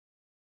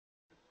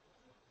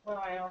Well,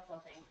 I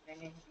also think they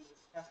need to be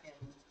stuck in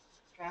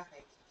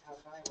traffic as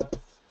I was.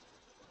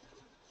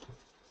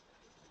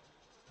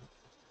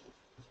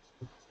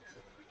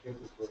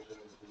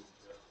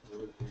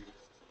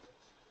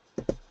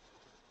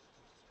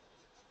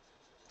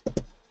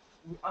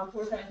 On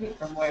 417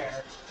 from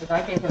where? Because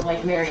I came from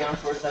Lake Mary on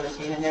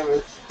 417 and there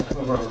was.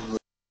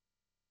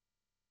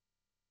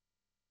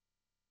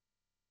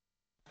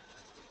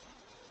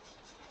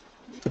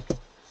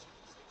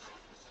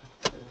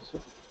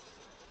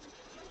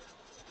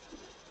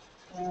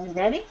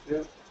 Ready?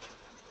 Yeah.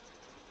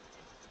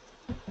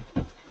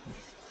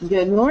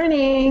 Good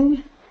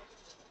morning.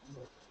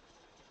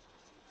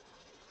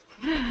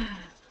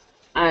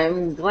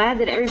 I'm glad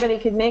that everybody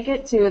could make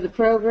it to the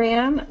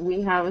program.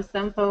 We have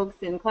some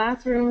folks in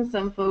classrooms,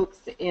 some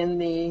folks in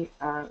the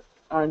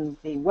on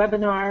the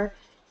webinar.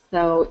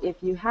 So if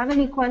you have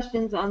any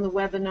questions on the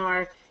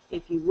webinar,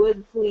 if you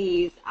would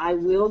please, I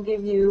will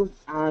give you,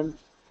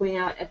 point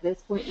out at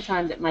this point in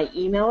time that my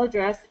email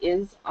address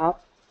is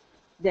up,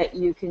 that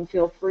you can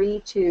feel free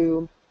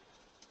to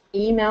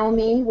email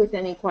me with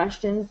any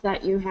questions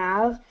that you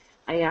have.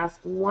 I ask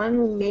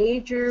one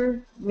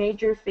major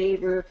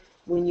favor.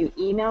 When you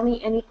email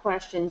me any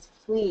questions,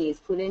 please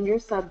put in your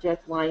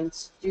subject line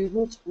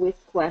student with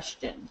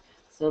question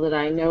so that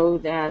I know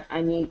that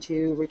I need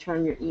to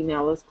return your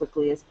email as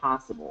quickly as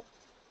possible.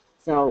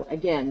 So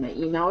again, my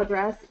email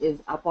address is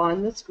up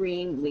on the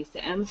screen,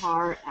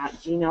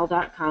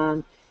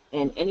 lisamhar@gmail.com,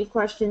 and any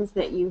questions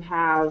that you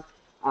have,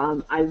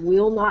 I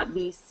will not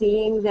be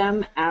seeing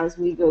them as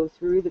we go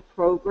through the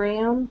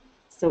program,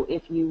 so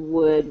if you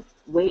would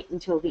wait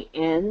until the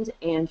end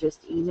and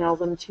just email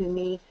them to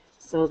me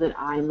so that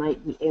I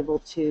might be able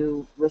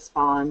to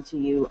respond to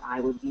you, I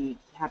would be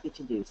happy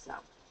to do so.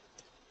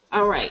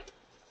 All right,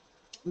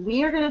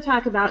 we are going to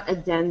talk about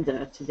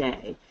addenda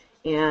today.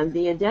 And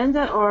the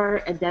addenda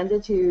are addenda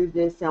to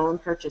the sale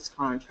and purchase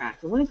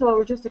contract. I want to go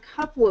over just a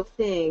couple of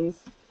things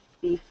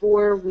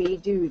before we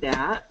do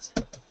that.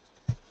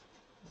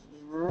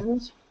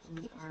 And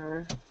we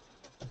are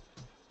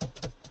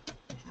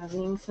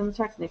having some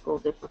technical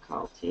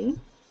difficulty.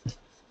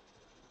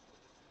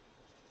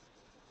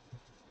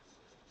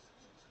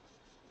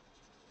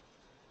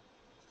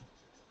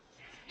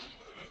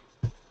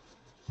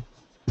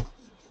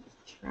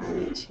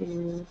 Try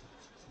to.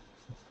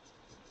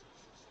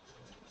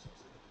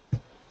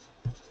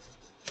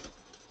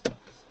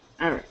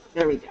 All right,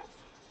 there we go.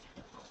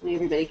 Hopefully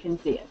everybody can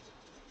see it.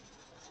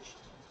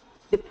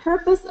 The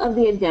purpose of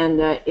the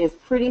addenda is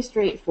pretty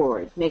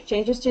straightforward. Make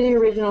changes to the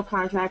original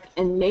contract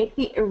and make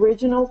the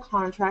original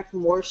contract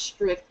more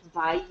strict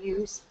by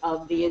use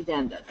of the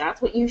addenda.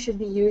 That's what you should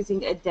be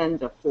using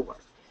addenda for.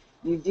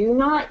 You do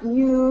not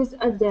use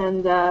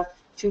addenda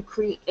to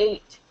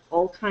create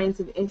all kinds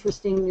of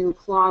interesting new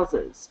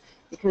clauses,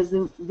 because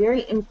the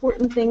very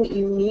important thing that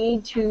you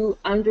need to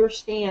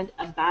understand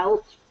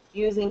about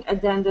using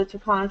addenda to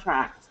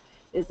contracts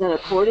is that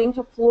according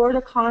to Florida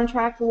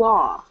contract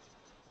law,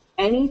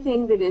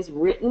 anything that is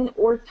written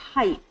or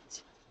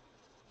typed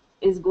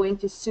is going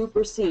to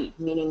supersede,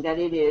 meaning that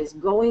it is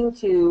going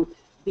to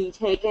be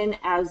taken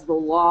as the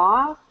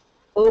law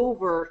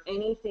over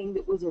anything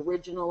that was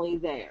originally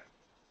there.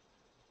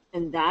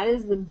 And that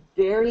is the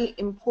very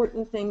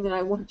important thing that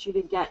I want you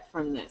to get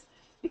from this.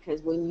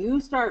 Because when you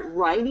start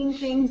writing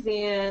things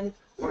in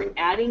or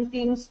adding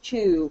things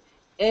to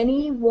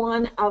any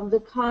one of the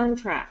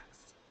contracts,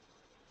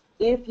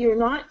 if you're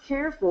not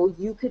careful,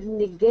 you could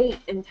negate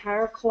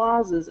entire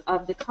clauses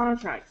of the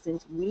contract.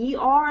 Since we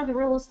are the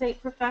real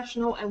estate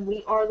professional and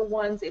we are the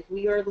ones, if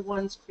we are the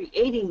ones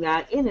creating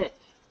that in it,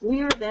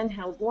 we are then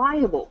held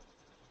liable.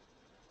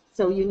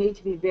 So you need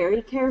to be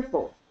very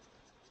careful.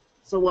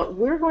 So what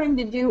we're going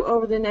to do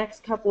over the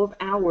next couple of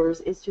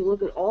hours is to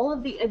look at all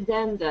of the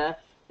addenda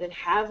that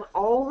have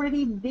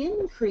already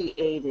been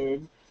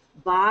created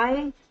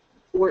by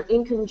or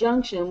in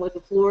conjunction with the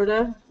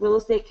Florida Real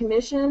Estate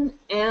Commission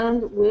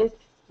and with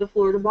the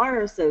Florida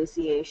Bar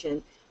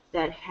Association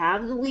that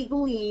have the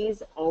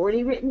legalese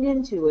already written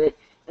into it,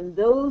 and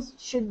those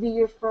should be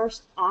your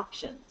first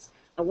options.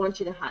 I want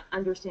you to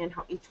understand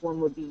how each one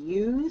would be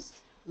used,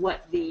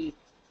 what the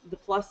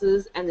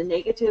pluses and the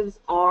negatives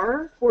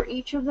are for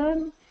each of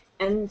them,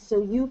 and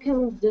so you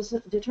can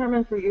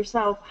determine for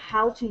yourself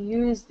how to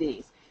use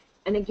these.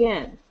 And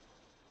again,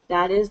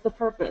 that is the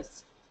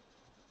purpose.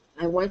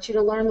 I want you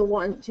to learn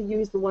to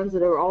use the ones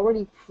that are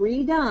already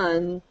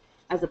pre-done,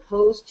 as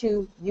opposed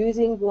to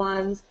using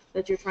ones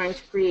that you're trying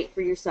to create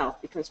for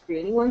yourself, because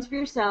creating ones for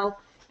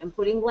yourself and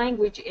putting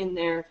language in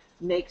there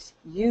makes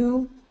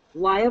you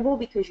liable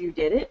because you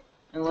did it.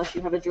 Unless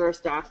you have a Juris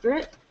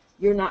Doctorate,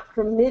 you're not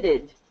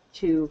permitted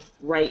to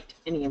write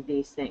any of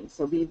these things.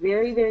 So be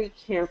very, very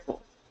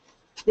careful.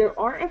 There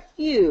are a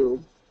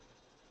few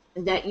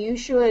that you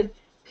should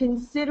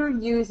consider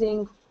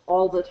using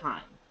all the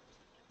time.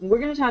 We're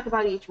going to talk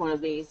about each one of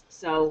these,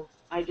 so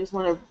I just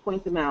want to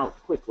point them out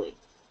quickly.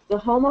 The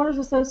Homeowners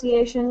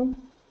Association,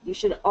 you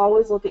should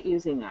always look at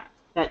using that.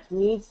 That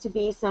needs to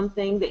be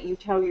something that you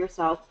tell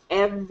yourself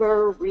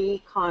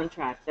every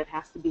contract that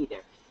has to be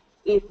there.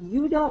 If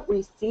you don't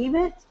receive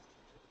it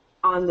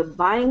on the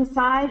buying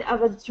side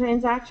of a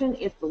transaction,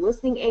 if the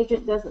listing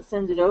agent doesn't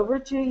send it over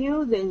to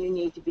you, then you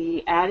need to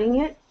be adding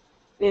it.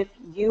 If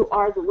you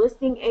are the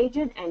listing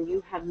agent and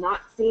you have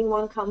not seen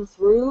one come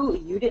through,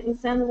 you didn't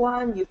send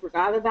one, you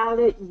forgot about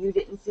it, you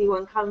didn't see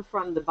one come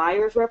from the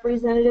buyer's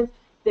representative,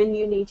 then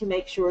you need to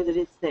make sure that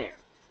it's there.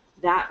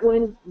 That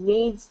one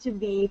needs to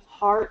be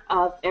part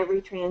of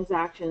every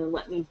transaction, and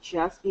let me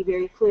just be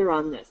very clear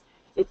on this.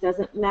 It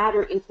doesn't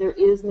matter if there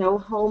is no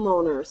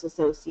homeowners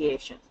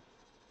association.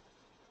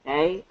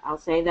 Okay, I'll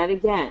say that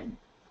again.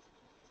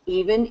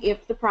 Even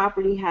if the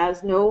property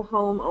has no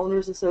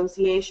homeowners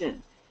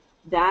association,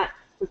 that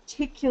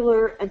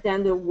particular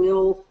addenda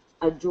will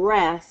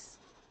address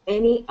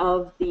any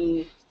of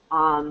the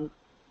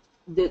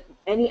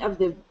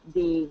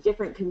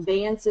different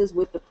conveyances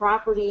with the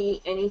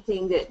property,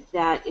 anything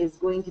that is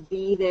going to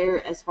be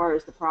there as far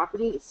as the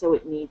property, so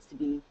it needs to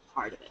be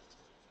part of it.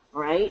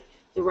 All right?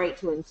 The right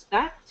to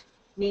inspect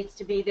needs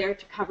to be there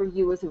to cover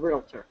you as a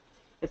realtor.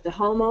 If the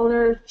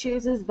homeowner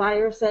chooses,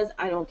 buyer says,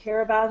 I don't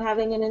care about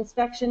having an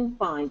inspection,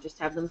 fine, just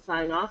have them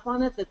sign off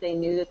on it, that they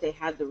knew that they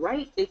had the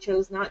right, they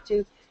chose not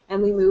to,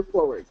 and we move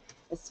forward,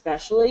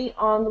 especially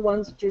on the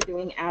ones that you're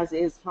doing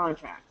as-is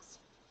contracts.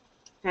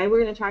 Okay,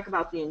 we're going to talk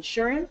about the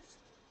insurance,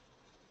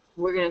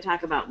 we're going to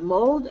talk about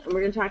mold, and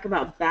we're going to talk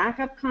about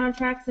backup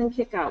contracts and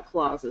kickout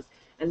clauses,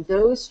 and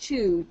those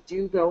two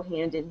do go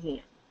hand in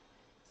hand.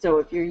 So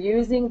if you're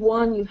using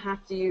one, you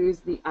have to use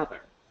the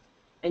other.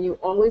 And you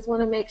always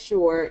want to make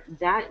sure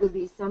that would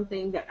be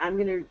something that I'm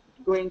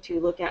going to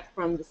look at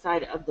from the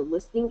side of the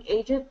listing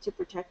agent to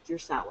protect your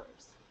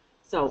sellers.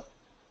 So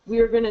we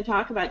are going to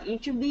talk about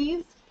each of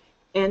these.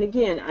 And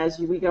again, as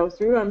we go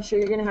through, I'm sure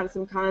you're going to have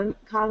some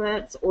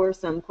comments or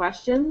some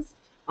questions.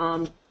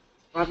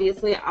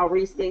 Obviously, I'll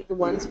restate the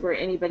ones for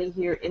anybody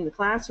here in the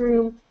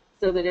classroom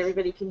so that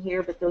everybody can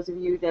hear. But those of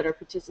you that are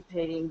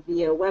participating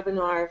via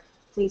webinar,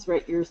 please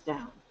write yours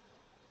down.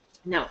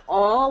 Now,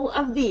 all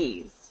of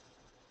the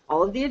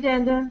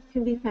addenda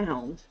can be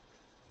found,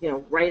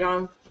 right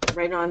on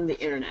the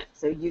internet.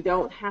 So you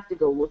don't have to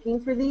go looking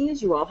for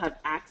these. You all have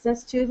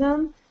access to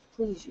them.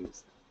 Please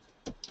use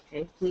them.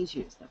 Okay, please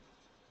use them.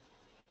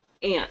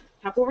 And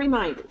a couple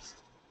reminders.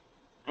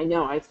 I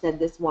know I've said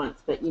this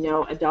once, but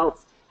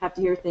adults have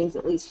to hear things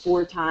at least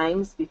 4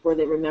 times before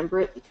they remember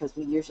it, because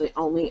we usually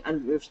only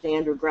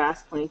understand or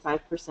grasp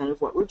 25%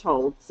 of what we're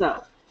told.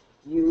 So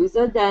use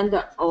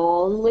addenda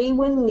only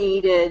when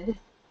needed,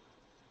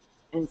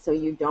 and so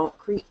you don't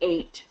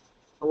create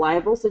a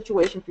liable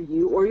situation for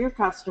you or your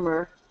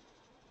customer.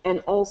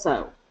 And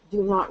also,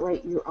 do not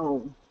write your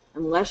own.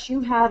 Unless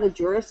you have a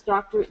Juris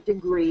Doctorate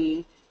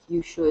degree,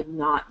 you should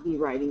not be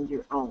writing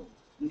your own.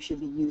 You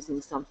should be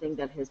using something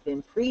that has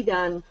been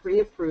pre-done,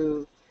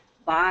 pre-approved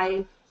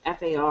by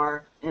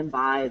FAR and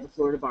by the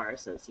Florida Bar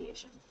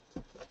Association.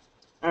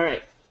 All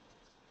right.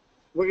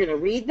 We're going to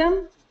read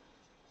them.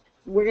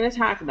 We're going to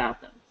talk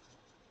about them.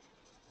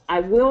 I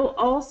will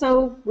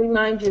also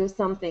remind you of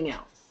something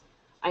else.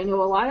 I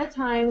know a lot of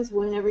times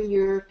whenever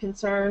you're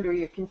concerned or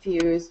you're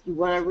confused, you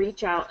want to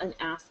reach out and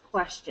ask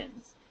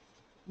questions.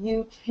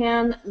 You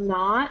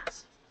cannot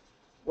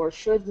or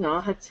should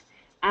not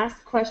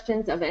ask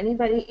questions of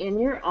anybody in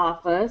your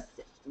office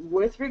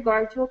with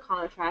regard to a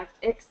contract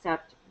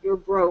except your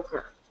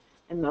broker.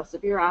 And most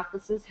of your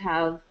offices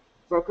have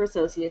broker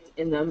associates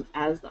in them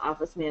as the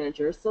office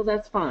manager, so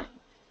that's fine.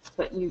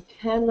 But you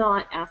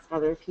cannot ask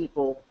other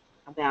people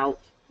about,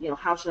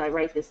 how should I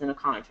write this in a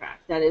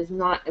contract? That is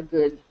not a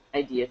good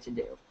idea to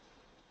do.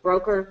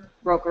 Broker,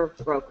 broker,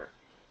 broker.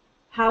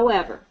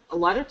 However, a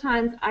lot of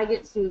times I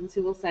get students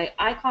who will say,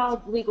 I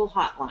called legal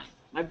hotline.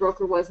 My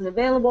broker wasn't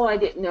available. I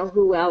didn't know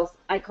who else.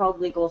 I called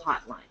legal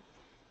hotline.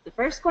 The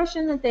first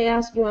question that they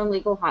ask you on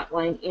legal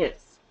hotline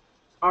is,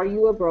 are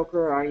you a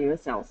broker or are you a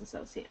sales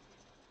associate?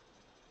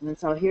 And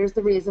so here's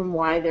the reason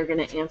why they're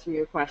going to answer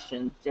your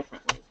question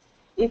differently.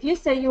 If you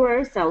say you are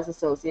a sales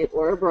associate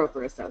or a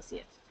broker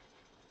associate,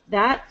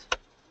 that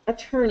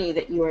attorney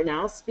that you are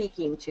now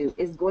speaking to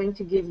is going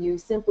to give you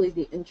simply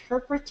the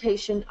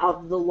interpretation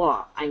of the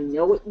law. I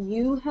know what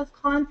you have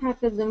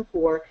contacted them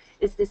for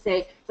is to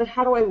say, but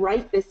how do I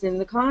write this in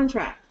the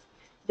contract?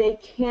 They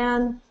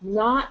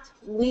cannot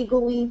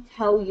legally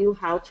tell you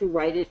how to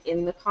write it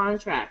in the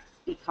contract,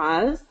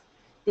 because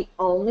the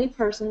only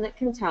person that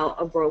can tell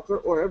a broker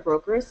or a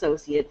broker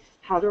associate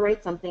how to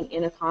write something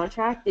in a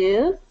contract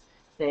is,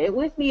 say it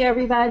with me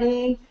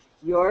everybody,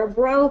 your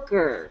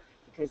broker.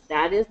 Because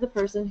that is the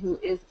person who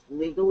is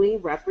legally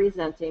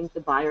representing the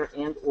buyer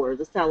and or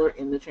the seller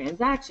in the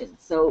transaction.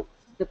 So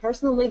the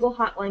personal legal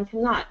hotline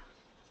cannot.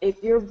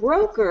 If your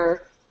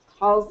broker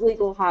calls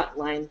legal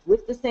hotline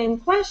with the same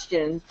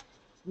question,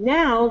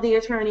 now the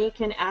attorney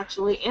can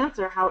actually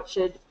answer how it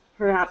should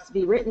perhaps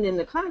be written in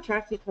the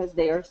contract, because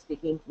they are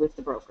speaking with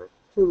the broker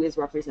who is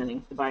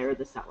representing the buyer or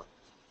the seller.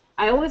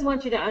 I always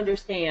want you to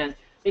understand,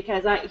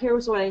 because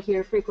here's what I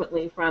hear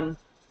frequently from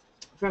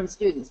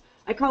students.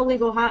 I call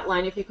legal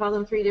hotline. If you call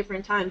them 3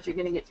 different times, you're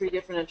going to get 3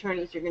 different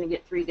attorneys. You're going to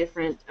get 3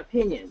 different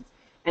opinions.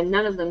 And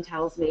none of them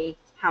tells me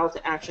how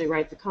to actually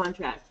write the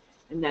contract.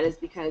 And that is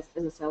because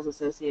as a sales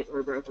associate or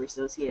a broker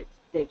associate,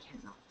 they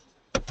cannot.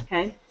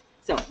 Okay?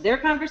 So their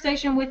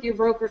conversation with your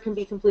broker can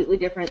be completely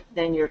different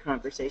than your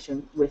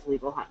conversation with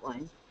Legal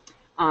Hotline.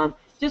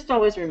 Just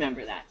always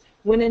remember that.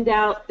 When in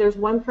doubt, there's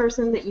one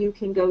person that you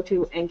can go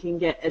to and can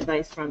get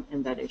advice from,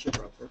 and that is your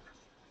broker.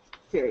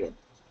 Period.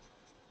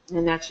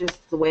 And that's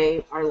just the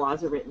way our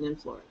laws are written in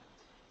Florida.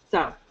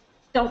 So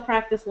don't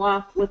practice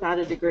law without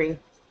a degree.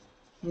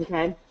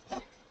 Okay?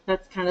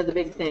 That's kind of the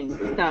big thing.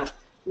 So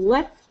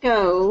let's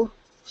go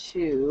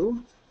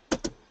to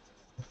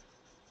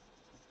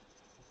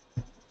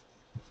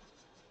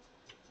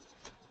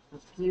a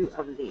few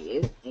of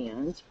these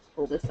and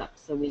pull this up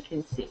so we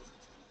can see.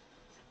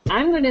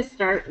 I'm going to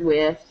start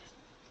with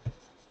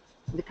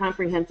the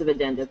comprehensive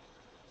addendum.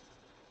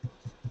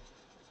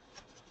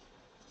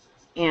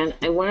 And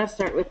I want to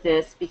start with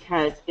this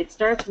because it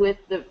starts with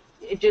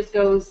it just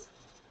goes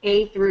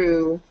A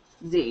through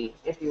Z,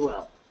 if you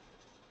will.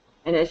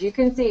 And as you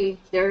can see,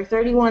 there are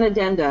 31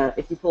 addenda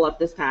if you pull up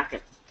this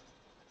packet.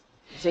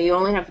 So you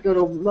only have to go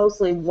to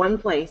mostly one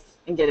place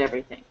and get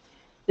everything.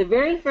 The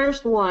very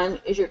first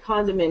one is your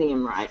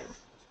condominium rider.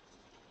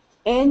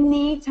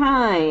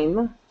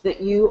 Anytime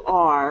that you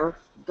are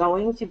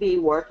going to be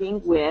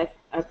working with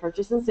a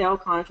purchase and sale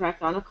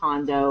contract on a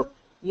condo,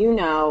 you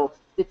know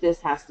that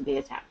this has to be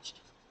attached,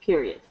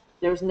 period.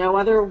 There's no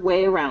other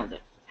way around it.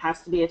 It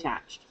has to be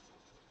attached,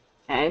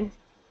 okay?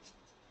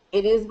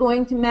 It is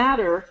going to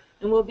matter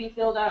and will be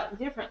filled out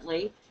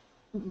differently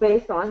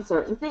based on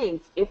certain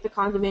things. If the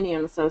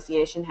condominium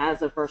association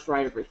has a first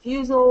right of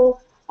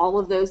refusal, all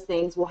of those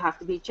things will have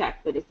to be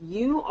checked. But if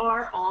you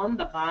are on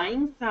the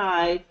buying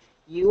side,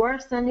 you are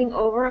sending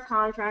over a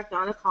contract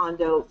on a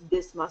condo,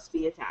 this must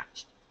be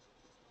attached.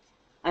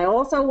 I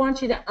also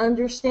want you to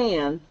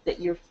understand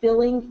that you're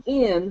filling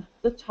in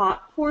the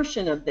top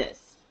portion of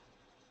this.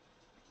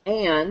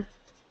 And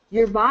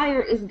your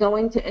buyer is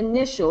going to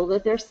initial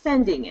that they're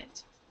sending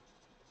it.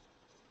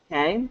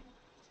 Okay?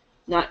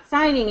 Not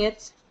signing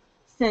it,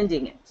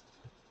 sending it.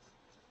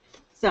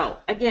 So,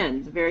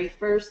 again, the very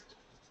first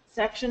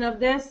section of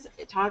this,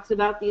 it talks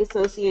about the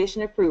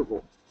association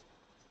approval.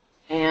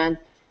 And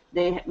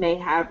they may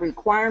have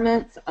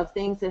requirements of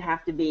things that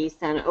have to be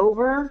sent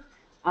over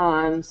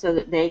so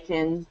that they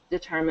can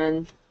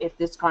determine if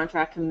this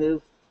contract can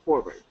move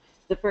forward.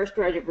 The first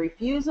right of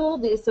refusal,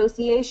 the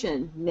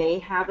association may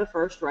have a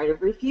first right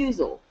of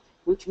refusal,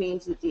 which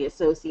means that the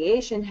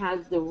association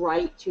has the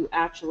right to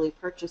actually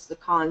purchase the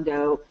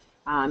condo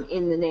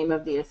in the name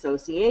of the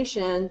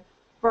association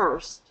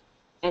first.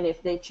 And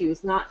if they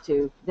choose not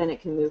to, then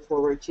it can move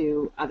forward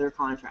to other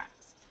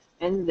contracts.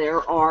 And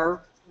there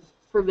are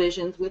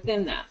provisions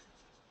within that.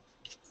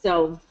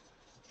 So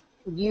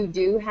you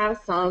do have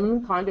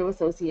some condo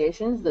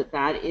associations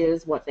that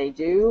is what they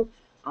do.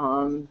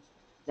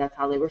 That's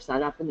how they were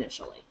set up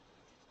initially.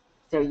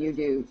 So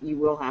you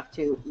will have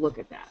to look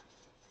at that.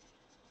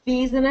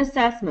 Fees and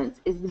assessments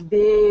is the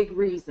big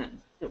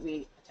reason that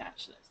we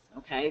attach this,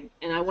 okay?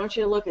 And I want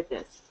you to look at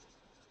this.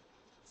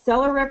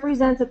 Seller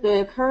represents that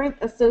the current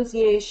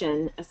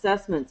association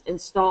assessments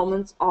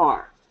installments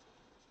are.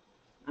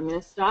 I'm going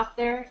to stop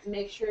there and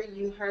make sure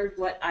you heard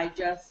what I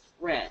just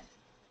read.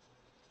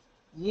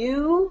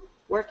 You,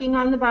 working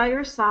on the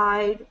buyer's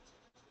side,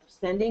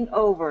 sending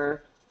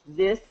over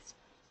this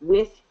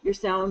with your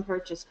sale and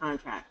purchase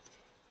contract.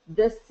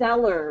 The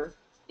seller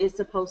is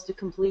supposed to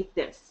complete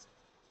this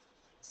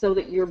so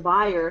that your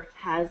buyer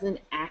has an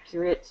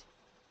accurate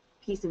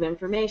piece of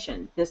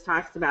information. This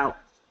talks about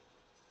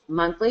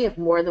monthly of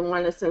more than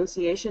one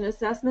association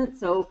assessment.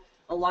 So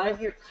a lot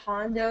of your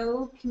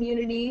condo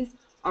communities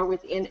are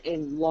within a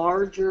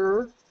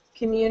larger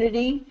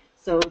community.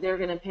 So they're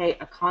going to pay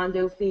a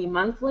condo fee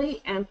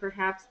monthly and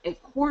perhaps a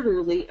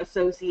quarterly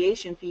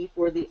association fee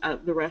for the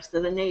rest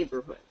of the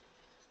neighborhood.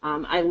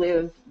 I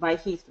live by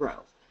Heathrow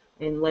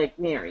in Lake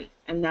Mary,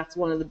 and that's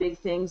one of the big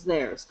things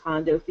there. Is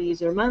condo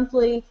fees are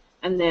monthly,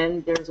 and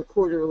then there's a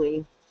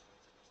quarterly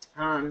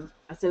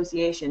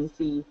association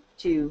fee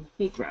to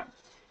Heathrow.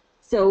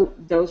 So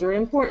those are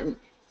important.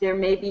 There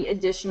may be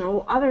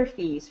additional other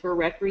fees for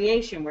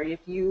recreation, where if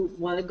you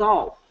want to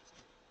golf,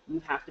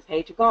 you have to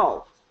pay to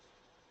golf.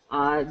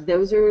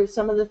 Those are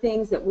some of the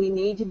things that we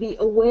need to be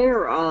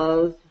aware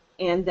of,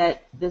 and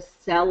that the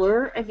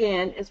seller,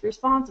 again, is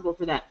responsible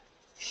for that.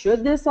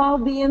 Should this all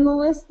be in the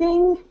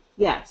listing?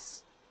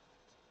 Yes.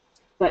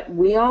 But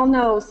we all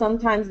know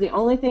sometimes the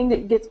only thing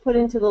that gets put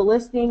into the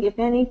listing, if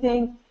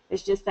anything,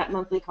 is just that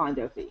monthly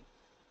condo fee.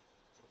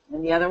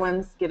 And the other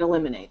ones get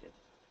eliminated.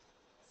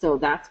 So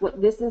that's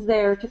what this is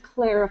there to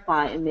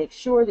clarify and make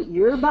sure that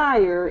your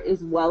buyer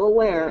is well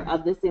aware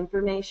of this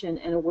information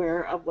and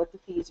aware of what the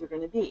fees are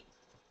going to be.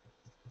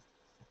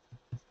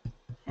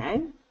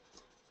 Okay?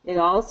 It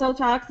also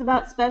talks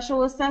about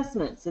special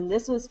assessments, and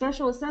this was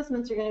special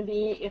assessments are going to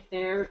be if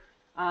they're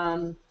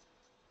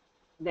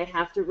they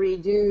have to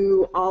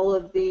redo all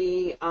of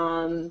the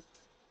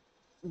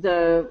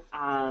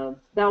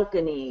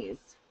balconies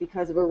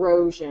because of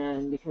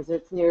erosion, because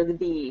it's near the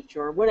beach,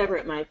 or whatever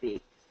it might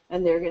be.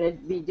 and they're going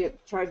to be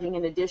charging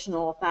an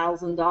additional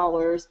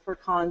 $1,000 per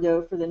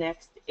condo for the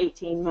next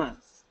 18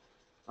 months.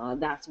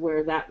 That's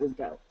where that would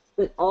go.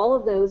 But all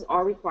of those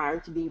are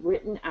required to be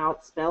written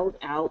out, spelled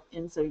out,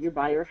 and so your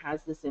buyer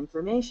has this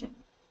information.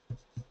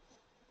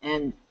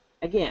 And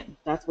again,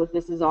 that's what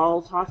this is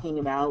all talking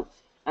about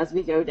as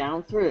we go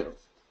down through.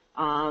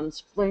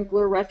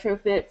 Sprinkler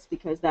retrofits,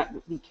 because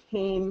that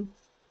became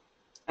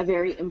a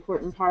very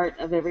important part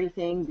of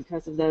everything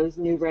because of those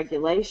new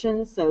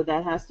regulations, so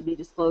that has to be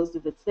disclosed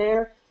if it's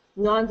there.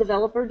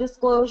 Non-developer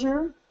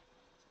disclosure,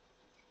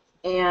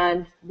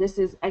 and this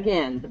is,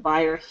 again, the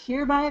buyer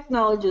hereby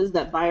acknowledges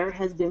that buyer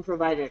has been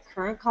provided a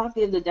current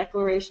copy of the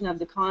declaration of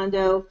the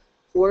condo,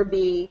 or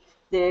B,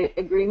 the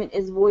agreement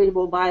is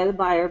voidable by the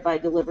buyer by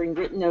delivering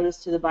written notice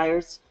to the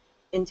buyer's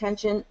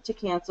intention to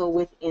cancel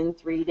within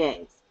 3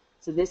 days.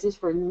 So this is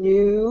for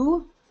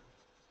new,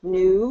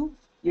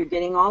 you're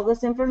getting all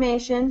this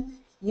information.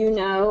 You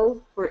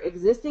know, for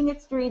existing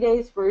it's 3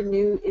 days, for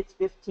new it's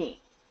 15.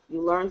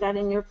 You learned that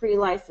in your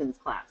pre-license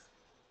class.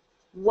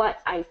 What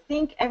I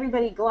think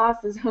everybody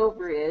glosses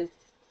over is,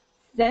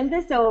 send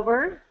this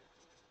over,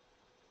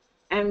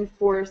 and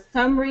for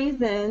some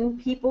reason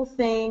people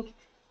think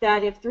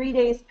that if 3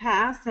 days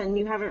pass and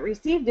you haven't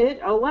received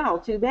it, oh wow,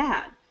 too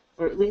bad.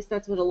 Or at least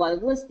that's what a lot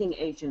of listing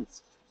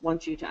agents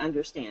want you to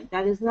understand.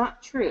 That is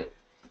not true.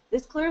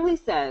 This clearly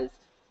says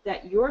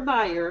that your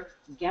buyer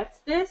gets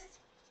this,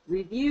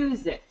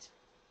 reviews it,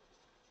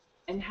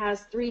 and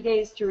has 3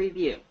 days to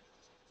review.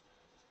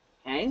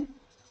 Okay?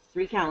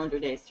 3 calendar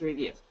days to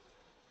review.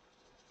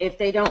 If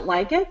they don't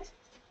like it,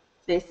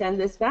 they send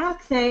this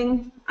back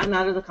saying, I'm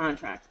out of the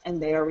contract,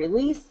 and they are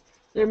released,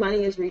 their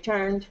money is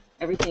returned,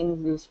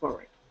 everything moves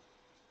forward.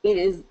 It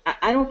is,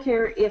 I don't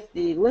care if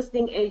the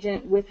listing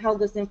agent withheld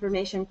this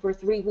information for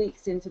 3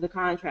 weeks into the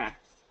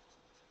contract.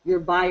 Your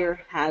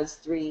buyer has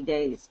 3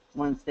 days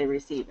once they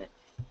receive it.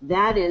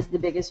 That is the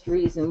biggest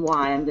reason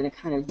why I'm going to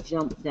kind of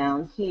jump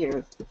down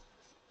here,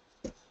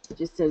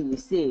 just so you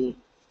see,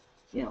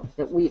 you know,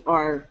 that we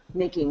are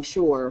making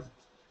sure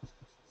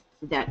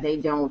that they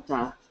don't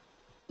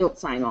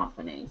sign off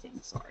on anything.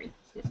 Sorry,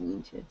 didn't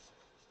mean to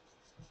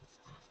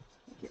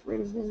get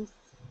rid of this.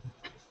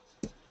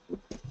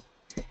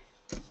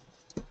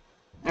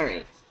 All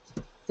right,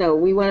 so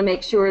we want to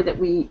make sure that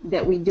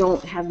we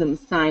don't have them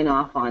sign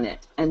off on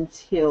it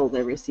until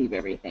they receive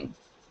everything.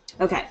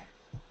 Okay,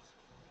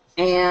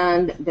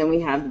 and then we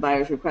have the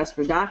buyer's request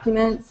for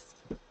documents.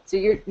 So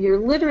you're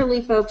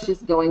literally, folks,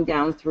 just going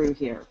down through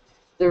here.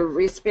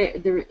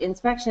 The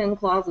inspection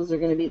clauses are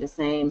going to be the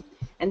same.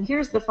 And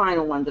here's the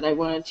final one that I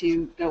wanted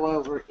to go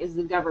over, is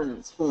the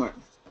governance form.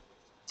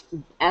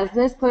 As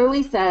this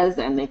clearly says,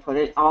 and they put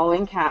it all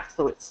in caps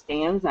so it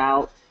stands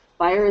out,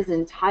 buyer is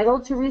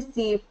entitled to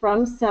receive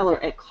from seller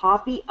a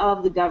copy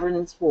of the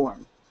governance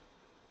form.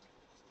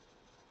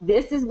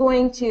 This is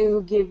going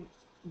to give,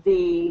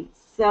 the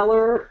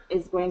seller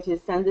is going to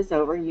send this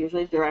over,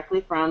 usually directly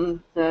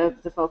from the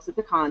folks at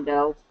the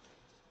condo,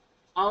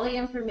 all the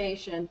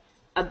information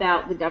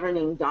about the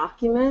governing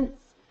documents,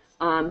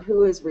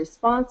 who is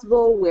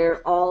responsible,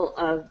 where all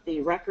of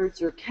the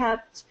records are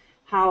kept,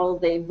 how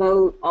they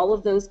vote, all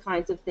of those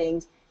kinds of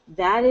things.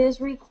 That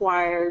is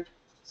required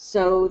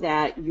so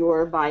that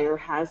your buyer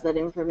has that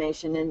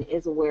information and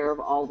is aware of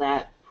all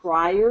that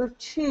prior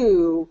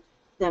to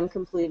them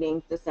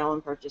completing the sale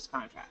and purchase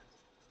contract.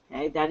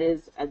 Okay, that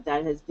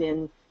has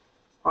been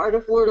part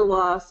of Florida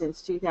law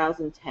since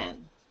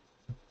 2010.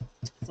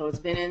 So it's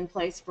been in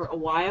place for a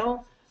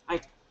while. I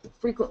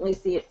frequently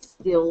see it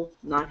still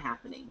not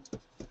happening.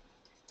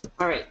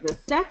 All right, the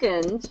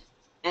second,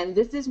 and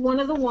this is one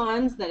of the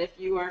ones that if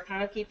you are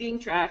kind of keeping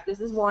track, this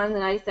is one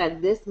that I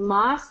said this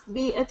must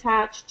be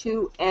attached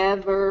to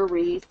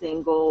every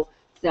single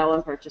sale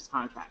and purchase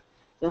contract.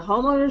 The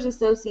Homeowners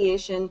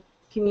Association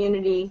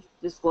community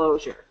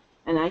disclosure.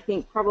 And I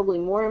think probably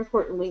more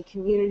importantly,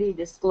 community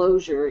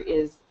disclosure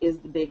is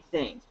the big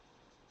thing.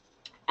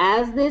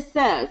 As this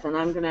says, and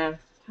I'm going to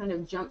kind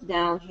of jump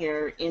down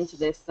here into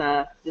this,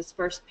 this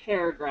first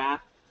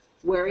paragraph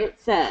where it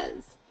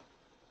says,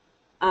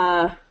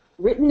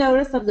 written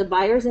notice of the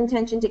buyer's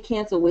intention to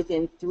cancel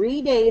within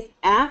 3 days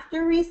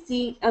after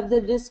receipt of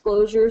the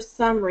disclosure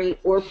summary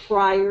or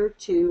prior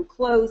to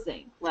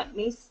closing. Let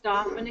me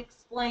stop and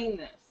explain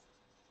this.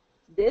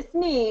 This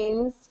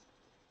means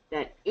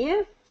that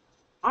if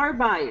our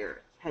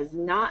buyer has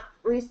not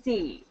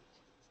received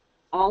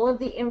all of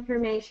the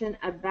information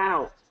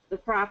about the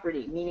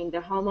property, meaning the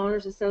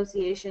homeowners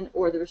association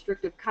or the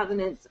restrictive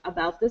covenants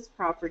about this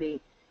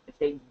property, if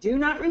they do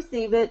not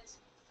receive it,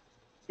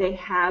 they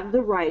have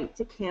the right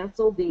to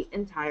cancel the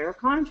entire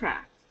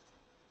contract.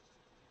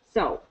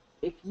 So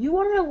if you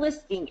are a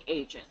listing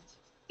agent,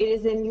 it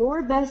is in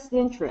your best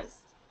interest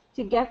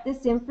to get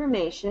this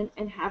information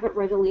and have it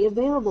readily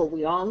available.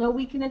 We all know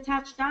we can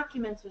attach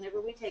documents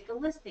whenever we take a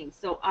listing.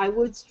 So I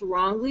would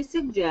strongly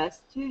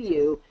suggest to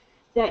you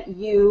that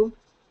you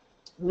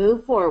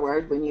move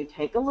forward when you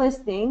take a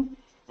listing.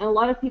 And a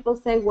lot of people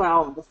say,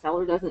 well, the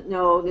seller doesn't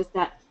know this,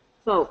 that.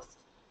 Folks,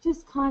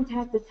 just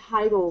contact the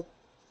title.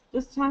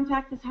 Just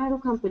contact the title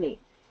company.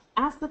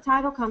 Ask the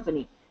title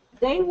company.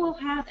 They will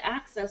have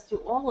access to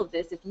all of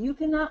this. If you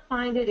cannot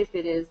find it, if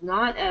it is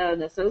not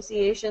an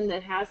association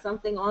that has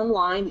something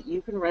online that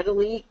you can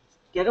readily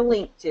get a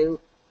link to,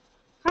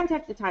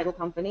 contact the title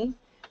company,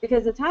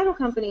 because the title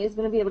company is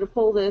going to be able to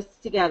pull this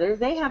together.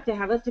 They have to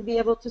have it to be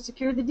able to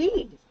secure the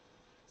deed.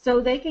 So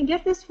they can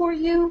get this for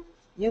you.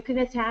 You can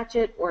attach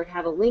it or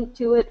have a link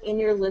to it in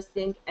your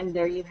listing, and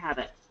there you have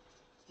it.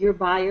 Your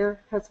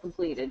buyer has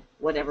completed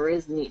whatever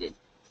is needed.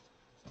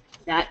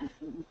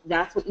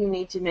 That's what you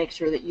need to make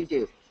sure that you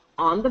do.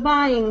 On the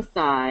buying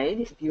side,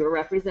 if you are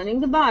representing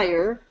the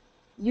buyer,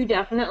 you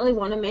definitely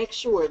want to make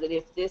sure that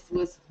if this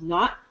was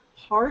not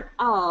part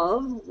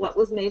of what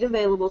was made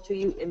available to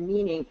you,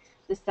 meaning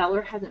the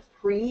seller hasn't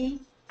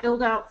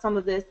pre-filled out some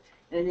of this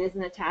and it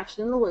isn't attached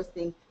in the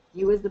listing,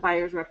 you as the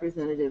buyer's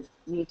representative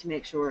need to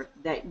make sure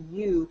that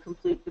you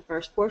complete the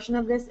first portion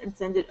of this and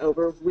send it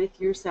over with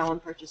your sale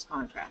and purchase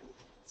contract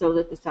so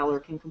that the seller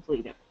can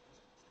complete it.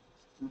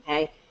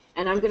 Okay?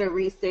 And I'm going to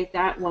restate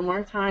that one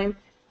more time.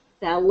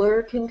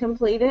 Seller can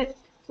complete it.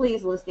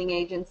 Please, listing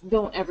agents,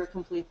 don't ever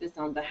complete this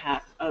on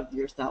behalf of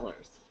your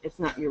sellers. It's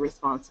not your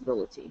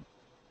responsibility.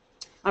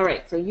 All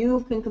right, so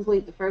you can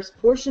complete the first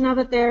portion of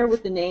it there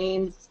with the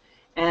names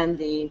and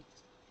the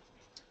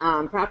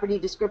property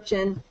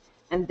description,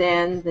 and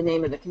then the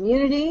name of the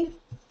community.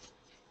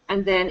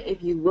 And then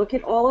if you look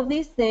at all of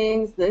these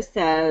things, this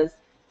says,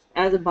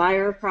 as a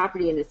buyer of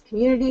property in this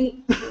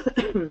community,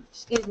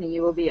 excuse me,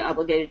 you will be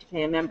obligated to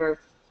pay a member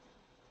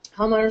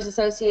homeowners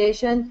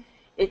association.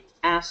 It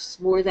asks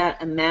for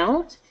that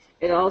amount.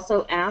 It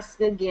also asks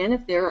again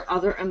if there are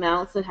other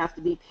amounts that have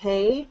to be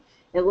paid.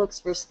 It looks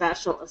for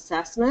special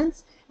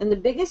assessments. And the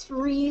biggest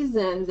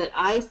reason that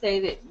I say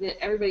that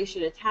everybody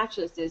should attach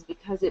this is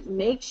because it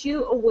makes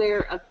you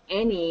aware of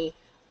any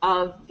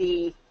of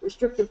the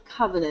restrictive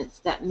covenants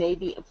that may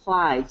be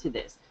applied to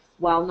this.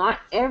 While not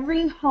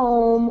every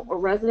home or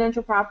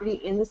residential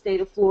property in the state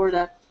of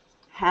Florida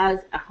has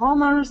a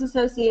homeowners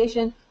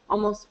association,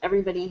 almost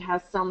everybody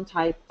has some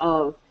type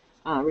of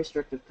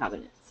restrictive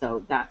covenant.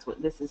 So that's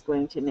what this is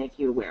going to make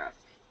you aware of.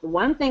 The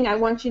one thing I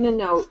want you to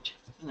note,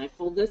 and I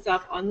pulled this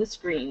up on the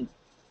screen,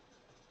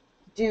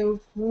 do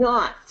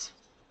not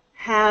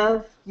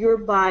have your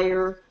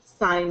buyer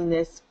sign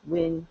this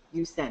when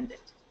you send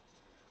it.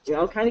 We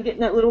all kind of get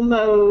in that little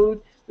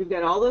mode. We've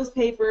got all those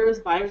papers.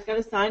 Buyer's got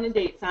to sign and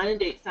date, sign and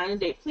date, sign and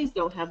date. Please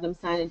don't have them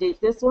sign and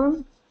date this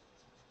one.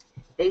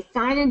 They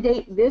sign and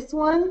date this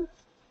one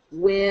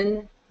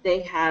when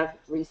they have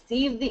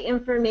received the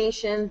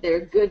information,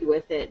 they're good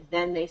with it,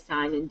 then they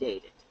sign and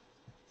date it.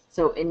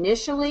 So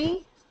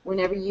initially,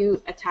 whenever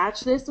you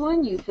attach this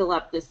one, you fill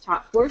up this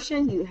top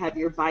portion, you have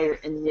your buyer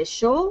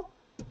initial,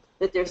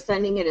 that they're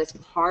sending it as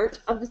part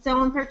of the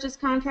sale and purchase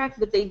contract,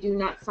 but they do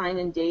not sign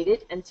and date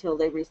it until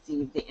they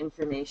receive the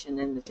information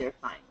and that they're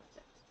fine with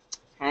it.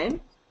 Okay?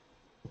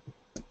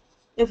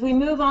 If we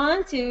move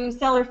on to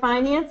seller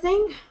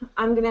financing,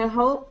 I'm going to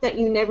hope that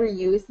you never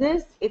use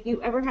this. If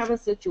you ever have a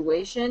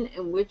situation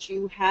in which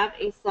you have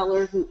a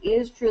seller who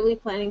is truly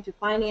planning to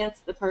finance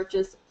the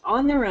purchase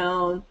on their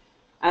own,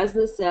 as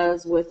this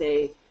says, with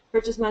a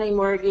purchase money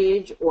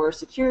mortgage or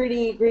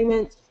security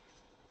agreement,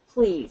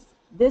 please,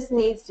 this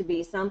needs to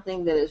be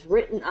something that is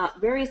written up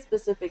very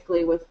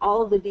specifically with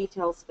all of the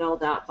details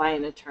spelled out by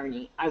an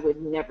attorney. I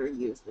would never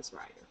use this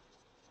rider.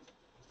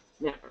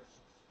 Never.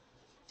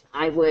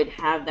 I would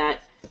have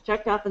that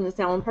checked off in the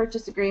sale and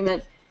purchase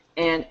agreement,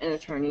 and an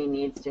attorney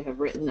needs to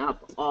have written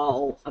up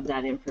all of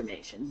that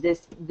information.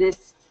 This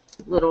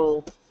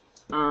little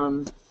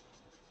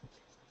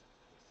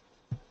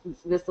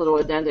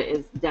addenda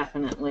is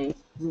definitely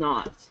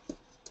not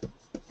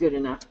good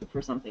enough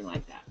for something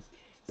like that.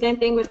 Same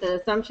thing with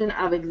the assumption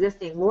of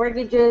existing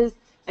mortgages.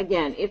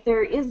 Again, if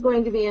there is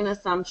going to be an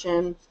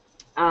assumption,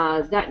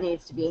 that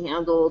needs to be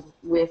handled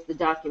with the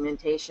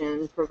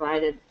documentation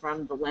provided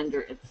from the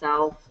lender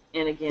itself.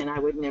 And again, I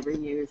would never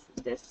use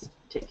this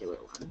particular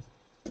one.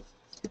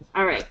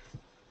 All right.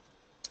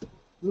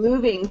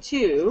 Moving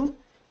to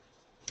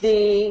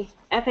the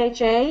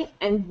FHA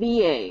and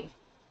VA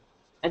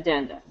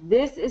addenda.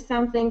 This is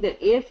something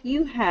that if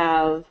you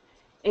have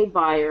a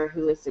buyer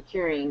who is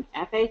securing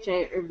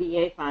FHA or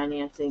VA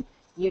financing,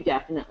 you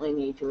definitely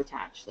need to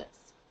attach this.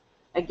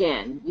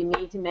 Again, you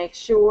need to make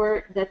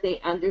sure that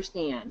they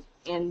understand.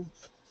 And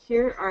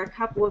here are a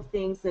couple of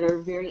things that are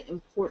very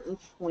important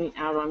to point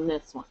out on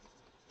this one.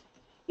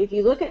 If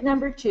you look at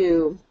number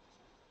 2,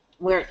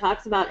 where it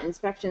talks about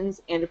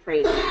inspections and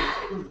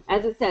appraisals,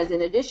 as it says,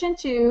 in addition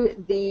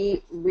to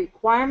the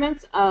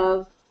requirements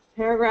of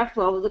paragraph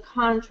 12 of the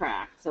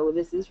contract, so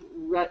this is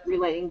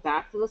relating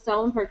back to the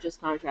sale and purchase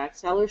contract,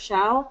 seller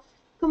shall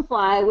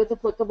comply with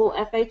applicable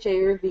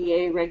FHA or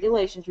VA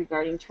regulations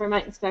regarding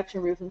termite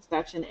inspection, roof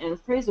inspection, and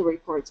appraisal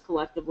reports,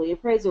 collectively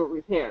appraisal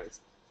repairs.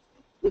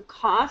 The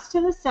cost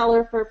to the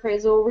seller for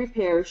appraisal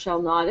repairs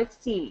shall not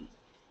exceed,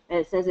 and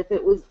it says if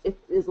it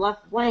is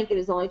left blank, it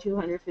is only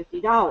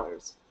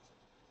 $250.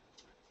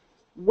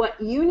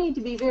 What you need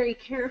to be very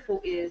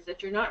careful is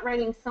that you're not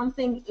writing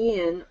something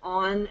in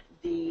on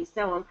the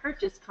sale and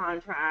purchase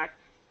contract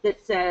that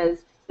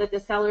says that the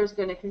seller is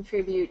going to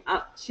contribute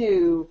up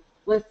to,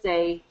 let's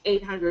say,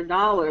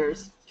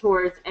 $800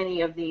 towards any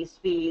of these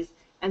fees,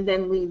 and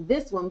then leave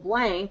this one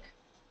blank,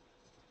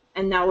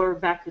 and now we're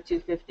back to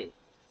 $250. Does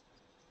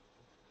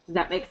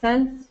that make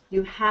sense?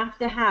 You have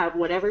to have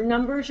whatever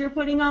numbers you're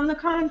putting on the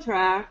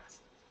contract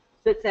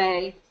that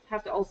say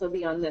have to also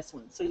be on this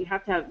one. So you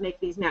have to make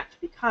these match,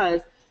 because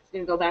I'm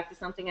going to go back to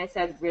something I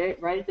said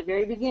right at the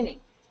very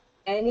beginning.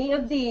 Any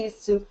of these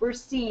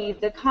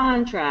supersede the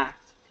contract.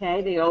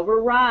 Okay, they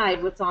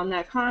override what's on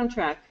that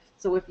contract.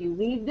 So if you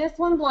leave this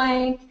one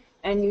blank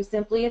and you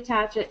simply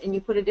attach it and you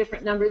put a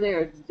different number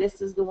there,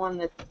 this is the one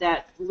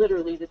that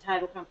literally the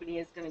title company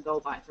is going to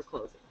go by for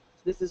closing.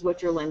 This is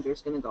what your lender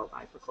is going to go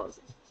by for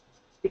closing,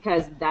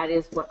 because that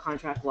is what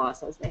contract law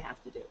says they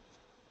have to do.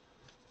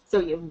 So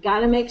you've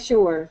got to make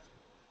sure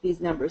these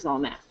numbers all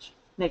match.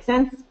 Make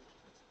sense?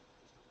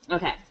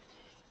 Okay.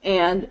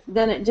 And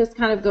then it just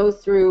kind of goes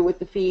through with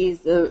the fees,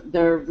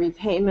 the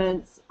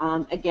repayments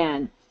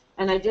again.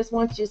 And I just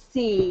want you to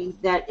see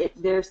that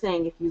they're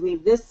saying if you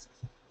leave this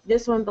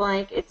one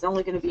blank, it's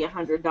only going to be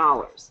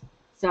 $100.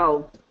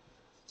 So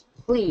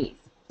please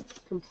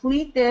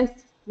complete this.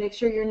 Make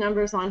sure your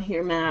numbers on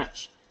here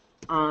match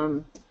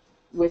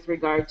with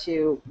regard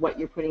to what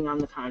you're putting on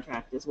the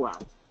contract as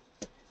well.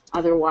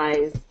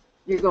 Otherwise,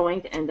 you're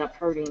going to end up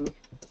hurting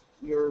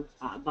your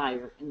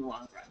buyer in the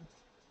long run.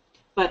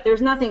 But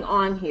there's nothing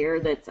on here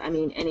that's,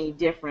 any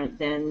different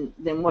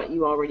than what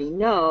you already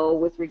know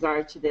with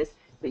regard to this.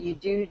 But you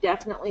do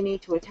definitely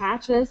need to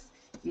attach this.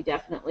 You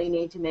definitely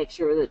need to make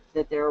sure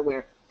that they're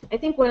aware. I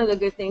think one of the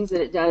good things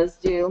that it does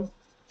do,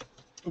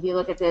 if you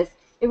look at this,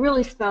 it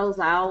really spells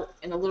out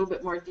in a little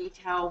bit more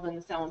detail than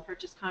the sale and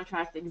purchase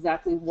contract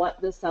exactly what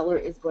the seller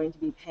is going to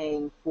be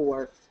paying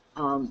for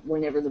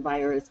whenever the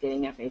buyer is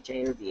getting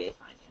FHA or VA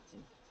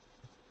financing.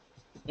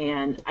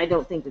 And I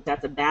don't think that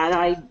that's a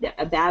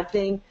bad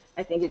thing.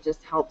 I think it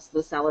just helps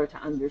the seller to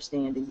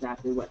understand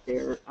exactly what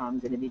they're going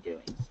to be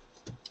doing.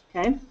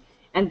 Okay?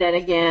 And then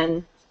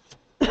again,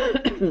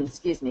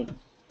 excuse me,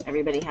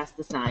 everybody has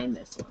to sign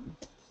this one.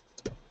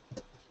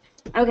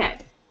 Okay,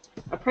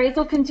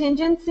 appraisal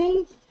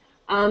contingency.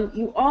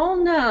 You all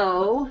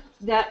know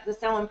that the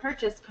sale and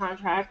purchase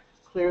contract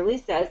clearly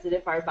says that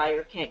if our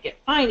buyer can't get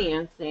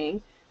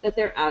financing, that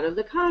they're out of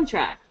the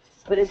contract.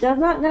 But it does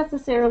not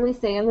necessarily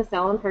say in the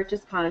sale and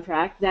purchase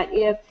contract that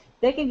if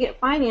they can get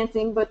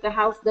financing but the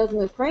house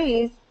doesn't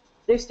appraise,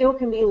 they still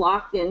can be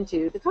locked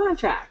into the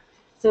contract.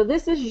 So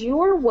this is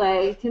your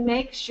way to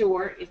make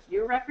sure, if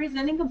you're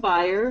representing a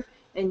buyer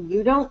and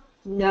you don't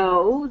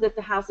know that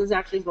the house is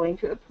actually going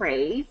to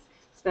appraise,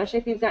 especially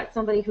if you've got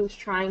somebody who's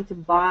trying to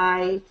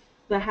buy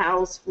the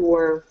house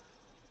for,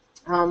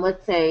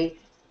 let's say,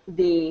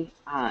 the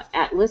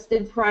at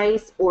listed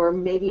price or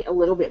maybe a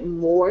little bit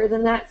more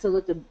than that, so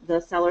that the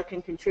seller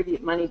can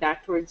contribute money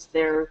back towards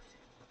their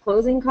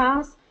closing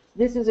costs,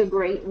 this is a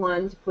great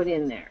one to put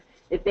in there.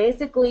 It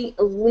basically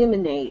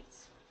eliminates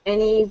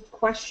any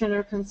question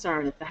or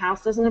concern. If the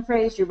house doesn't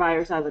appraise, your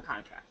buyer's out of the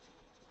contract.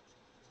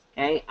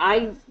 Okay,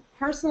 I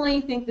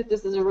personally think that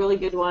this is a really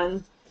good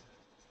one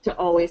to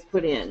always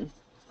put in,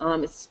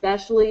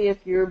 especially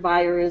if your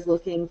buyer is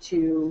looking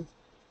to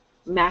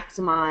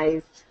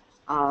maximize,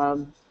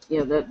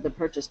 the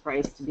purchase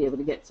price to be able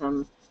to get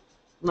some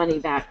money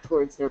back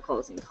towards their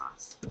closing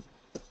costs.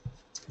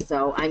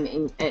 So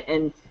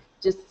and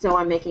just so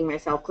I'm making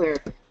myself clear,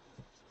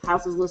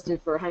 house is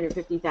listed for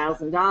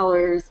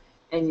 $150,000.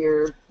 and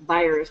your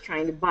buyer is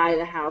trying to buy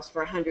the house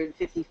for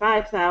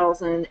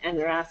 $155,000 and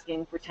they're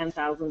asking for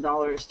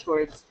 $10,000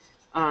 towards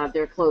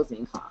their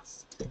closing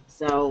costs.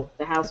 So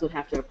the house would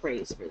have to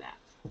appraise for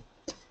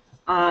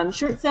that.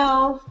 Short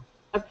sale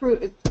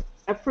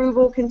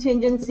approval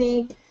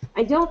contingency.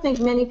 I don't think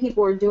many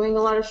people are doing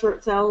a lot of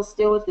short sales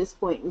still at this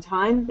point in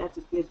time. That's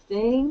a good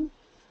thing.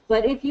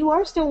 But if you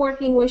are still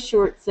working with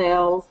short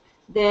sales,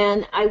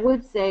 then I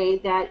would say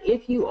that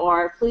if you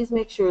are, please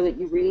make sure that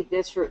you read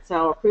this short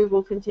sale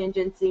approval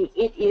contingency.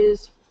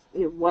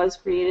 It was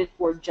created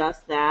for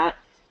just that.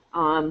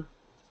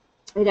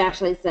 It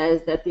actually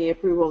says that the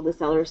approval of the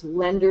seller's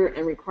lender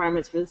and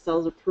requirements for the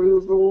seller's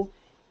approval,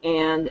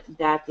 and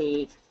that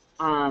the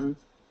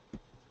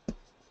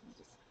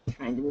just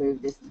trying to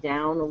move this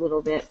down a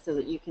little bit so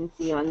that you can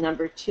see on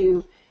number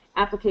 2,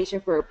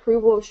 application for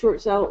approval of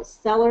short sale,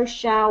 seller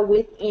shall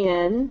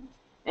within,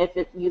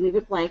 if you leave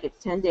it blank,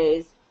 it's 10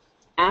 days,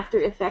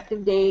 after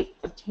effective date,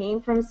 obtain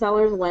from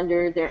seller's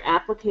lender their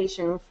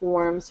application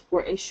forms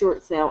for a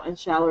short sale, and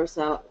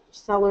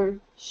seller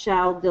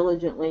shall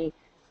diligently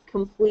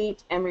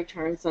complete and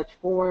return such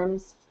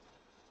forms,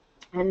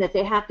 and that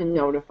they have to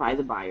notify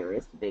the buyer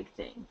is the big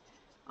thing.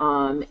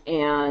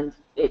 And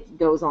it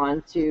goes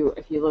on to,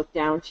 if you look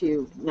down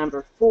to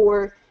number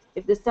 4,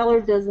 if the seller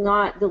does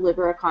not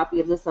deliver a copy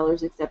of the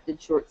seller's accepted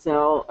short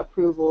sale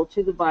approval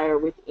to the buyer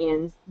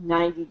within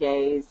 90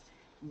 days,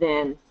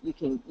 then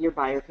your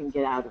buyer can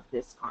get out of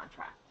this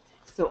contract.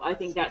 So I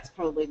think that's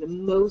probably the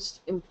most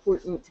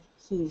important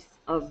piece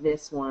of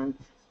this one,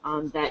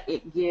 that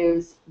it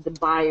gives the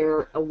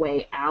buyer a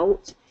way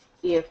out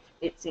if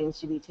it seems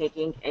to be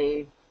taking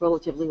a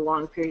relatively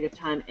long period of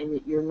time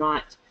and you're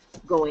not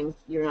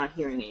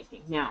hearing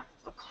anything. Now,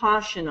 a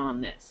caution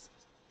on this.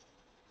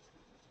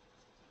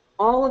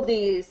 All of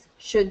these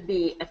should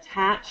be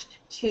attached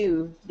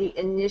to the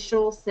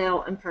initial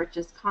sale and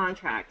purchase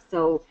contract.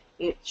 So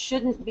it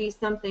shouldn't be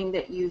something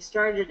that you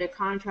started a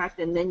contract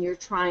and then you're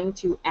trying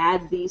to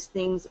add these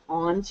things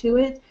onto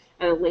it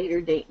at a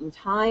later date and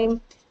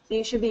time.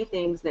 These should be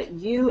things that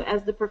you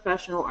as the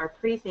professional are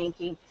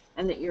pre-thinking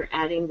and that you're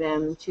adding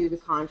them to the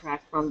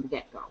contract from the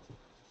get-go.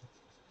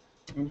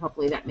 And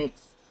hopefully that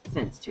makes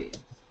sense to you.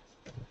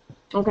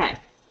 Okay.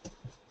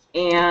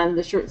 And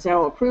the short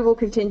sale approval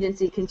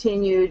contingency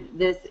continued.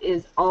 This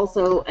is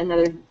also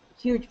another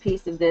huge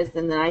piece of this,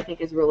 and that I think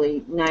is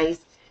really nice,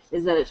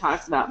 is that it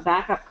talks about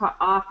backup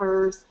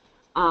offers.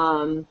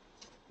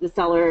 The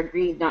seller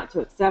agreed not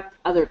to accept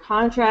other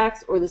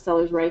contracts or the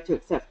seller's right to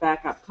accept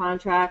backup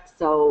contracts.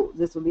 So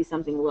this would be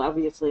something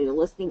obviously the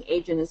listing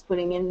agent is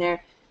putting in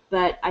there,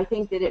 but I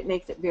think that it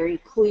makes it very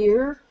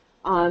clear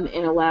and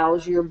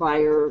allows your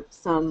buyer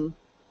some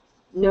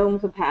known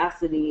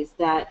capacities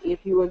that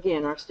if you,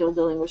 again, are still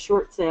dealing with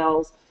short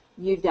sales,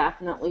 you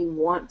definitely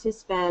want to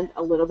spend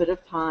a little bit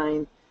of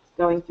time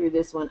going through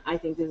this one. I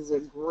think this is a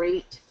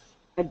great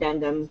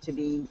addendum to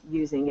be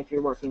using if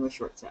you're working with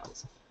short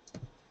sales.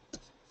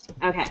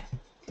 Okay,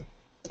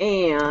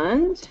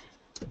 and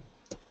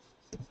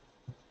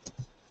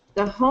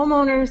the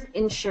homeowner's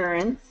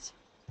insurance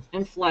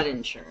and flood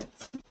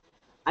insurance.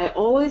 I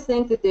always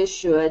think that this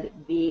should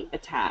be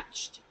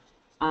attached.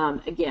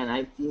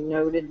 Again, you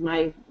noted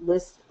my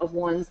list of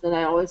ones that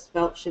I always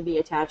felt should be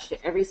attached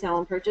to every sale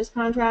and purchase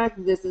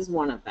contract. This is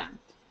one of them.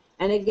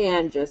 And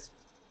again, just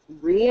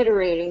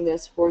reiterating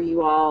this for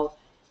you all,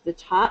 the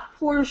top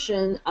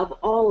portion of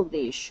all of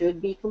these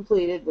should be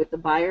completed with the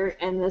buyer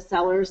and the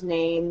seller's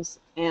names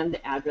and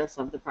the address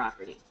of the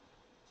property.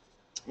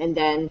 And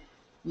then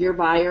your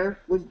buyer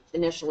would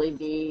initially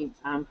be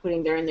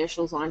putting their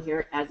initials on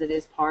here as it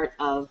is part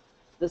of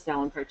the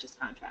sale and purchase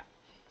contract.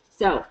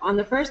 So on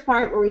the first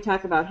part where we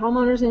talk about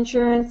homeowner's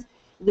insurance,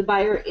 the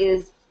buyer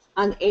is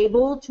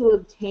unable to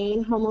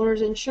obtain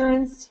homeowner's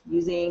insurance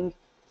using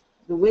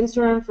the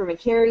windstorm from a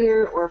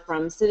carrier or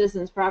from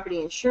Citizens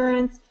Property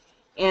Insurance,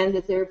 and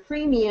that their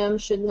premium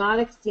should not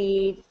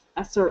exceed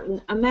a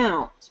certain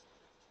amount.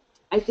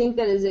 I think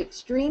that is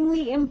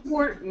extremely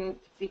important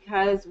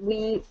because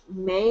we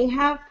may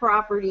have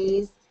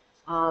properties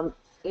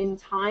in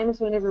times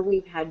whenever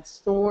we've had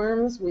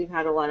storms, we've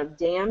had a lot of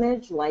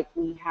damage, like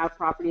we have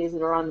properties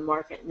that are on the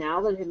market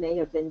now that may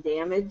have been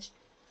damaged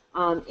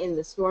in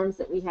the storms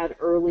that we had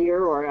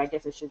earlier, or I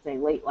guess I should say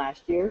late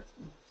last year.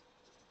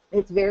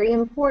 It's very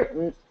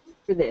important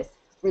for this.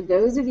 For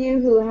those of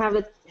you who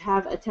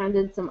have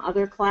attended some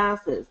other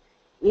classes,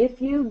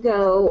 if you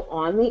go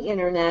on the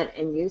internet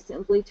and you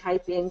simply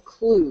type in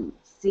CLUE,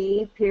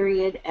 C.L.U.E.,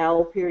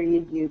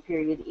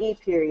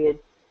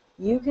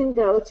 you can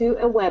go to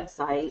a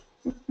website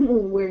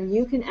where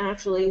you can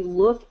actually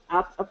look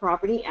up a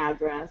property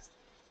address,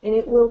 and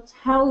it will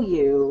tell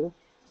you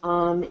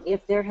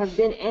if there have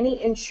been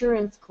any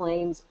insurance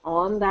claims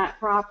on that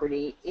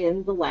property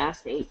in the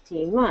last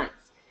 18 months.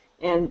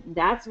 And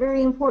that's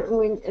very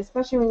important,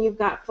 especially when you've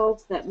got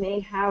folks that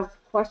may have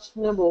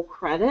questionable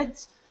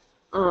credit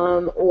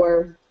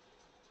or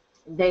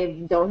they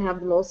don't have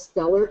the most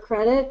stellar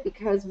credit,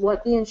 because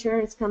what the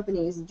insurance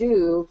companies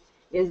do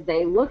is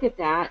they look at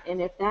that, and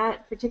if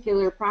that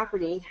particular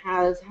property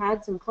has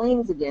had some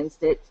claims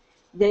against it,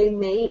 they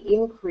may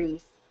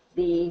increase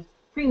the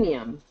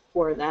premium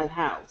for that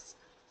house.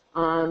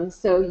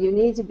 So you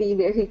need to be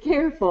very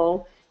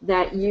careful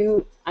that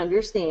you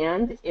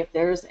understand if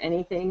there's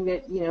anything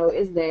that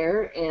is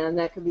there, and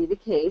that could be the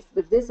case.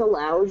 But this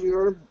allows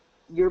your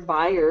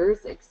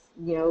buyers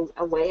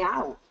a way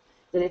out.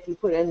 That if you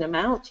put an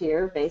amount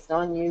here based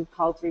on, you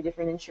called 3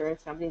 different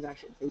insurance companies, I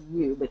shouldn't say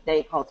you, but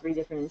they called 3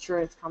 different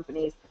insurance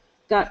companies,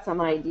 got some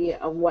idea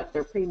of what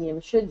their premium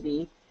should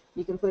be,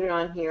 you can put it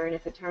on here, and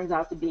if it turns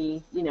out to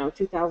be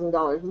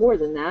 $2,000 more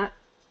than that,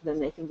 then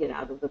they can get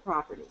out of the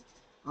property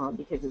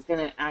because it's going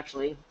to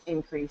actually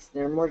increase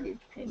their mortgage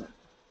payment.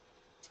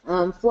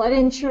 Flood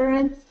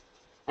insurance,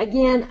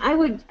 again, I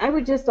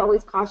would just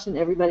always caution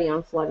everybody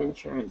on flood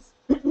insurance.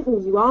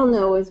 You all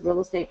know as real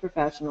estate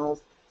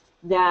professionals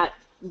that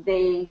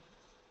they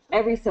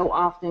every so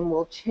often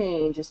will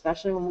change,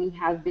 especially when we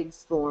have big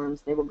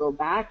storms. They will go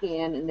back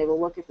in and they will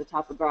look at the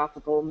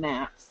topographical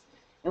maps.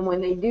 And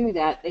when they do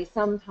that, they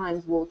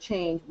sometimes will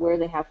change where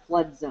they have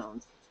flood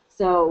zones.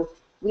 So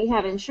we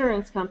have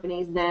insurance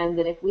companies then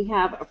that if we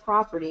have a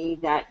property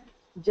that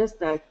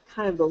just a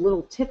kind of the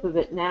little tip of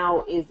it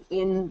now is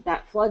in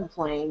that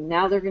floodplain,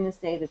 now they're going to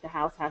say that the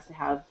house has to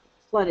have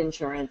flood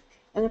insurance.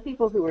 And the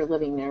people who are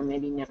living there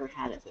maybe never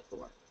had it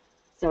before.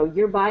 So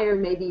your buyer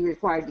may be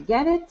required to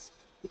get it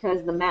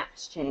because the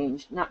maps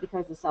changed, not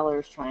because the seller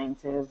is trying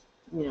to,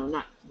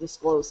 not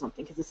disclose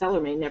something, because the seller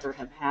may never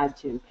have had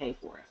to pay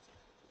for it.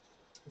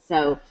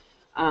 So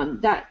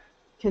that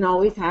can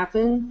always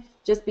happen.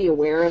 Just be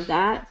aware of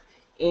that.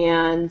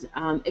 And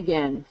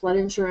again, flood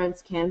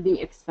insurance can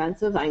be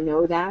expensive. I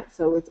know that,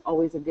 so it's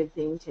always a good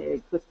thing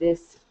to put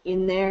this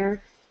in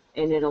there,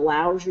 and it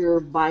allows your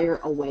buyer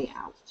a way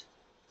out.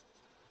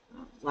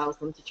 Allows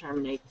them to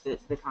terminate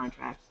the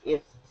contract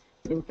if,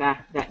 in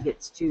fact, that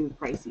gets too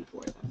pricey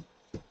for them.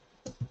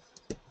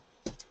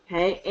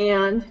 Okay,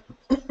 and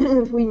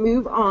if we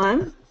move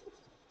on,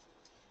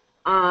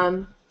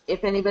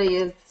 if anybody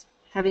is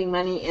having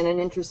money in an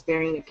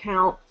interest-bearing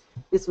account,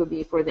 this would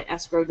be for the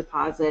escrow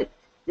deposit.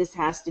 This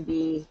has to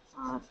be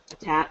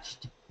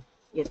attached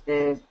if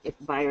the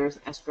buyer's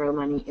escrow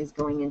money is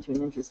going into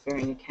an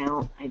interest-bearing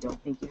account. I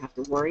don't think you have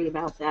to worry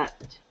about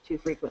that too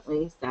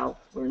frequently, so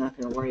we're not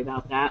going to worry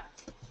about that.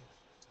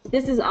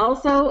 This is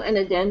also an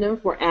addendum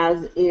for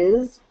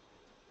as-is.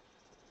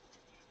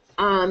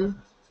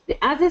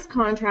 The as-is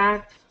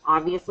contract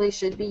obviously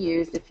should be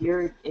used if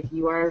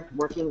you are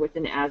working with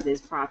an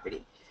as-is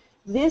property.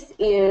 This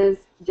is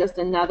just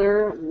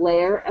another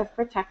layer of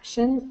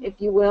protection, if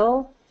you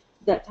will,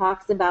 that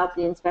talks about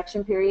the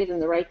inspection period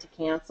and the right to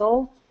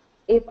cancel.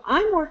 If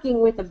I'm working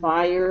with a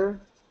buyer,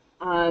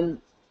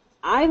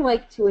 I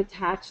like to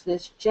attach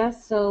this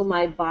just so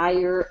my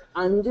buyer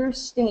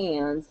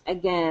understands,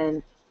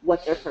 again,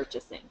 what they're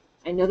purchasing.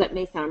 I know that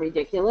may sound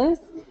ridiculous,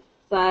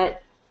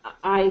 but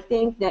I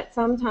think that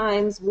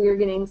sometimes we're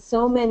getting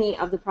so many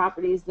of the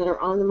properties that are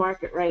on the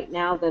market right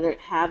now that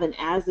have an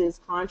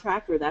as-is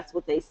contract, or that's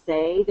what they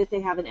say, that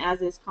they have an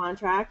as-is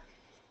contract.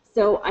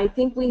 So I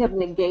think we have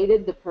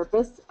negated the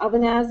purpose of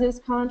an as-is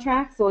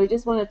contract, so I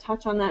just want to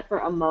touch on that for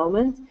a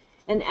moment.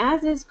 An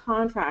as-is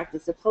contract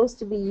is supposed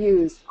to be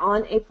used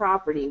on a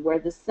property where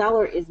the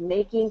seller is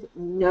making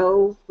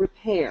no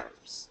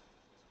repairs.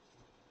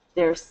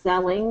 They're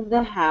selling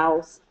the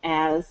house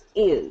as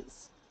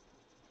is.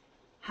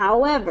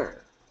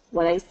 However,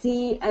 what I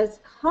see as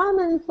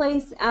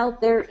commonplace out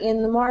there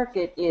in the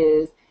market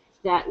is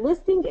that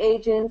listing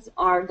agents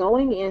are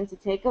going in to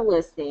take a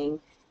listing,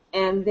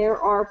 and there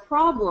are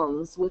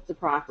problems with the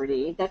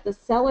property that the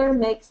seller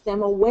makes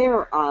them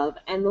aware of,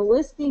 and the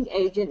listing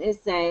agent is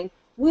saying,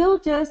 we'll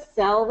just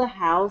sell the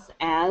house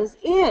as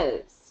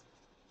is.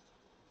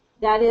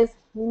 That is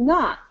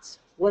not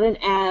what an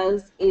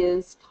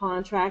as-is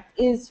contract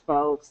is,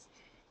 folks.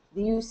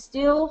 You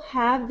still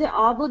have the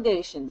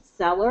obligation,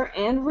 seller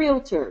and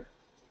realtor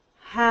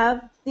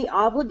have the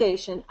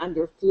obligation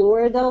under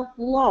Florida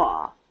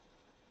law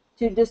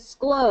to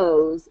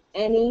disclose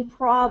any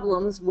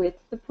problems with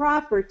the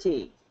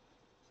property.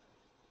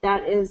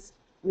 That is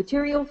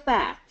material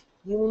fact.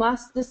 You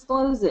must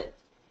disclose it.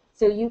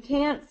 So you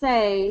can't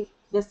say,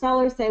 the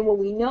seller say, well,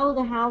 we know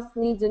the house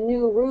needs a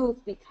new roof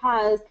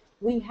because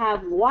we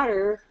have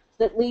water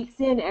that leaks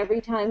in every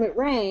time it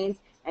rains,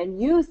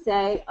 and you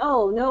say,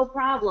 oh, no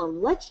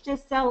problem, let's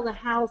just sell the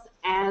house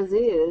as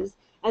is,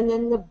 and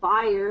then the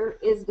buyer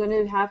is going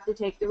to have to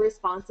take the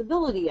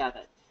responsibility of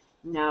it.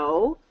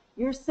 No,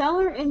 your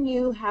seller and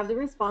you have the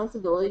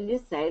responsibility to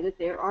say that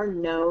there are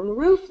known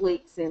roof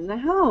leaks in the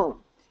home.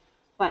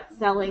 But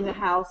selling the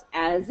house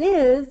as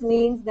is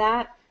means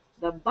that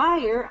the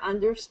buyer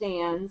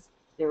understands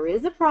there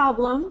is a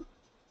problem,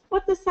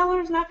 but the seller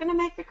is not going to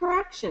make the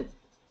correction.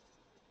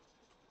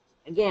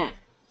 Again,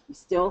 you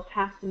still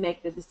have to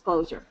make the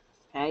disclosure,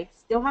 okay?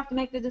 Still have to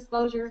make the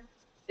disclosure.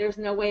 There's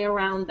no way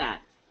around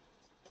that.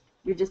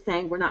 You're just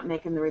saying we're not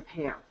making the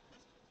repair.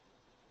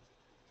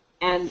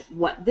 And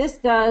what this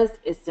does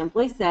is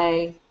simply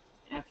say,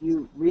 if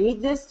you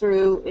read this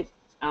through,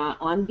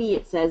 on B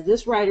it says,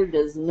 this writer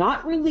does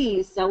not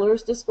relieve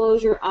seller's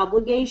disclosure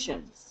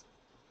obligations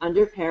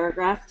under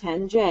paragraph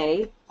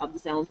 10J of the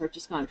sale and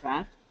purchase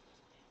contract,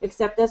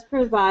 except as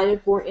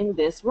provided for in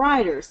this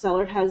rider.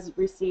 Seller has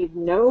received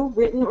no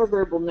written or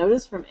verbal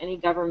notice from any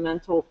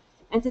governmental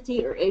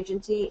entity or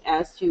agency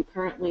as to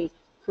currently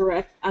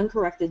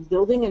uncorrected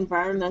building,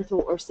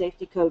 environmental, or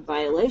safety code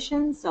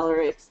violations. Seller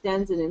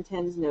extends and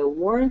intends no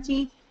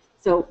warranty.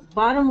 So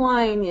bottom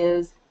line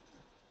is,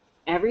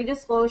 every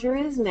disclosure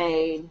is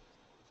made.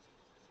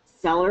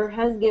 Seller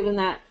has given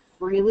that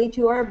freely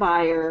to our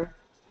buyer.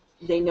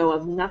 They know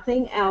of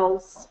nothing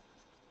else.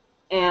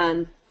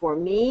 And for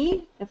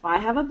me, if I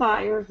have a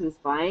buyer who's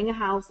buying a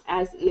house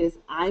as is,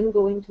 I'm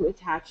going to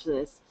attach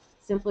this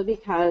simply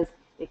because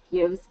it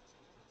gives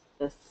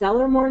the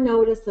seller more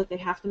notice that they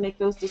have to make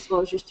those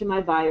disclosures to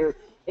my buyer.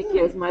 It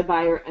gives my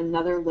buyer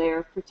another layer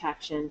of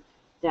protection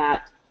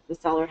that the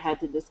seller had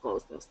to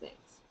disclose those things.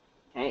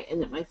 Okay,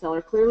 and that my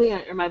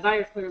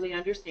buyer clearly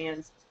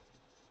understands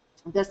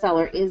the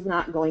seller is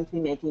not going to be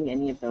making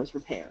any of those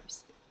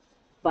repairs,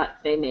 but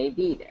they may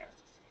be there.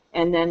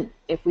 And then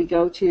if we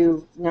go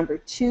to number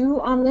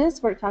 2 on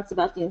this, where it talks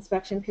about the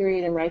inspection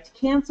period and right to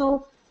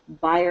cancel,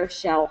 buyer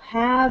shall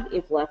have,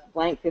 if left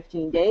blank,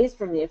 15 days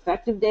from the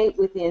effective date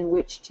within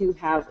which to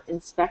have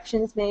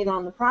inspections made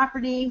on the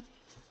property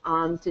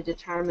to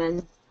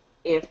determine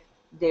if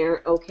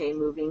they're okay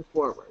moving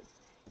forward.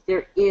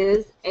 There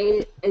is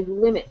a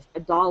limit, a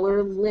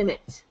dollar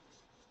limit,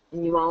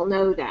 and you all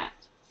know that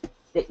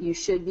you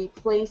should be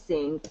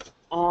placing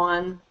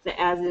on the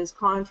as-is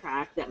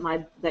contract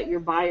that your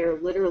buyer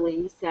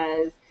literally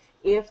says,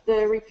 if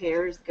the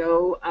repairs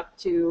go up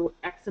to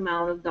X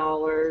amount of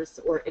dollars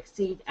or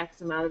exceed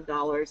X amount of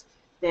dollars,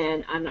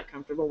 then I'm not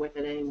comfortable with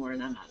it anymore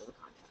and I'm out of the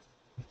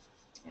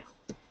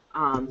contract.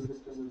 Yeah.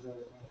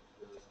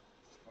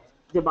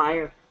 The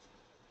buyer.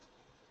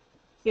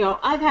 You know,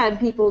 I've had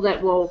people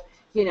that will,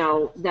 you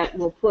know, that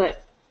will put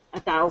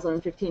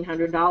 $1,000,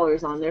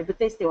 $1,500 on there, but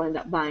they still end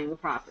up buying the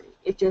property.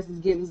 It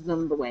just gives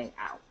them the way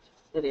out.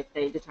 That if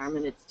they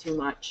determine it's too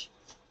much,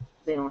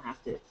 they don't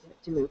have to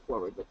move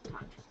forward with the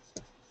contract.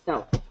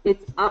 So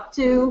it's up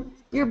to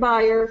your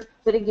buyer,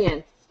 but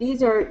again,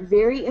 these are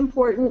very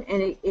important,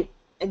 and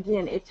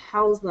it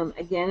tells them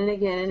again and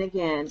again and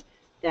again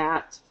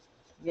that,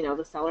 you know,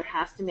 the seller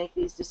has to make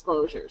these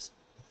disclosures.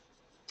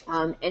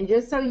 And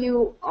just so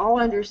you all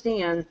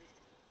understand,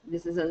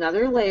 this is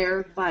another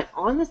layer, but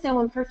on the sale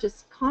and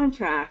purchase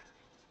contract,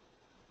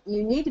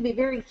 you need to be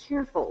very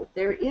careful.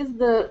 There is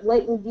the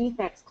latent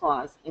defects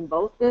clause in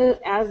both the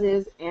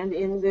as-is and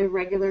in the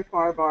regular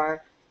FAR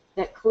bar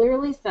that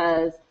clearly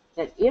says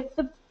that if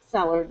the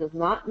seller does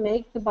not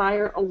make the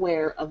buyer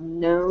aware of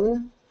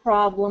known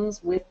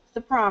problems with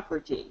the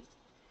property,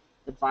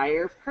 the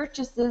buyer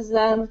purchases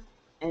them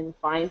and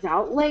finds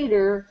out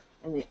later,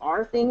 and they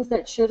are things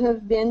that should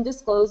have been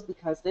disclosed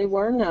because they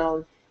were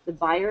known, the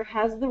buyer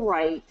has the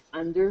right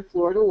under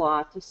Florida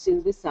law to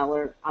sue the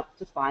seller up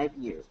to 5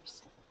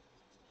 years.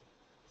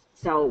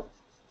 So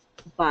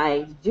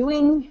by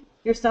doing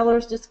your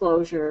seller's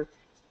disclosure,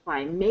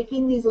 by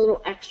making these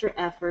little extra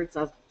efforts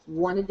of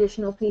one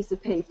additional piece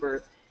of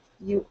paper,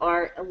 you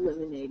are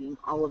eliminating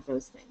all of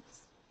those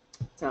things.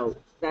 So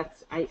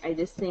that's, I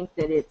just think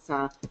that it's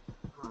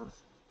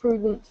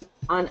prudent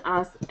on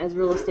us as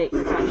real estate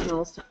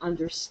professionals to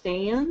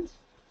understand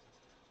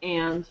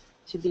and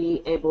to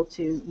be able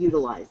to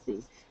utilize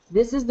these.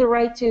 This is the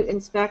right to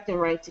inspect and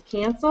right to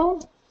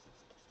cancel.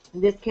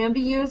 This can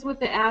be used with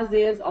the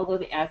as-is, although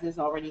the as-is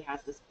already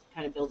has this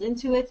kind of built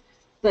into it.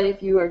 But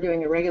if you are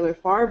doing a regular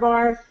FAR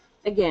bar,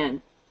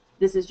 again,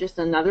 this is just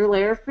another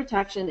layer of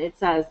protection. It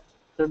says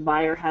the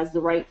buyer has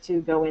the right to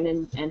go in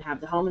and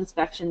have the home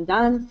inspection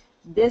done.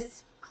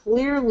 This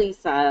clearly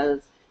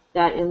says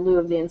that in lieu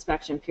of the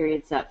inspection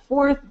period set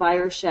forth,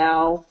 buyer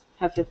shall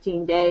have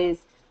 15 days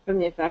from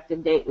the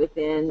effective date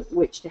within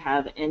which to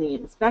have any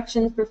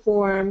inspections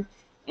performed,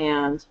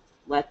 and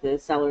let the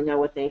seller know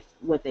what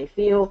they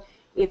feel.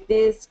 If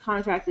this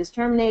contract is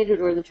terminated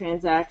or the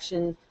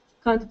transaction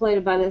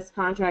contemplated by this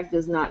contract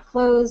does not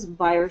close,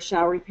 buyer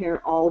shall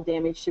repair all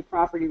damage to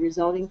property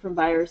resulting from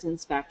buyer's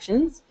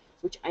inspections,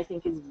 which I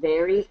think is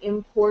very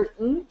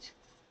important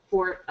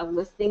for a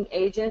listing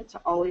agent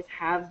to always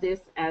have this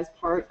as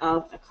part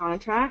of a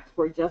contract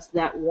for just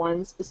that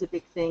one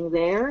specific thing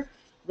there,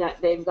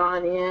 that they've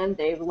gone in,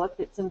 they've looked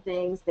at some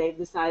things, they've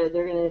decided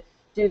they're going to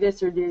do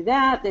this or do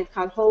that, they've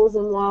cut holes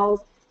in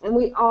walls, and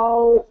we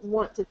all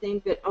want to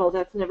think that, oh,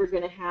 that's never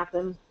going to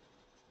happen.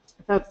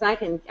 Folks, I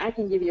can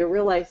give you a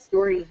real life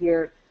story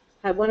here.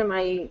 I had one of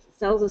my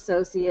sales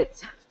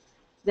associates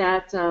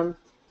that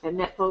had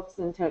met folks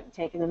and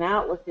taken them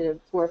out, looked at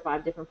 4 or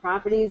 5 different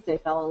properties. They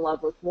fell in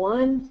love with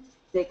one.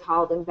 They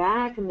called them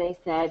back and they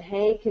said,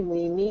 hey, can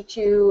we meet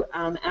you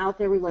out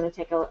there? We want to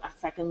take a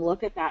second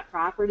look at that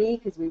property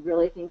because we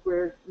really think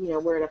we're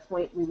at a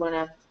point we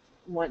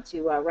want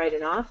to write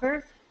an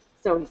offer.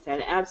 So he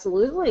said,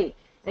 absolutely.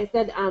 I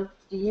said,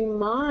 do you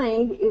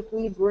mind if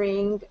we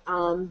bring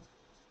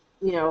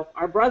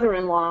our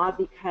brother-in-law,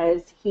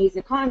 because he's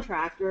a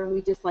contractor and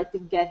we just like to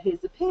get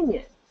his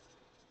opinion?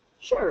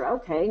 Sure,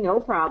 okay, no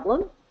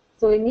problem.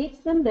 So he meets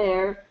them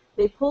there.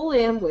 They pull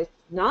in with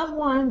not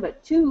one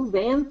but 2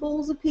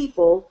 vanfuls of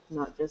people,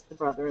 not just the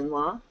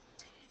brother-in-law.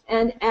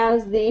 And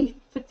as the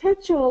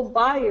potential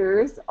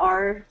buyers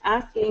are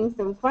asking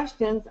some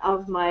questions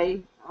of my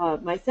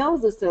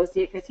sales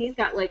associate, because he's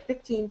got like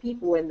 15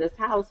 people in this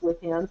house with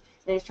him,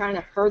 and he's trying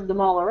to herd them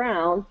all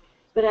around.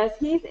 But as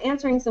he's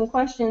answering some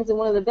questions in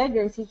one of the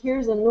bedrooms, he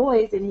hears a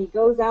noise, and he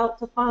goes out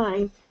to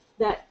find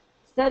that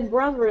said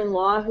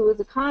brother-in-law, who is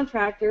a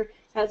contractor,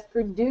 has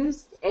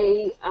produced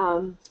a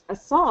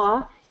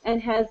saw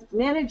and has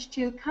managed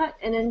to cut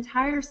an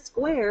entire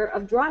square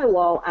of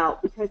drywall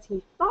out because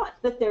he thought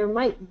that there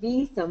might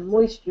be some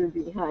moisture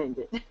behind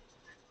it.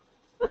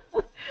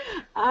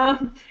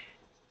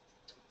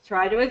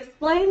 Try to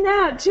explain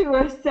that to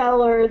a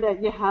seller,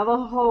 that you have a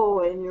hole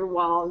in your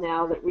wall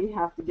now that we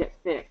have to get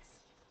fixed.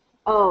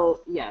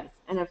 Oh, yes,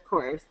 and of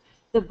course,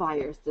 the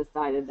buyers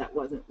decided that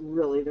wasn't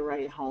really the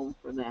right home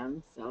for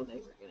them, so they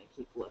were going to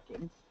keep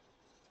looking.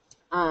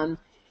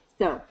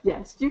 So,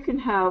 yes, you can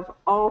have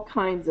all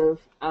kinds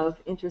of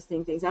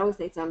interesting things. I always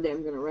say someday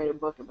I'm going to write a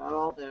book about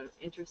all the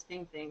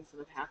interesting things that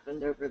have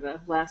happened over the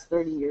last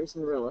 30 years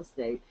in real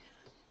estate.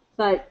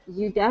 But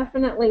you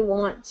definitely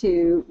want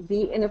to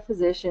be in a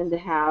position to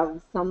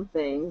have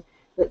something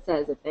that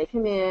says if they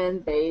come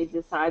in, they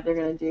decide they're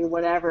going to do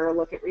whatever,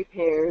 look at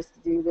repairs,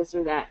 do this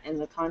or that, and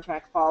the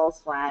contract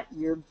falls flat,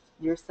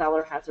 your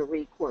seller has a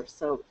recourse.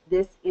 So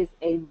this is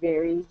a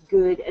very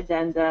good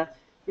addenda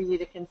for you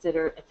to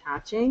consider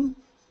attaching,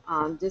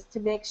 just to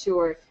make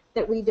sure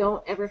that we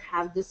don't ever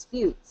have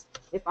disputes.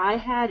 If I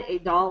had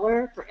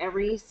 $1 for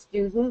every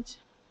student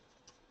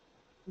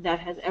that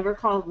has ever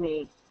called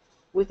me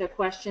with a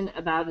question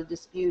about a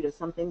dispute of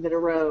something that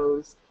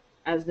arose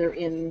as they're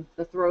in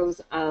the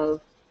throes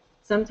of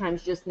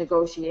sometimes just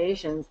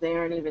negotiations, they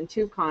aren't even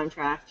to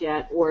contract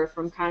yet, or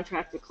from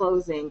contract to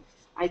closing,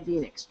 I'd be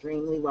an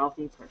extremely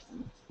wealthy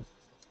person.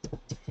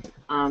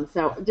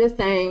 So just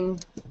saying,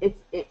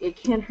 it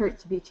can't hurt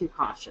to be too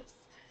cautious.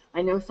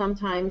 I know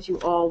sometimes you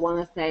all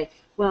want to say,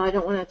 well, I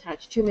don't want to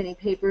touch too many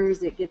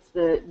papers, it gets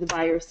the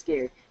buyer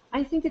scared.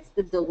 I think it's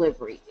the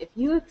delivery. If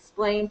you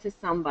explain to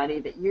somebody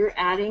that you're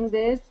adding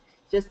this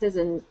just as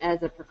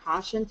a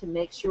precaution to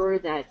make sure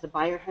that the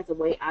buyer has a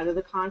way out of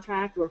the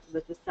contract, or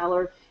that the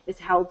seller is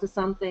held to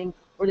something,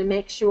 or to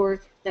make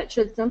sure that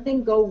should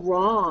something go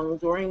wrong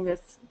during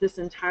this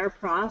entire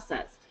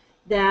process,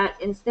 that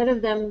instead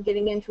of them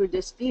getting into a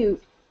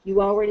dispute, you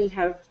already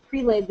have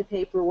pre-laid the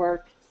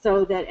paperwork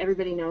so that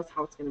everybody knows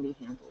how it's going to be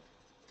handled.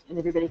 And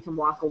everybody can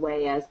walk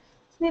away as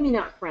maybe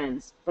not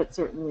friends, but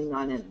certainly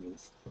not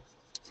enemies.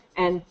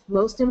 And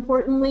most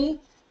importantly,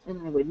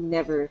 and I would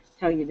never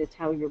tell you to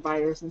tell your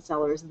buyers and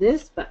sellers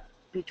this, but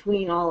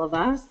between all of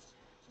us,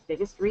 the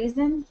biggest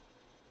reason,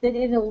 that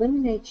it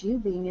eliminates you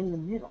being in the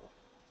middle.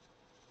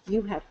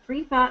 You have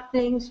pre-thought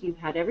things, you've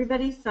had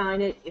everybody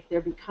sign it. If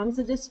there becomes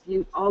a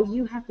dispute, all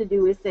you have to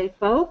do is say,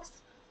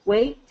 folks,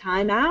 wait,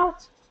 time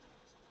out.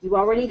 You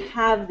already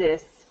have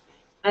this.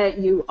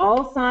 You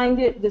all signed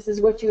it. This is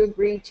what you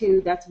agreed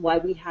to. That's why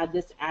we had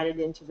this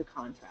added into the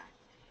contract.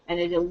 And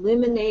it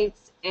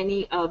eliminates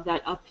any of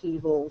that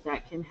upheaval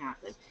that can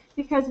happen.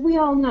 Because we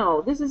all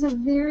know this is a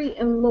very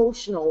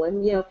emotional,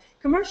 and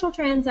commercial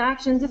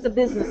transactions, it's a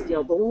business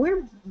deal. But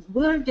when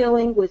we're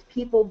dealing with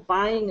people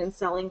buying and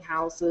selling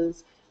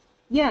houses,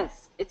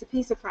 yes, it's a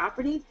piece of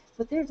property,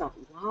 but there's a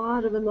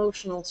lot of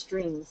emotional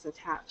strings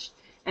attached.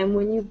 And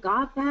when you've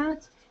got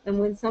that, and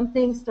when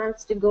something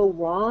starts to go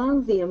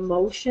wrong, the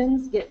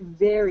emotions get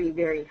very,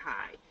 very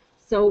high.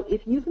 So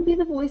if you can be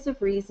the voice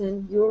of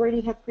reason, you already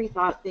have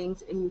pre-thought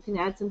things, and you can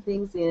add some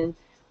things in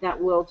that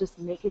will just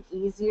make it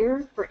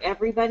easier for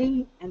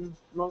everybody, and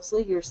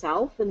mostly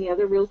yourself and the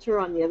other realtor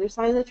on the other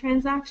side of the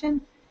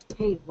transaction,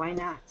 hey, why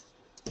not?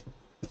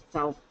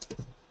 So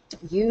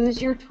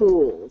use your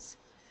tools.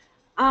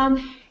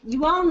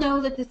 You all know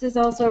that this is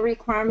also a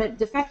requirement.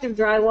 Defective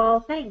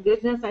drywall, thank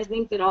goodness, I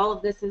think that all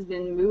of this has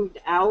been moved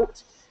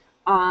out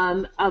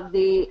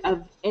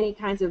of any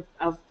kinds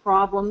of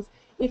problems.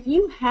 If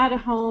you had a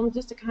home,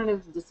 just to kind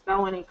of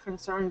dispel any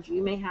concerns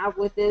you may have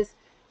with this,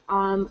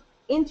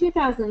 in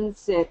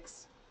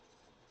 2006,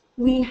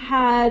 we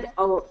had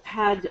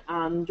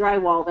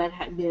drywall that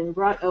had been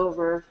brought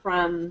over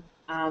from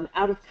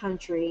out of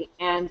country,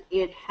 and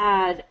it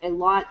had a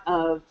lot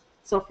of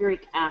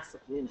sulfuric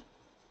acid in it.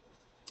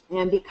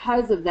 And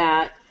because of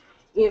that,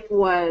 it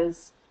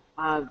was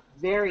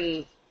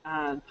very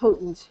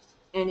potent,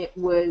 and it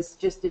was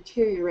just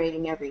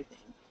deteriorating everything.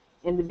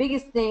 And the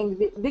biggest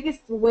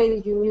way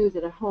that you knew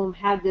that a home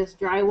had this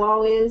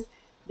drywall is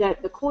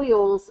that the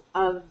coils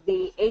of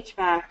the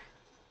HVAC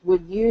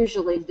would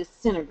usually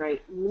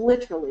disintegrate,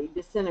 literally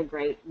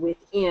disintegrate,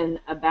 within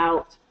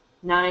about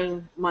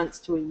 9 months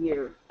to a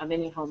year of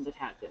any home that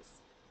had this.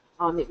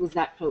 It was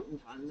that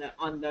potent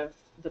on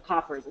the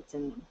copper that's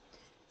in them.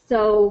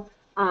 So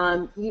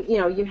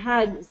you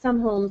had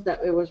some homes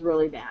that it was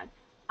really bad.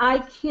 I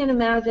can't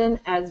imagine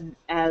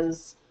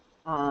as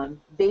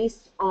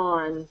based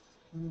on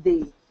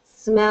the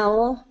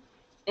smell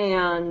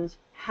and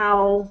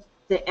how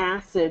the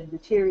acid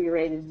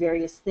deteriorated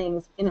various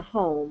things in a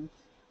home,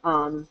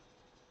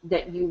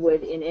 that you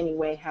would in any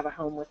way have a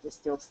home with this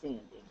still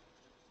standing.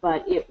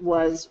 But it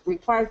was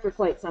required for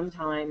quite some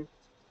time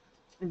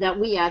that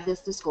we add this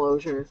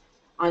disclosure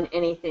on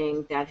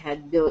anything that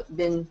had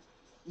been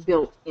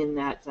built in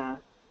that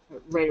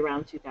right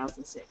around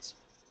 2006.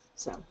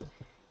 So,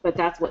 but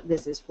that's what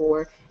this is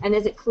for. And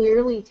as it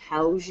clearly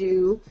tells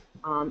you,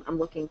 I'm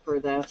looking for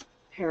the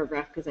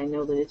paragraph because I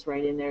know that it's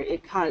right in there.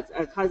 It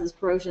causes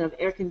corrosion of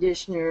air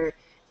conditioner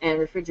and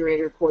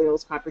refrigerator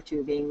coils, copper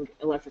tubing,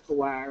 electrical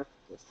wire,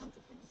 those kinds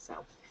of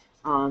things.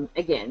 So,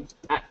 again,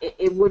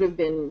 it would have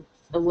been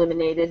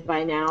eliminated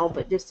by now,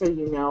 but just so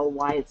you know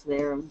why it's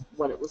there and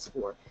what it was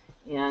for.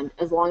 And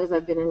as long as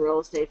I've been in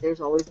real estate,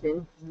 there's always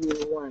been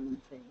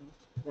one thing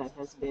that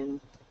has been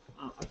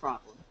a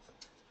problem.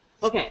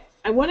 Okay,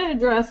 I want to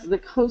address the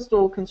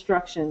coastal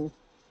construction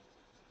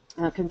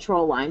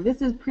control line.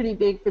 This is pretty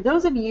big. For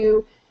those of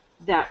you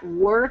that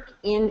work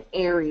in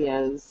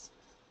areas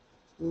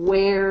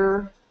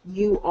where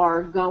you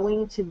are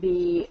going to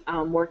be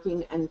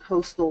working in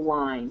coastal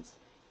lines,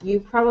 you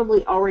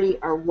probably already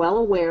are well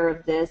aware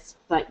of this,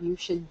 but you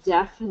should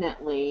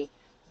definitely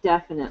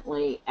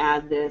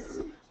add this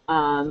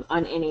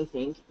on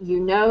anything. You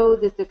know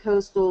that the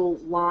coastal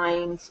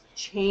lines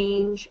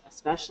change,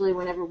 especially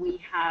whenever we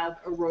have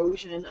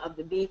erosion of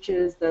the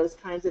beaches, those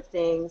kinds of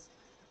things.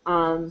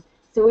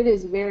 So it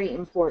is very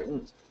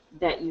important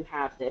that you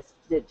have this.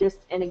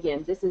 And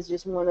again, this is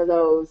just one of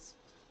those,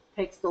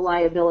 takes the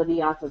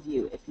liability off of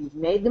you. If you've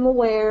made them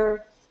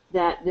aware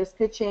that this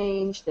could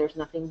change. There's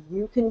nothing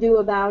you can do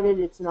about it.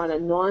 It's not a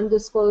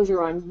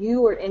non-disclosure on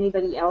you or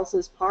anybody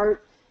else's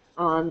part,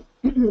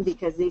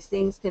 because these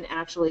things can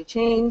actually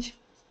change.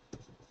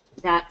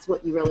 That's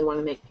what you really want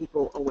to make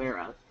people aware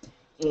of.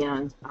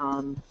 And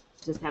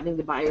just having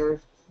the buyer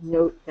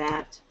note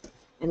that,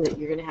 and that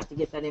you're going to have to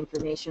get that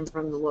information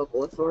from the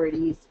local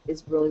authorities,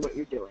 is really what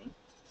you're doing.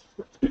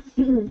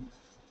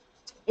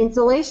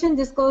 Insulation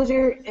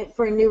disclosure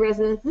for new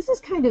residents. This is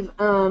kind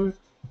of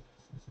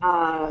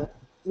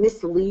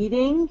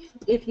misleading,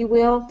 if you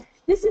will.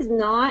 This is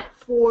not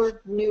for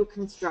new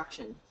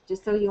construction,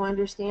 just so you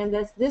understand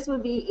this. This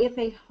would be if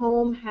a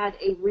home had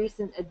a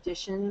recent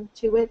addition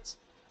to it,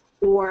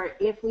 or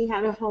if we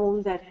had a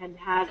home that had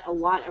had a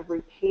lot of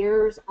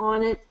repairs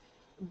on it.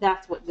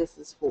 That's what this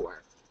is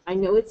for. I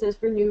know it says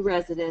for new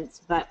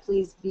residents, but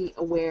please be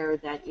aware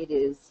that it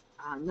is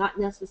not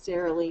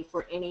necessarily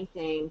for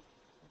anything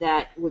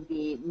that would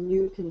be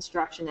new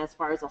construction as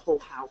far as a whole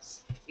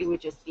house. It would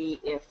just be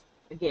if,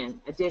 again,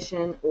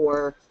 addition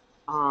or,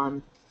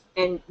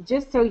 and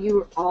just so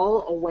you're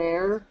all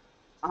aware,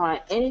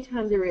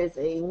 anytime there is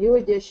a new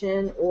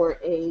addition or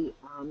a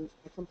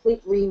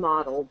complete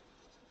remodel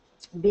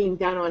being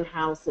done on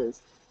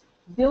houses,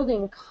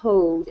 building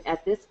code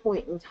at this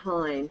point in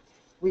time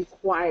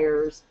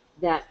requires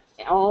that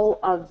all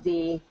of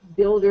the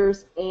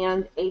builders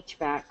and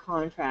HVAC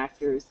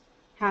contractors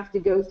have to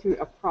go through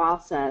a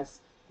process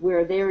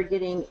where they're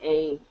getting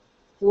a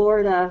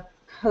Florida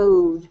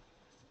code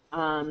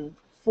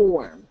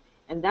form.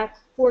 And that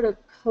Florida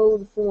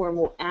code form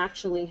will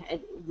actually,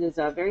 there's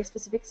a very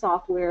specific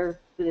software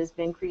that has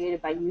been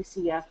created by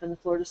UCF and the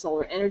Florida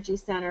Solar Energy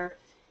Center,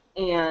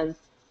 and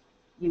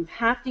you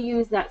have to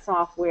use that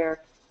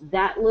software.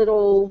 That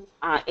little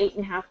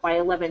 8.5 by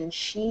 11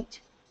 sheet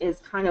is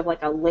kind of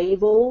like a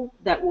label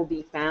that will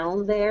be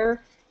found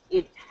there.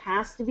 It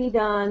has to be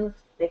done.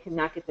 They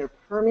cannot get their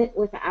permit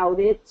without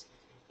it,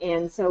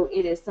 and so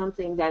it is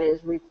something that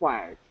is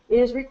required. It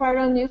is required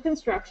on new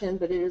construction,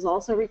 but it is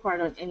also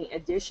required on any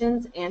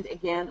additions, and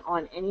again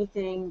on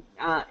anything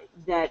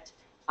that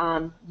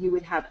you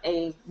would have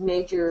a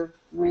major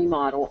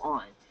remodel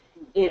on.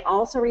 It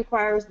also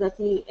requires that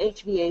the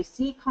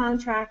HVAC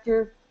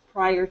contractor,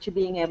 prior to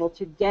being able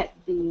to get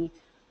the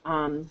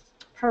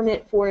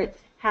permit for it,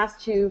 has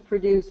to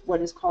produce what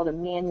is called a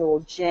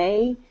Manual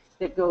J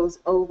that goes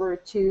over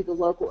to the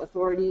local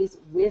authorities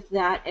with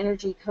that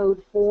energy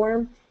code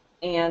form,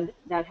 and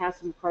that has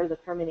to be part of the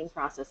permitting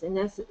process. And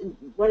that's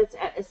what it's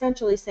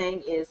essentially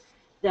saying, is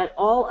that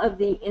all of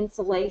the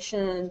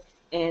insulation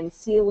and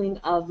sealing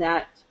of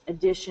that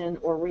addition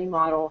or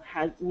remodel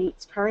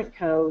meets current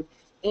code,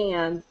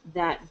 and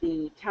that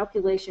the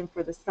calculation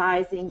for the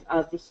sizing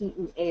of the heat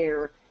and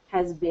air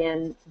has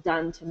been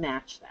done to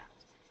match that.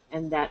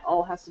 And that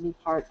all has to be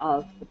part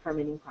of the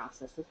permitting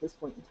process at this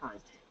point in time.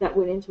 That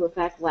went into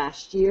effect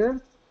last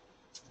year.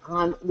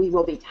 We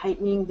will be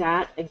tightening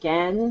that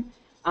again,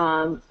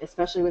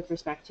 especially with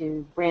respect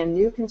to brand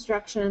new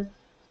construction,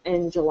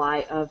 in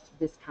July of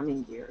this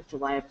coming year,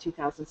 July of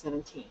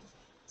 2017.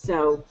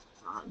 So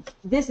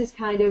this is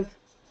kind of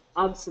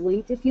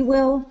obsolete, if you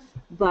will,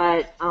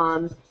 but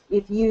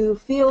if you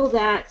feel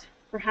that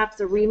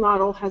perhaps a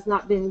remodel has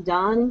not been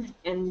done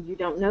and you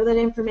don't know that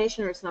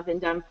information, or it's not been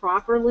done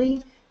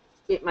properly,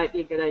 it might be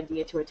a good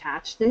idea to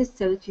attach this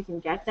so that you can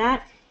get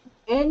that.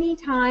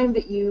 Anytime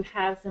that you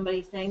have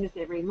somebody saying that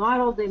they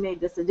remodeled, they made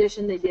this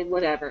addition, they did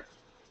whatever,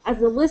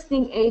 as a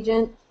listing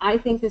agent, I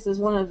think this is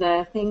one of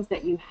the things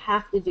that you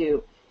have to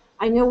do.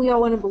 I know we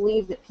all want to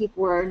believe that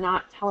people are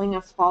not telling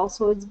us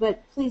falsehoods,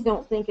 but please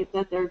don't think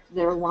that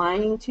they're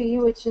lying to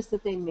you. It's just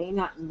that they may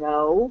not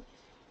know.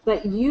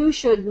 But you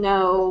should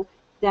know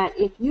that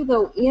if you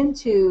go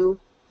into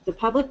the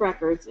public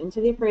records, into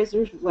the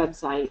appraiser's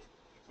website,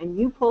 and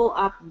you pull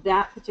up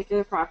that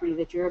particular property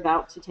that you're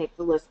about to take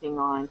the listing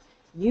on,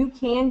 you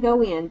can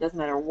go in, doesn't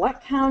matter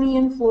what county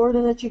in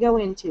Florida that you go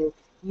into,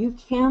 you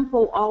can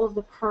pull all of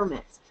the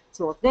permits.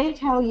 So if they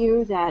tell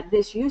you that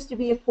this used to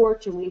be a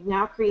porch and we've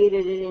now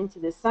created it into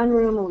the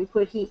sunroom and we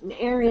put heat and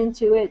air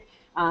into it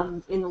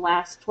in the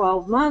last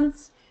 12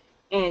 months,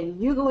 and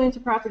you go into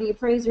property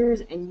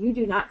appraisers and you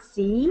do not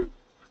see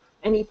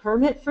any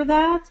permit for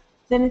that,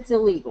 then it's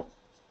illegal.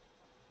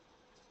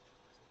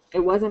 It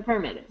wasn't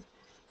permitted.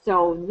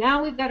 So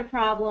now we've got a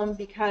problem,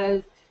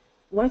 because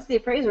once the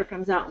appraiser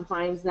comes out and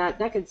finds that,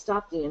 that could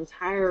stop the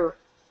entire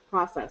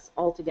process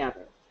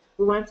altogether.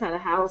 We once had a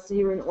house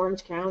here in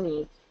Orange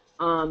County,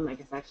 I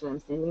guess actually I'm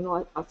staying in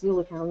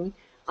Osceola County,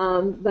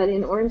 but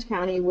in Orange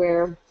County,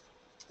 where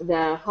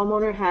the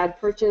homeowner had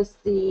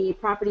purchased the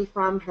property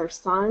from her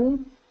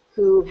son,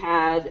 who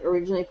had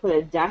originally put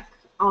a deck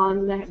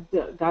on,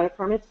 got a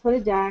permit to put a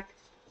deck.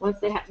 Once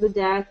they had the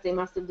deck, they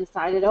must have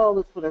decided, oh,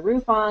 let's put a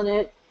roof on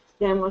it.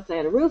 Then once they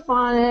had a roof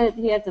on it,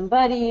 he had some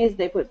buddies,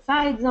 they put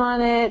sides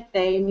on it.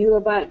 They knew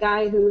about a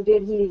guy who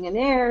did heating and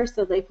air,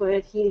 so they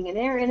put heating and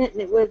air in it,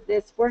 and it was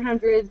this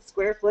 400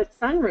 square foot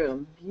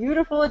sunroom.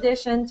 Beautiful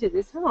addition to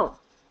this home.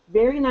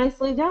 Very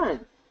nicely done.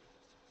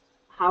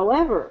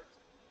 However,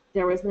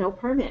 there was no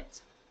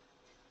permit.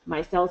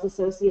 My sales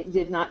associate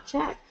did not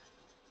check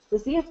to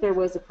see if there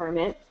was a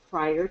permit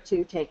prior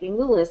to taking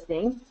the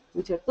listing.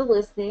 We took the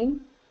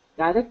listing,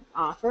 got an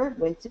offer,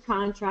 went to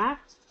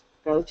contract,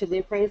 go to the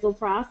appraisal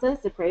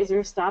process.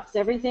 Appraiser stops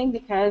everything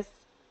because,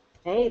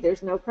 hey,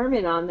 there's no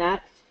permit on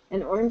that.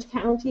 And Orange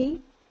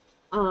County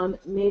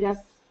made us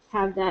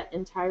have that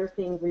entire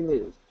thing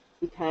removed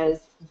because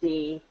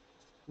the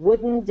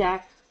wooden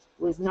deck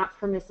was not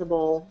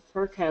permissible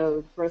per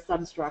code for a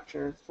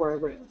substructure for a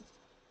room.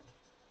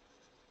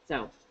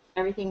 So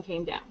everything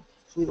came down.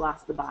 We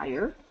lost the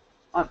buyer,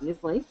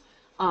 obviously,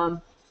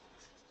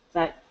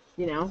 but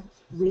you know,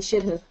 we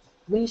should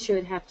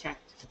have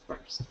checked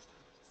first.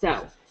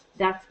 So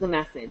that's the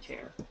message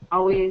here.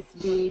 Always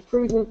be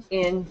prudent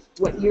in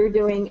what you're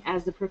doing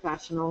as a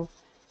professional,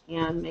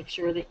 and make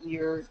sure that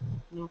you're,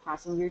 you know,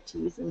 crossing your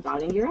T's and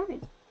dotting your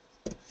I's.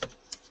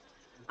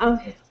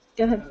 Okay,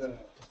 go ahead.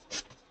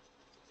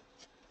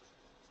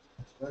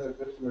 Another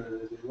customer,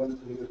 they wanted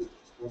to look at this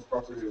one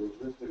property that was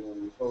listed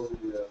when we told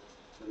the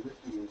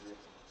listing agent,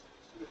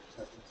 which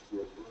happens to be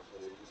a real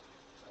estate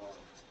agent,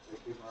 they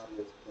came out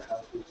that the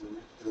houses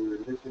were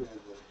listed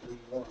as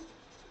a 3-1,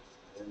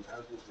 and the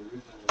houses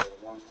originally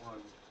were 1-1.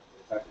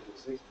 Back in the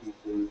 60s,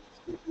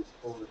 they did this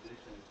whole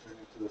addition, turned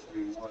into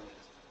a 3-1.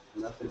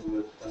 Nothing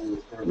was done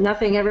with permit.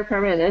 Nothing ever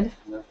permitted.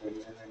 Nothing.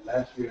 And then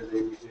last year they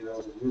redid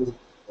all the roof,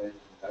 and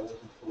that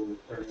wasn't full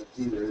with permits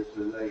either.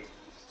 So like,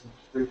 it's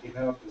freaking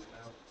out because now.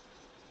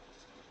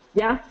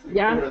 Yeah.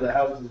 The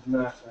house is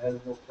not, has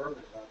no permit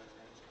on it.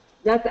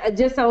 That's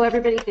just so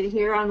everybody could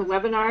hear on the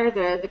webinar.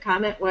 The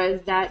comment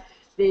was that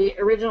the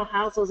original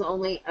house was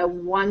only a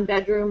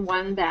 1-bedroom,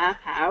 1-bath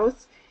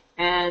house,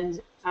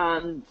 and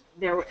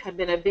there had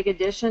been a big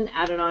addition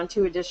added on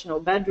 2 additional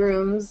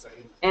bedrooms.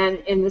 And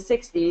in the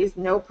 60s,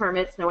 no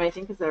permits, no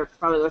anything, because there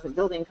probably wasn't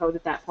building code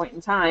at that point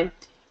in time.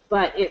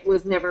 But it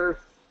was never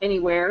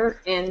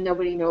anywhere, and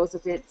nobody knows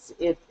if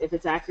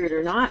it's accurate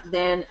or not.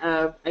 Then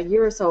a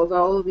year or so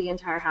ago, the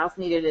entire house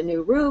needed a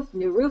new roof.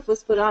 New roof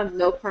was put on,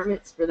 no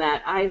permits for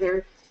that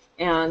either.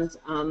 And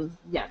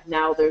yeah,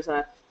 now there's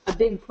a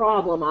big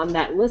problem on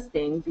that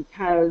listing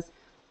because,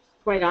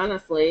 quite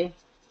honestly,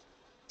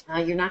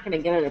 you're not going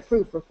to get it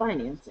approved for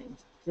financing.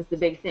 Is the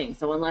big thing.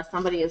 So unless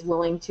somebody is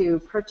willing to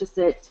purchase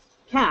it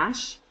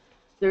cash,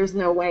 there's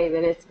no way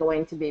that it's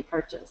going to be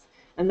purchased.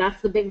 And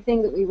that's the big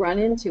thing that we run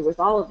into with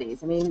all of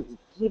these. I mean,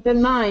 keep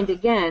in mind,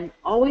 again,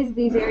 always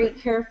be very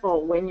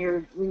careful when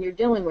you're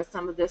dealing with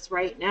some of this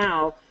right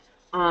now.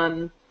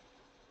 You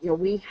know,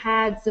 we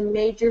had some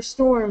major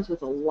storms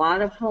with a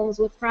lot of homes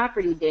with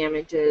property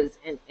damages,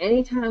 and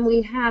anytime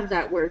we have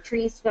that where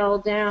trees fell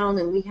down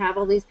and we have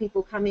all these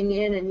people coming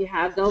in and you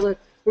have all the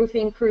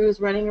roofing crews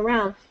running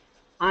around,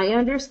 I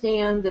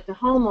understand that the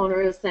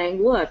homeowner is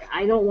saying, look,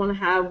 I don't want to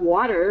have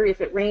water.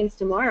 If it rains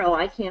tomorrow,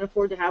 I can't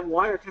afford to have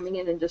water coming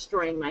in and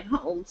destroying my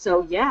home.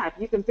 So yeah, if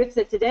you can fix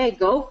it today,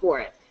 go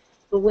for it.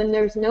 But when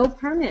there's no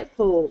permit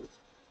pulled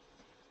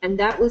and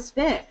that was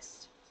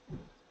fixed,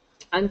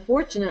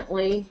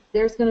 unfortunately,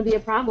 there's going to be a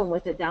problem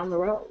with it down the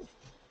road.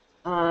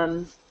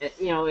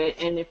 You know,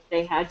 and if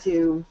they had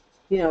to,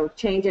 you know,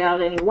 change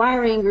out any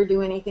wiring or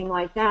do anything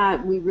like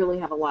that, we really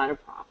have a lot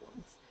of problems.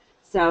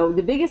 So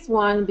the biggest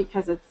one,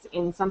 because it's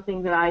in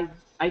something that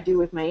I do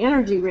with my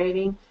energy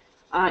rating,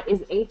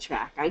 is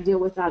HVAC. I deal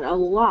with that a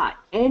lot.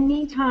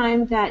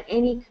 Anytime that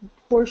any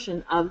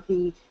portion of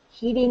the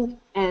heating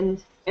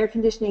and air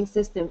conditioning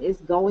system is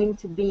going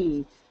to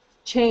be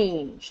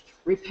changed,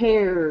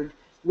 repaired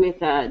with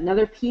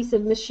another piece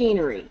of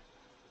machinery,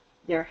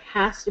 there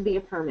has to be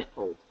a permit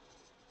pulled.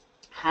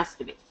 Has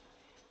to be.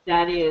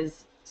 That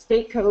is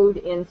state code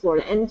in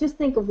Florida. And just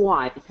think of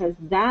why, because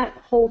that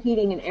whole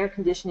heating and air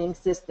conditioning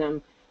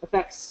system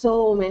affects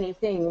so many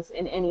things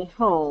in any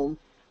home,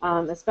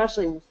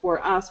 especially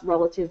for us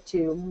relative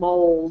to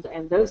mold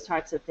and those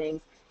types of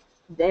things.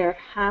 There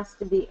has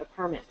to be a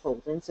permit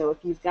pulled. And so if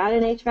you've got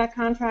an HVAC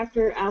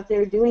contractor out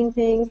there doing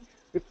things,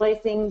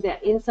 replacing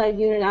the inside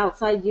unit,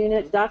 outside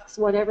unit, ducts,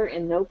 whatever,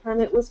 and no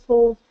permit was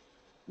pulled,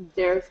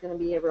 there's going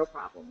to be a real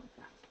problem with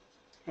that.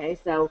 Okay,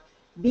 so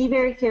be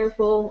very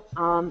careful.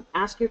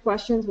 Ask your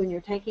questions when you're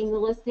taking the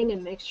listing,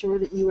 and make sure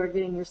that you are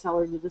getting your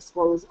seller to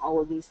disclose all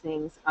of these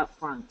things up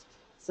front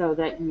so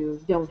that you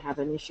don't have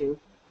an issue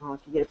if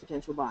you get a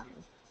potential buyer.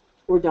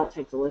 Or don't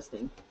take the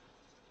listing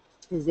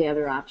is the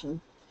other option.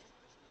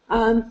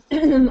 On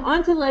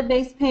to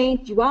lead-based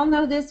paint. You all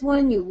know this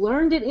one. You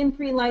learned it in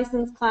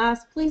pre-license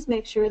class. Please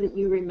make sure that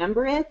you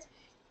remember it.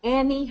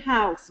 Any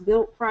house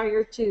built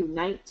prior to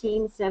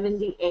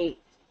 1978,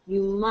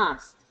 you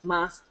must.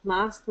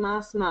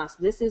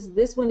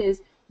 This one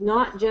is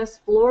not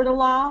just Florida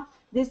law.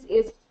 This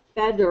is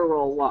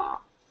federal law.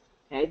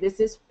 Okay, this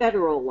is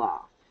federal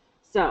law.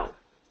 So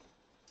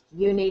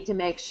you need to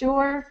make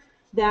sure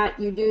that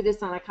you do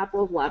this on a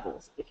couple of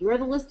levels. If you are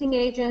the listing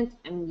agent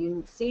and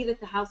you see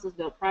that the house was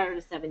built prior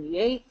to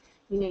 78,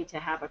 you need to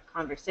have a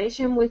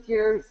conversation with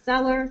your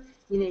seller.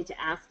 You need to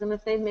ask them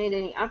if they've made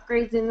any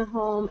upgrades in the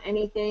home,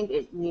 anything.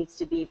 It needs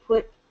to be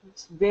put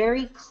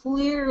very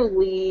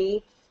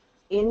clearly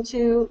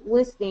into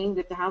listing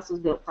that the house was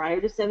built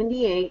prior to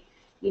 78.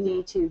 You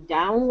need to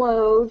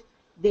download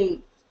the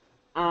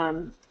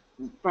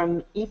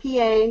from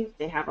EPA.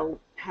 They have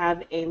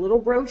a little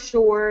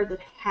brochure that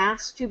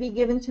has to be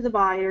given to the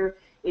buyer.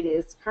 It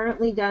is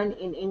currently done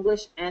in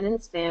English and in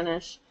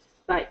Spanish,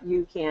 but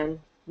you can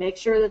make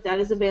sure that that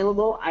is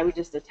available. I would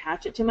just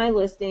attach it to my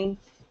listing.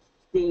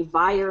 The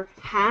buyer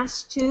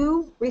has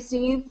to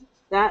receive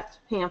that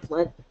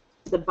pamphlet.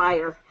 The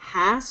buyer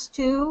has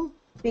to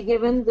be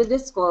given the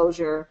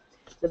disclosure.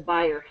 The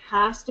buyer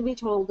has to be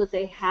told that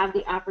they have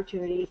the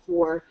opportunity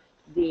for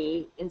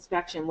the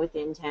inspection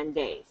within 10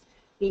 days.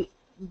 The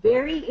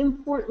very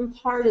important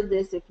part of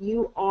this, if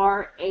you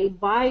are a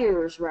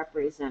buyer's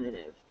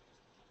representative,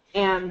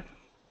 and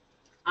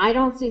I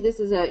don't see this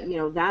as a,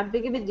 that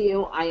big of a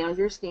deal. I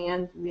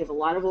understand we have a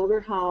lot of older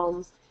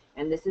homes,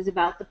 and this is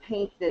about the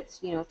paint that's,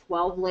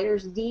 12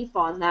 layers deep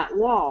on that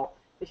wall.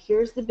 But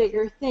here's the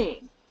bigger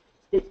thing,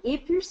 that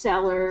if your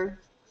seller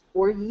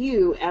or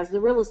you as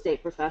the real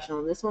estate professional,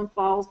 and this one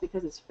falls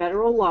because it's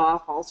federal law,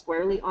 falls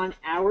squarely on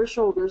our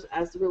shoulders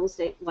as the real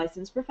estate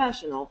licensed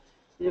professional,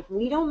 that if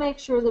we don't make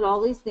sure that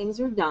all these things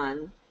are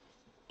done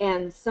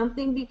and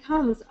something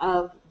becomes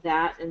of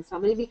that and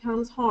somebody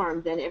becomes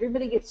harmed, then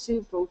everybody gets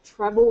sued for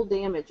treble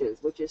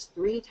damages, which is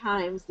 3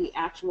 times the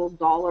actual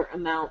dollar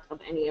amount of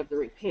any of the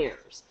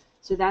repairs.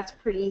 So that's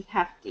pretty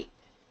hefty.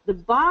 The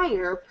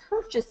buyer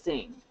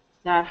purchasing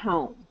that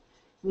home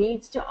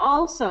needs to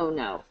also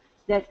know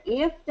that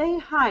if they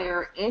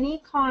hire any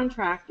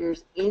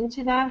contractors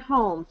into that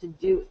home to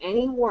do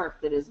any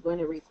work that is going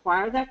to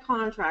require that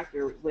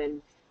contractor,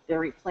 when they're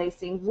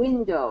replacing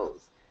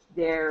windows,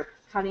 they're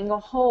cutting a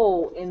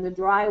hole in the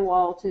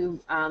drywall to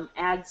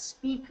add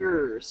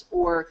speakers,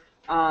 or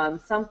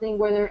something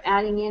where they're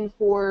adding in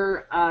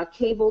for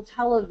cable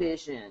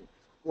television,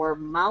 or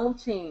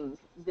mounting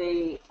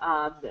the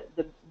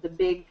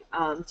big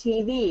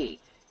TV,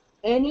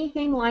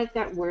 anything like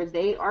that where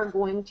they are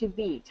going to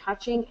be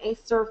touching a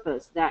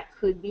surface that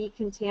could be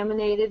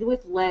contaminated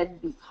with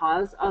lead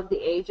because of the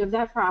age of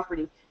that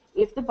property,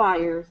 if the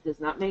buyer does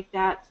not make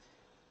that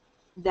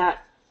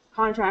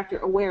contractor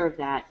aware of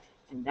that,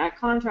 and that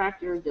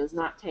contractor does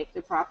not take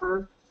the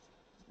proper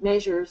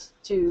measures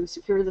to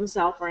secure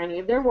themselves or any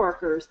of their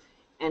workers,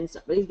 and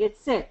somebody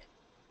gets sick,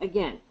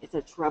 again, it's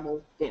a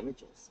treble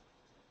damages.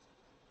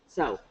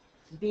 So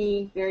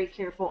be very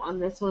careful on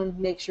this one.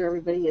 Make sure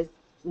everybody is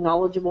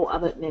knowledgeable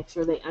of it. Make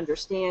sure they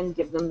understand.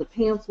 Give them the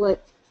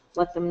pamphlet.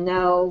 Let them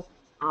know.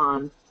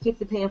 Keep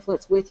the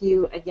pamphlets with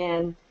you.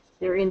 Again,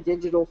 they're in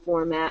digital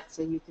format,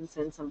 so you can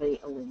send somebody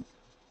a link.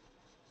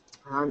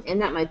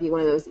 And that might be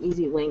one of those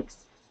easy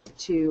links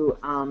to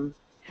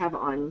have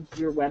on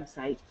your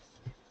website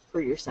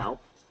for yourself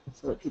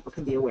so that people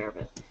can be aware of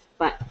it.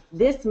 But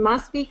this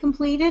must be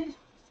completed,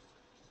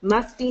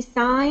 must be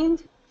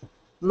signed,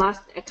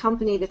 must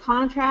accompany the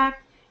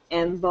contract,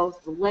 and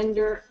both the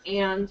lender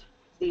and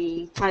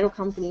the title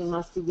company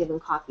must be given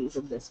copies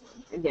of this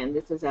one. Again,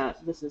 this is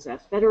a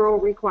federal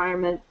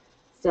requirement,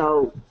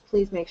 so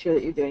please make sure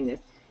that you're doing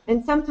this.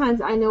 And sometimes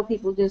I know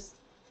people just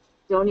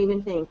don't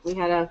even think. We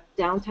had a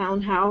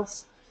downtown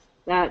house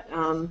that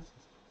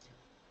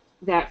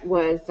that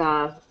was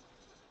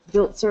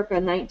built circa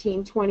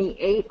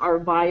 1928. Our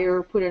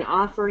buyer put an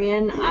offer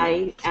in.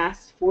 I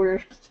asked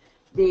for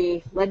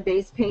the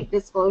lead-based paint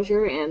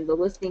disclosure, and the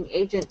listing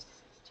agent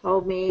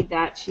told me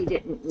that she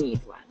didn't need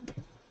one.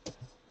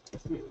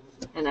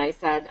 And I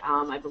said,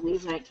 I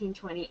believe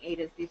 1928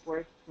 is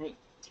before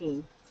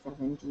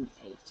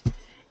 1978.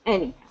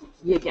 Anyhow,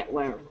 you get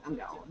where I'm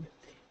going.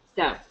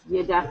 So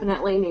you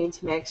definitely need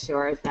to make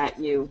sure that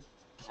you,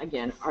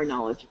 again, are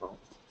knowledgeable.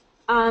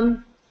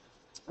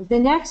 The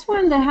next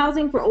one, the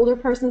housing for older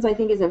persons, I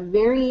think is a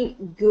very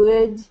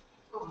good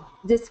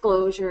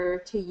disclosure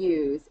to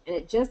use, and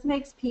it just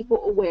makes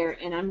people aware,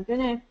 and I'm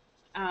going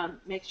to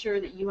make sure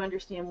that you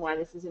understand why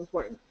this is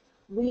important.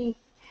 We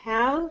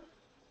have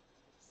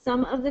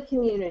some of the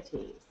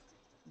communities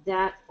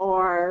that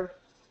are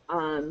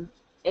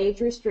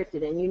age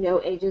restricted, and you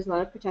know age is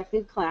not a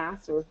protected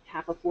class, or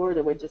half of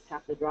Florida would just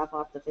have to drop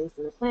off the face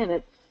of the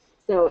planet.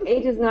 So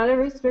age is not a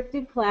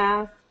restricted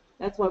class.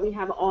 That's why we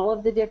have all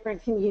of the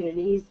different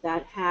communities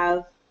that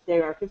have,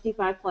 they are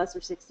 55 plus or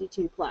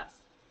 62 plus.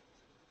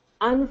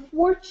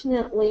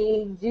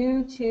 Unfortunately,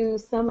 due to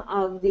some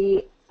of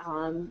the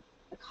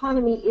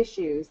economy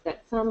issues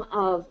that some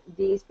of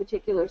these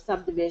particular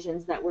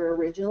subdivisions that were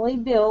originally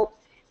built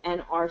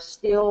and are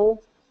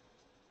still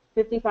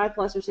 55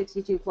 plus or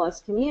 62 plus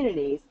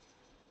communities,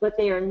 but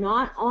they are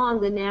not on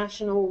the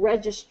National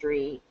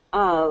Registry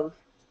of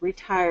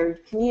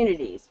Retired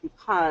Communities,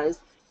 because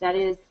that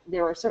is,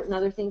 there are certain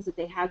other things that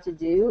they have to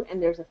do,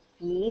 and there's a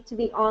fee to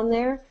be on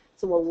there.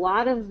 So a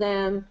lot of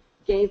them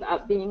gave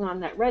up being on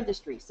that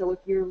registry. So if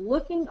you're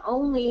looking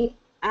only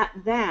at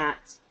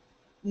that,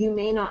 you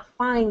may not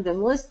find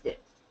them listed.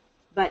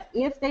 But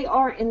if they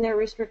are in their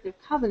restrictive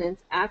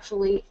covenants,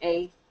 actually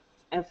a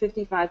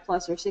 55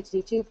 plus or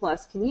 62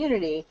 plus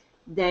community,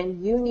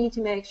 then you need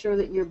to make sure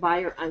that your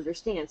buyer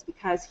understands,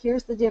 because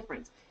here's the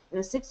difference. In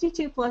a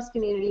 62 plus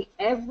community,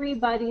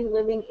 everybody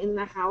living in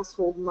the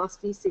household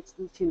must be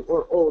 62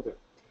 or older.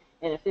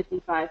 In a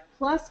 55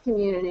 plus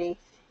community,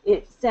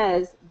 it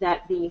says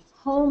that the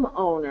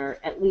homeowner,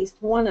 at least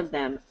one of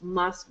them,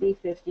 must be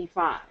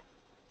 55.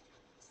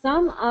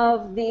 Some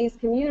of these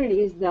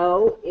communities,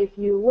 though, if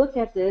you look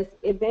at this,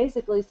 it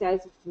basically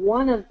says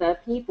one of the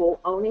people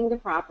owning the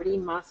property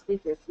must be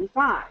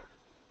 55.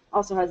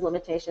 Also has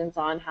limitations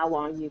on how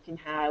long you can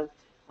have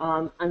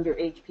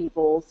underage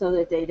people so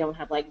that they don't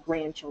have like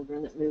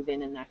grandchildren that move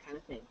in and that kind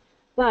of thing.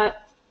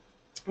 But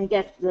I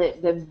guess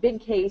the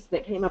big case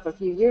that came up a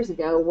few years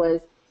ago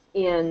was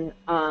in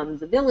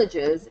the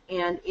Villages,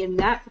 and in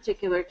that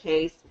particular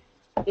case,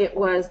 it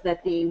was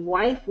that the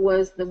wife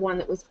was the one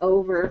that was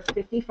over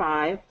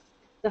 55.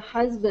 The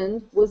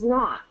husband was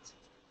not.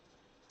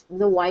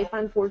 The wife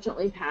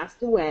unfortunately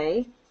passed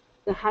away.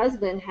 The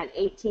husband had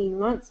 18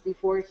 months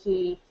before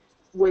he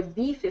would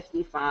be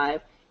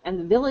 55, and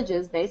the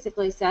Villages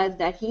basically said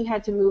that he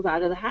had to move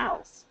out of the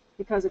house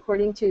because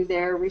according to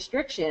their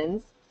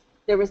restrictions,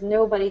 there was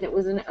nobody that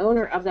was an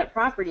owner of that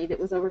property that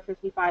was over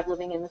 55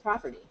 living in the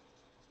property.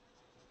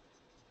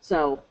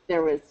 So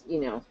there was,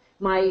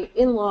 my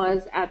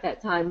in-laws at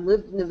that time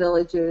lived in the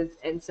Villages,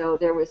 and so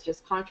there was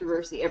just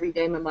controversy every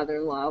day. My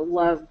mother-in-law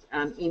loved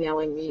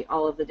emailing me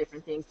all of the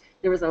different things.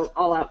 There was an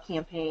all-out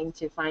campaign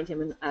to find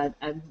him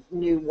a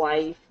new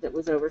wife that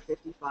was over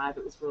 55.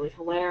 It was really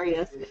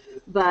hilarious.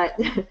 But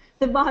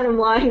the bottom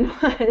line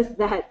was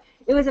that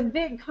it was a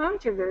big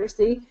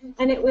controversy,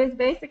 and it was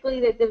basically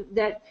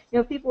that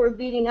people were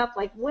beating up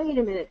like, wait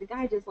a minute, the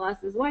guy just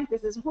lost his wife,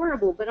 this is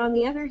horrible. But on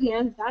the other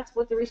hand, that's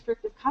what the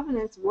restrictive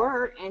covenants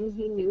were, and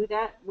he knew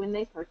that when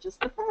they purchased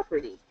the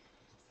property.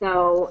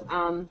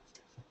 So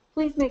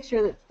please make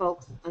sure that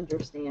folks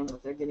understand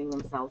what they're getting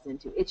themselves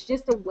into. It's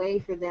just a way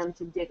for them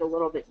to dig a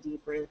little bit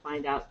deeper and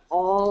find out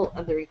all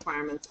of the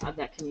requirements of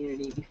that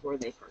community before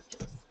they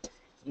purchase,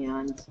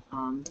 and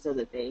so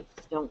that they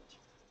don't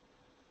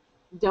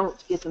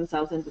get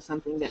themselves into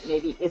something that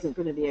maybe isn't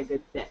going to be a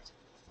good fit.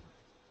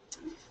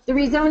 The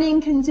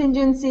rezoning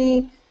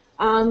contingency,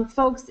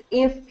 folks,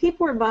 if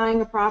people are buying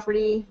a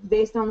property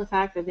based on the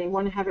fact that they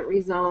want to have it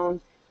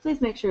rezoned,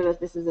 please make sure that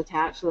this is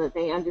attached so that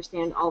they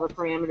understand all the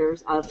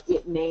parameters of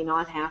it may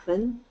not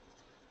happen.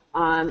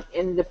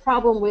 And the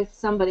problem with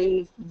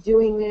somebody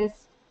doing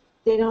this,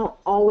 they don't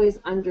always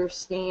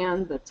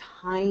understand the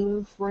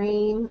time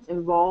frame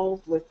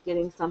involved with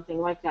getting something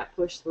like that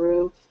pushed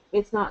through.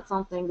 It's not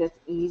something that's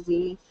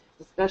easy,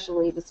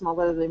 especially the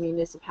smaller the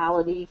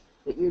municipality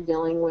that you're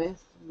dealing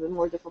with, the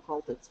more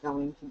difficult it's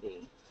going to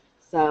be.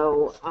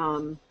 So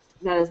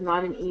that is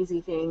not an easy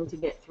thing to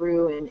get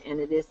through, and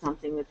it is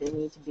something that they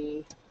need to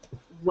be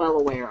well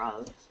aware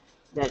of,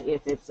 that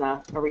if it's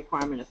a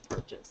requirement of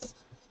purchase.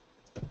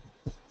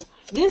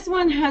 This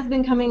one has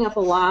been coming up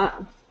a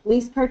lot,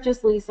 lease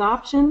purchase, lease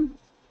option.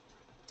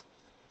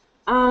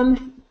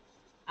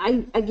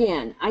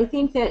 I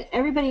think that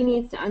everybody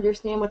needs to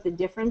understand what the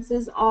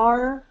differences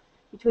are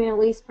between a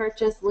lease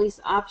purchase, lease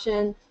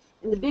option.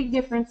 And the big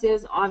difference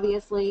is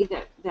obviously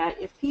that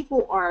if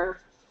people are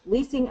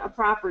leasing a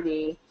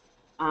property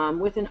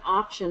with an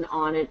option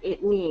on it,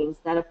 it means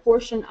that a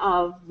portion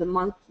of the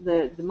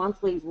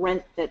monthly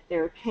rent that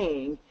they're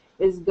paying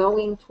is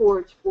going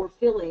towards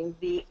fulfilling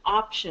the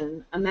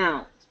option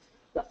amount.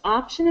 The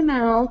option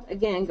amount,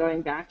 again,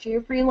 going back to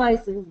your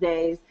pre-license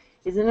days,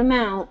 is an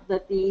amount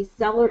that the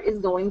seller is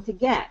going to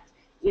get.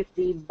 If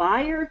the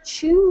buyer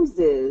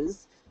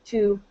chooses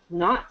to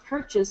not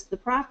purchase the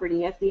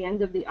property at the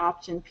end of the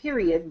option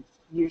period,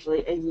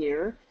 usually a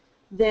year,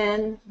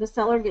 then the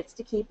seller gets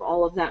to keep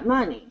all of that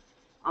money.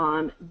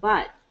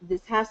 But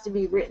this has to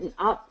be written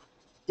up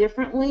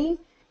differently.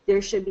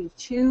 There should be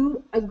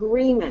two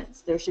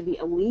agreements. There should be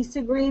a lease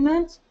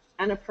agreement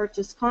and a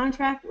purchase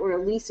contract, or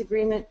a lease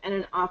agreement and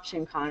an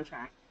option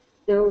contract.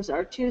 Those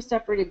are two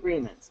separate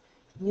agreements.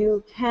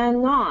 You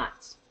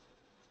cannot,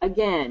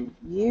 again,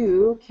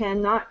 you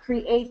cannot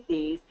create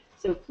these,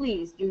 so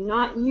please do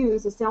not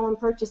use a sell and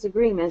purchase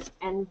agreement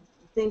and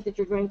think that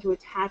you're going to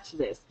attach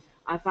this.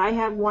 If I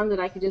have one that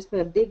I could just put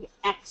a big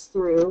X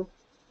through,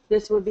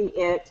 this would be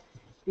it,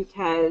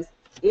 because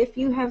if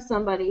you have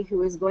somebody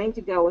who is going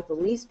to go with a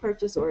lease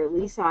purchase or a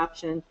lease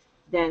option,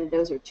 then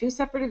those are two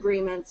separate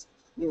agreements.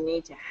 You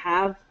need to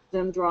have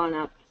them drawn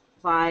up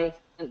by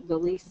the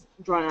lease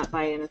drawn up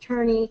by an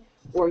attorney,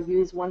 or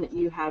use one that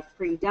you have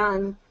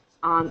pre-done,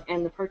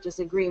 and the purchase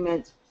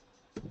agreement,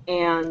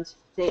 and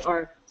they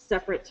are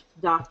separate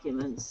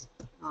documents.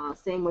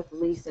 Same with the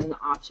lease and the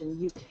option.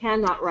 You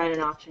cannot write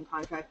an option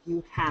contract.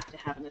 You have to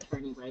have an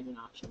attorney write an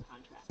option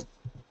contract.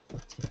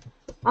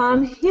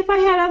 If I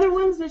had other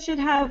ones that should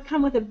have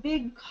come with a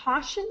big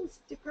caution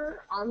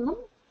sticker on them,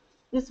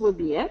 this would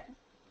be it.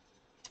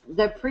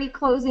 The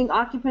pre-closing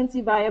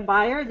occupancy by a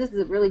buyer, this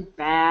is a really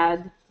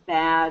bad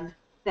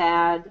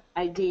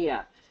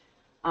idea.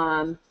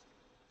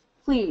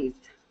 Please,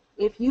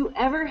 if you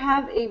ever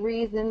have a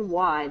reason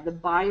why the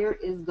buyer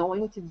is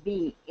going to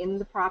be in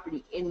the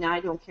property, and I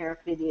don't care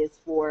if it is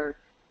for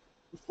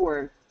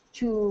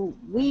 2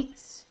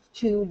 weeks,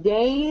 2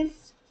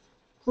 days,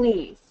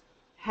 please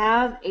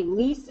have a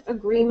lease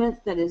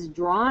agreement that is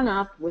drawn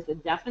up with a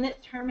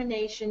definite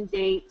termination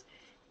date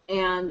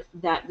and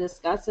that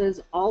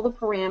discusses all the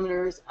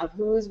parameters of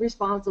who is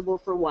responsible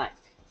for what.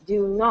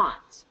 Do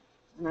not,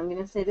 and I'm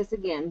going to say this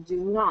again, do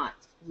not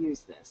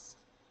use this.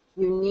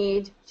 You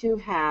need to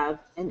have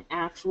an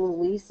actual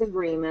lease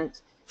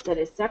agreement that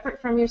is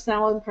separate from your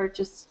sale and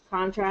purchase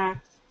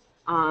contract,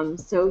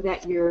 so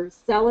that your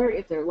seller,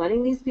 if they're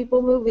letting these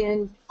people move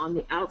in, on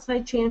the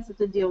outside chance that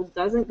the deal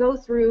doesn't go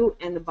through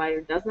and the buyer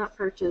does not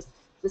purchase,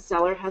 the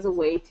seller has a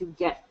way to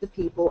get the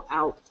people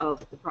out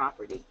of the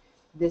property.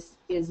 This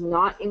is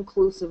not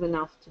inclusive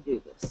enough to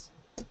do this.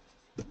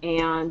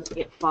 And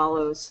it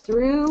follows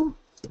through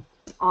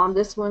on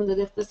this one that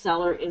if the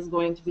seller is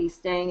going to be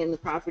staying in the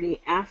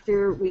property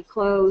after we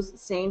close,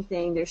 same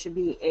thing, there should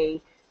be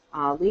a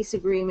lease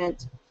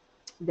agreement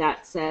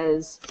that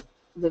says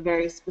the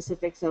very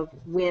specifics of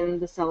when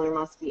the seller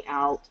must be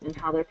out and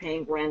how they're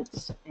paying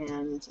rent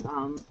and so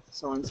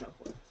on and so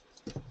forth.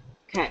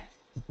 Okay.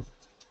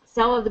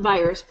 Sale of the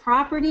buyer's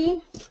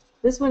property.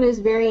 This one is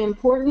very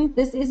important.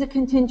 This is a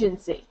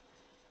contingency.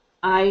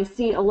 I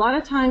see a lot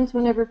of times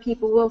whenever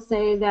people will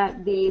say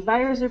that the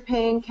buyers are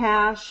paying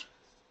cash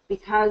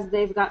because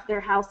they've got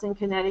their house in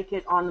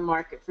Connecticut on the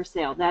market for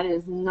sale. That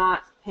is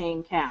not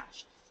paying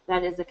cash.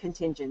 That is a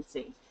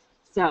contingency.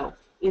 So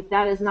if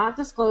that is not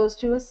disclosed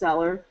to a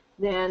seller,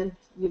 then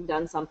you've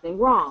done something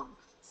wrong.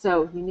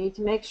 So you need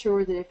to make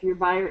sure that if your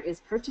buyer is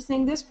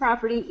purchasing this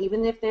property,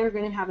 even if they're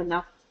going to have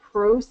enough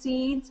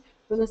proceeds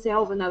from the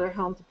sale of another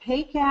home to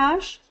pay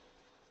cash,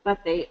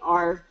 but they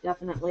are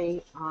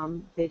definitely,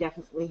 they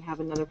definitely have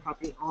another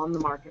property on the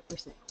market for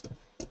sale.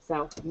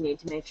 So you need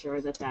to make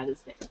sure that that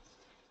is there.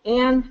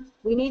 And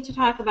we need to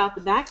talk about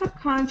the backup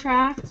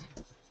contract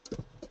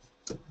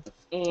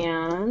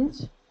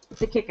and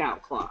the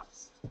kick-out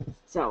clause.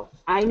 So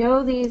I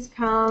know these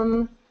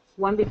come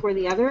one before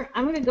the other.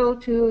 I'm going to go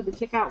to the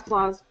kick-out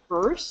clause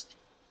first,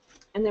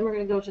 and then we're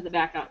going to go to the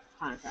backup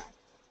contract.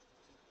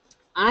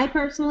 I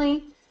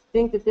personally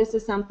think that this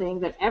is something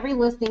that every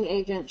listing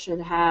agent should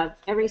have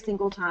every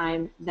single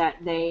time that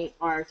they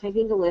are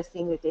taking a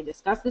listing, that they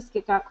discuss this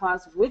kick-out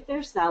clause with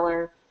their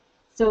seller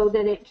so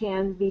that it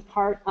can be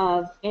part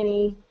of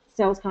any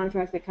sales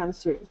contract that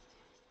comes through.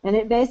 And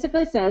it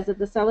basically says that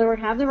the seller will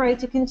have the right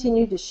to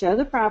continue to show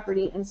the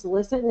property and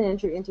solicit and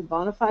enter into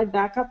bona fide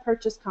backup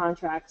purchase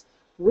contracts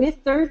with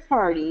third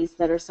parties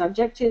that are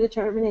subject to the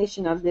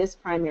termination of this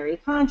primary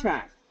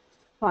contract.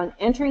 Upon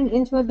entering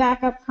into a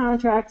backup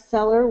contract,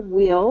 seller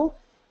will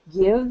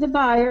give the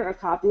buyer a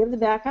copy of the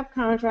backup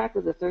contract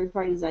with the third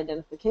party's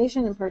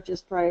identification and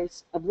purchase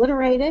price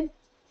obliterated.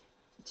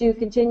 To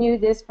continue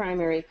this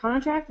primary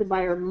contract, the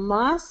buyer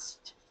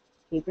must,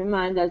 keep in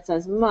mind that it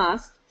says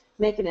must,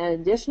 make an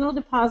additional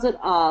deposit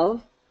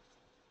of,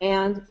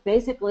 and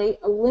basically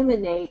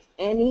eliminate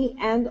any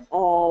and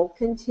all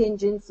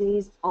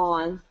contingencies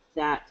on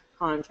that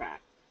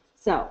contract.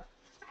 So,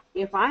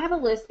 if I have a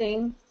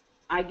listing,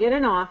 I get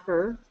an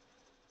offer.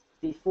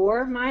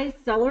 Before my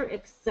seller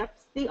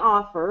accepts the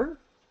offer,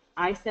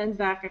 I send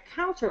back a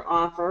counter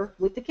offer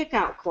with the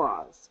kick-out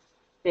clause,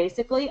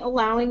 basically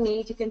allowing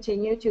me to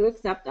continue to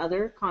accept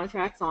other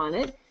contracts on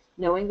it,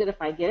 knowing that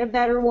if I get a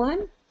better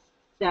one,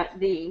 that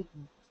the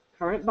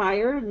current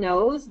buyer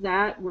knows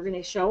that we're going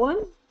to show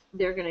them,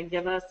 they're going to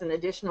give us an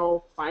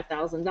additional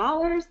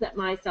 $5,000 that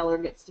my seller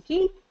gets to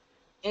keep,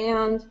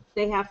 and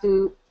they have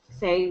to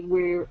say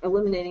we're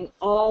eliminating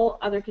all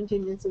other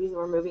contingencies and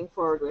we're moving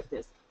forward with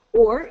this.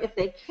 Or if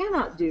they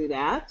cannot do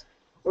that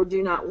or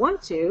do not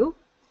want to,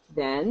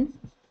 then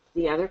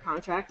the other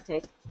contract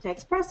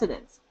takes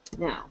precedence.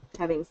 Now,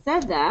 having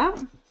said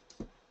that,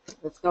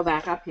 let's go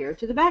back up here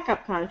to the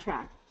backup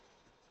contract.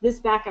 This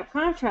backup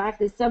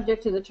contract is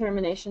subject to the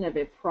termination of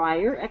a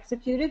prior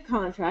executed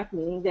contract,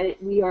 meaning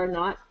that we are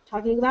not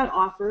talking about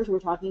offers, we're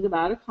talking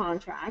about a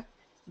contract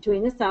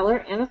between the seller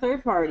and a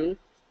third party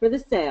for the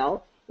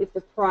sale. If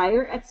the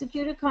prior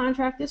executed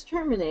contract is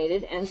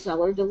terminated and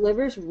seller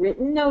delivers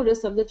written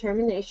notice of the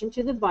termination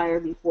to the buyer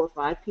before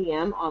 5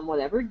 p.m. on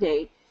whatever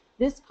date,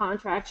 this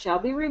contract shall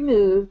be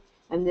removed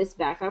and this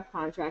backup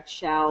contract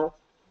shall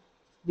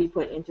be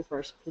put into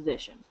first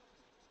position.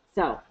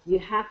 So you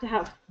have to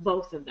have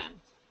both of them.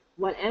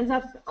 What ends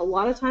up a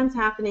lot of times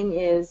happening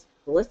is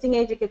the listing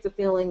agent gets a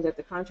feeling that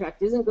the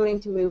contract isn't going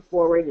to move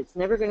forward, it's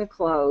never going to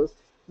close.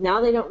 Now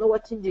they don't know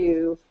what to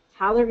do,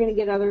 how they're going to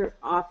get other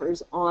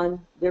offers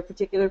on their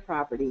particular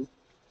property.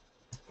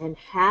 And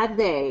had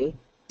they,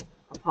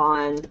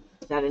 upon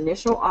that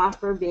initial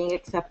offer being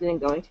accepted and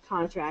going to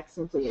contract,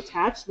 simply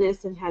attach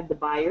this and had the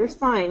buyer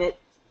sign it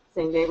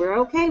saying they were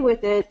okay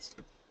with it,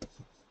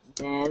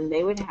 then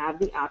they would have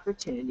the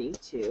opportunity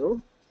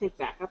to take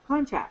backup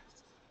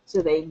contracts.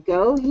 So they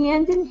go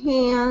hand in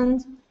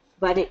hand,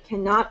 but it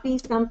cannot be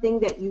something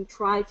that you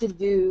try to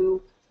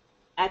do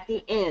at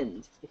the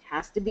end. It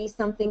has to be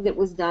something that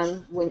was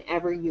done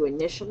whenever you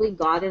initially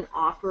got an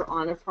offer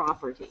on a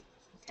property.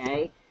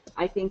 Okay?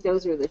 I think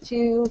those are the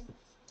two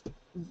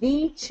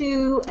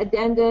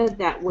addenda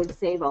that would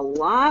save a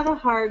lot of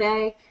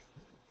heartache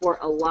for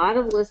a lot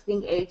of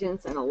listing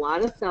agents and a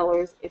lot of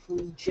sellers if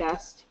we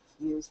just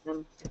use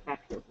them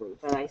effectively.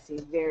 But I see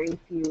very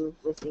few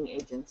listing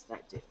agents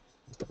that do.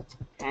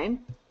 Okay.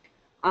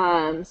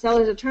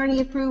 Seller's attorney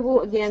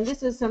approval. Again,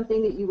 this is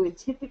something that you would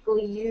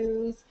typically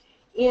use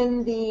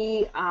in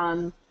the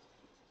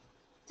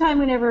time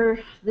whenever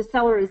the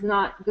seller is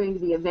not going to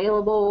be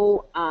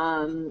available,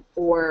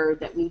 or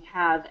that we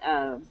have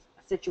a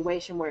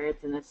situation where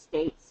it's an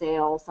estate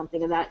sale,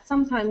 something of that.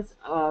 Sometimes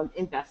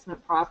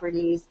investment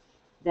properties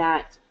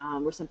that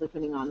we're simply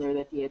putting on there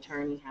that the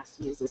attorney has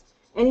to use this.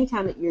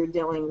 Anytime that you're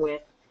dealing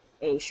with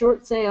a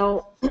short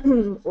sale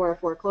or a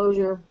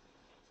foreclosure,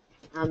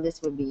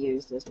 this would be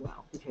used as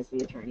well because the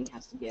attorney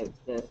has to give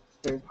the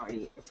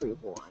third-party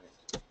approval on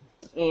it.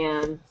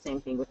 And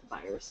same thing with the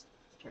buyer's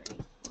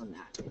attorney on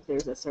that, if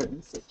there's a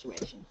certain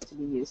situation to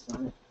be used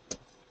on it.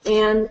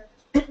 And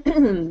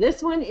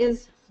this one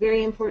is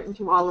very important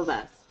to all of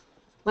us.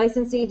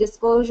 Licensee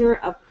disclosure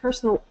of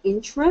personal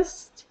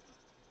interest,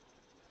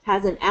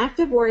 has an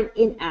active or an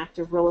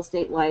inactive real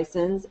estate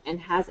license, and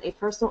has a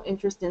personal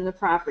interest in the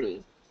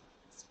property.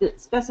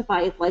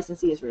 Specify if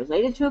licensee is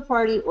related to a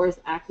party or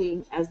is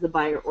acting as the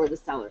buyer or the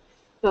seller.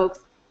 Folks,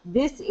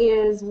 this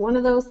is one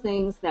of those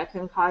things that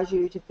can cause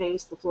you to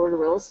face the Florida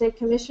Real Estate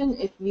Commission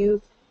if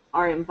you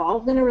are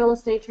involved in a real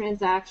estate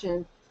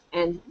transaction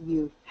and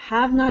you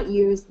have not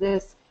used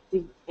this,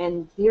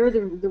 and here are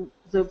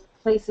the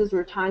places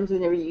or times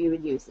whenever you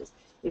would use this.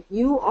 If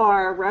you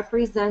are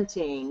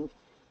representing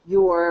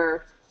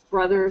your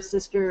brother,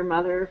 sister,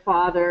 mother,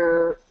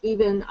 father,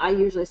 even I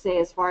usually say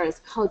as far as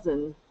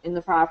cousin in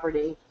the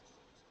property,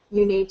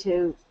 you need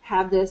to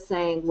have this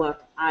saying,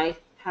 look, I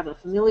have a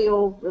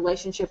familial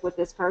relationship with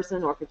this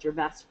person, or if it's your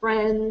best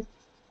friend,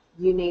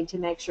 you need to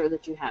make sure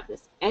that you have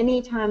this.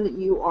 Anytime that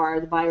you are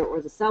the buyer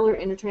or the seller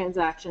in a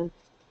transaction,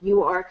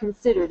 you are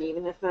considered,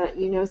 even if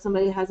you know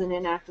somebody has an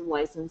inactive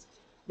license,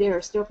 they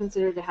are still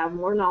considered to have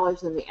more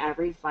knowledge than the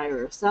average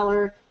buyer or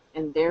seller,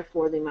 and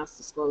therefore they must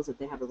disclose that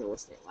they have a real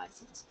estate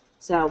license.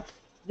 So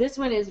this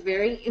one is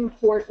very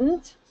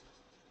important.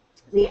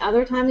 The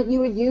other time that you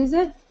would use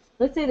it,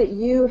 let's say that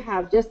you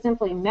have just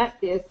simply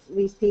met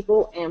these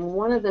people and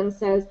one of them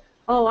says,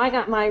 oh, I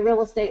got my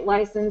real estate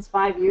license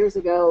 5 years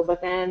ago, but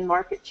then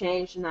market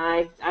changed and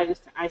I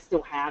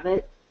still have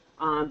it,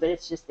 but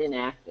it's just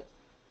inactive.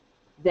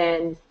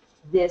 Then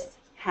this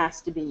has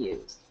to be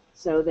used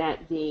so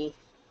that the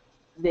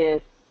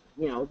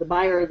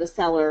buyer or the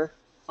seller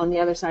on the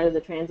other side of the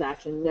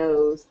transaction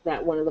knows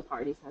that one of the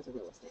parties has a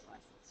real estate license.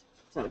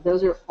 So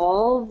those are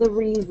all the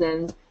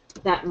reasons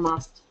that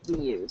must be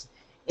used.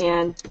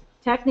 And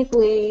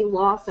technically,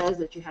 law says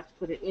that you have to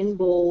put it in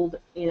bold,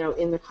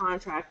 in the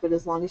contract, but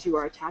as long as you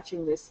are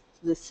attaching this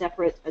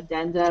separate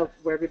addenda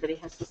where everybody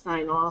has to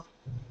sign off,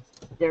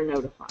 they're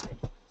notified.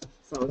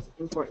 So it's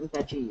important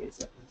that you use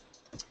it.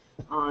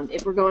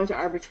 If we're going to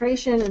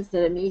arbitration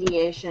instead of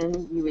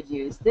mediation, you would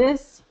use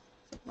this.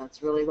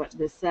 That's really what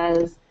this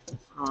says.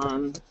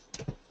 And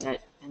I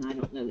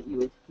don't know that you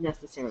would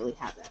necessarily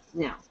have that.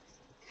 Now,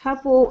 a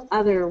couple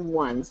other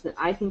ones that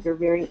I think are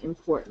very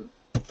important.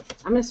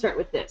 I'm going to start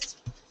with this.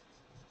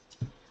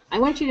 I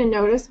want you to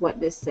notice what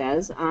this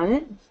says on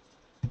it.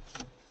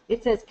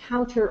 It says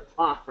counter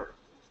offer.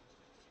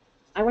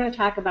 I want to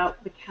talk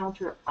about the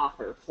counter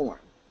offer form.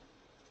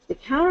 The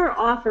counter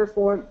offer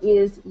form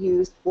is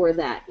used for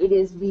that. It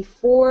is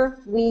before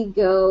we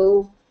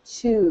go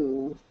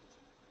to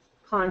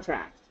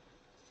contract.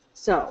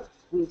 So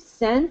we've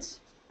sent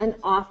an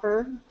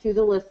offer to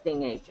the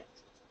listing agent.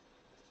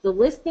 The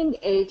listing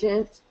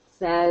agent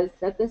says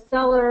that the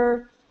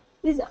seller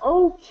is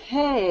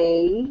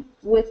okay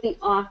with the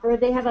offer.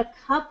 They have a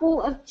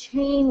couple of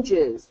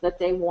changes that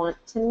they want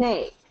to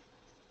make.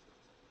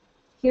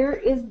 Here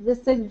is the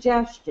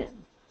suggestion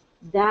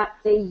that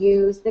they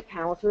use the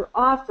counter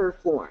offer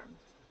form.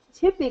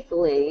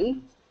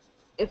 Typically,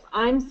 if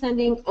I'm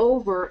sending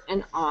over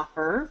an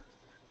offer,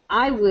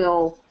 I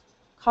will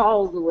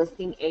call the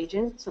listing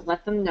agent to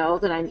let them know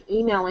that I'm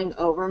emailing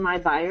over my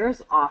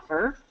buyer's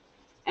offer,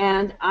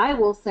 and I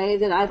will say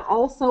that I've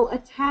also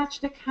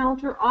attached a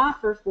counter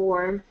offer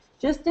form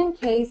just in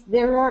case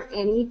there are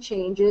any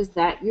changes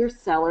that your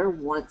seller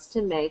wants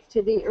to make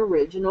to the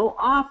original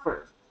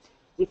offer.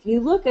 If you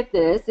look at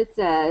this, it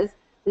says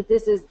that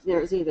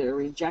there's either a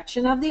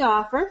rejection of the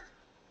offer,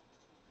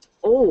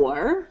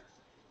 or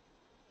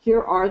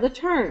here are the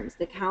terms.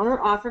 The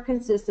counter offer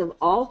consists of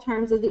all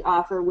terms of the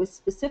offer with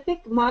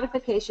specific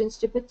modifications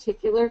to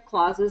particular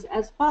clauses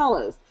as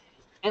follows.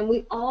 And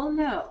we all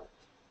know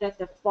that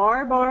the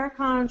FAR bar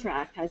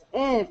contract has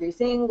every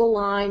single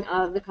line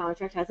of the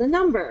contract has a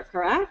number,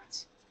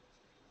 correct?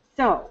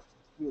 So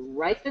you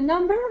write the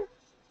number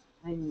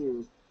and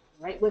you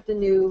write what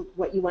you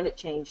want it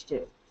changed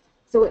to.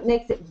 So it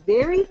makes it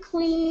very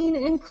clean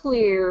and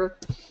clear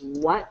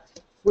what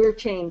we're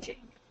changing.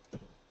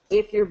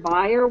 If your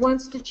buyer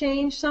wants to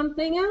change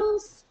something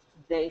else,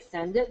 they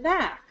send it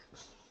back.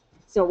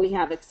 So we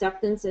have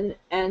acceptance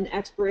and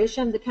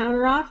expiration of the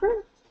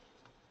counteroffer,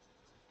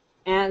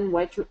 and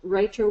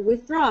right to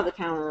withdraw the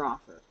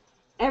counteroffer.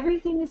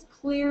 everything is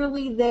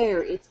clearly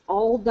there. It's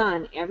all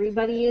done.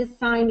 Everybody is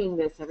signing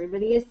this.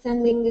 Everybody is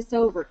sending this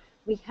over.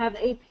 We have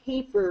a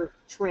paper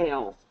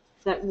trail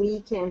that we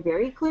can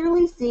very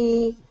clearly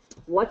see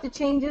what the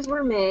changes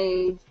were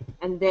made,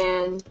 and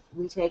then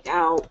we take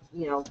out,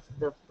 you know,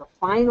 the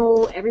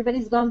final,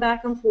 everybody's gone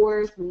back and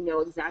forth, we know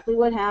exactly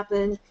what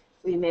happened,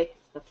 we make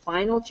the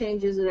final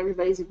changes that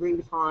everybody's agreed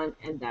upon,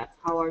 and that's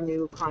how our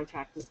new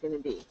contract is going to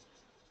be.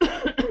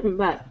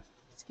 But,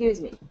 excuse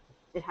me,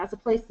 it has a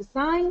place to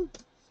sign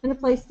and a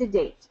place to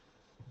date.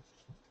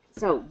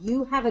 So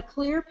you have a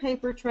clear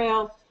paper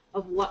trail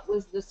of what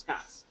was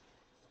discussed.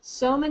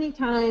 So many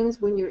times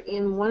when you're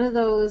in one of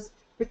those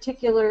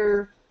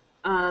particular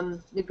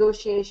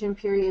negotiation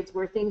periods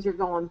where things are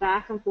going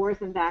back and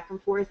forth,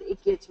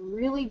 it gets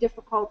really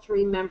difficult to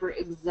remember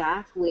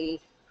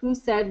exactly who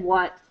said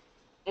what,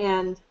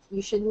 and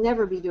you should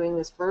never be doing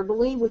this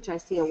verbally, which I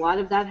see a lot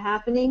of that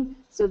happening.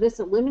 So this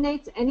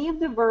eliminates any of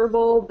the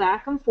verbal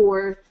back and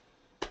forth.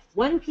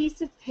 One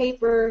piece of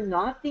paper,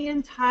 not the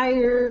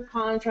entire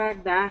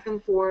contract back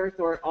and forth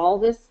or all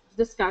this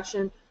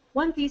discussion.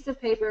 One piece of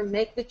paper,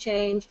 make the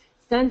change,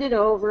 send it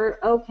over,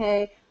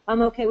 okay,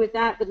 I'm okay with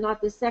that, but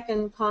not the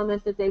second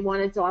comment that they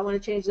wanted, so I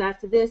want to change that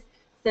to this,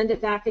 send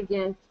it back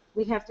again.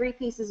 We have 3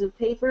 pieces of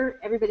paper.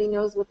 Everybody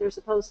knows what they're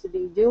supposed to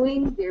be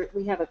doing.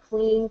 We have a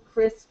clean,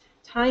 crisp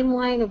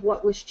timeline of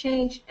what was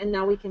changed, and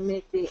now we can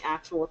make the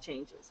actual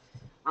changes.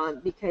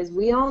 Because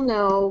we all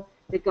know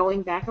that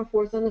going back and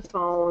forth on the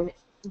phone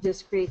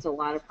just creates a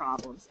lot of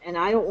problems. And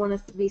I don't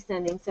want to be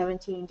sending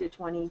 17 to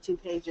 22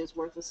 pages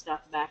worth of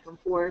stuff back and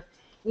forth.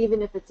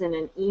 Even if it's in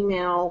an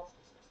email,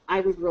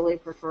 I would really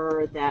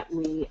prefer that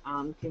we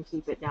can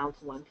keep it down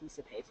to 1 piece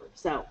of paper.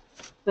 So,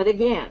 but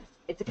again,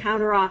 it's a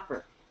counter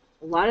offer.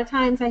 A lot of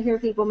times I hear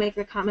people make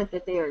the comment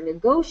that they are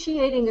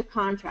negotiating a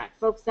contract.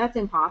 Folks, that's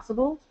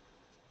impossible.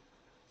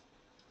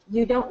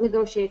 You don't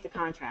negotiate the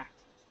contract.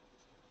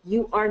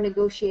 You are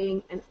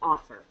negotiating an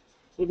offer.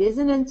 It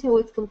isn't until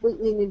it's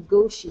completely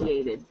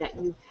negotiated that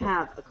you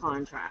have a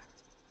contract.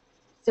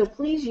 So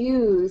please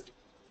use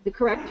the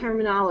correct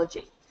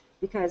terminology,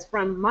 because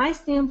from my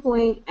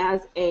standpoint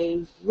as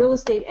a real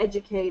estate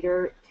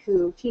educator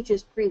who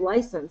teaches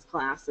pre-license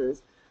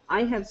classes,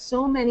 I have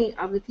so many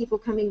of the people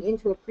coming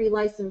into a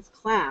pre-license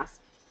class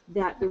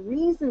that the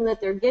reason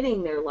that they're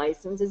getting their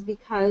license is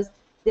because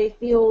they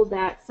feel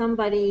that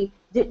somebody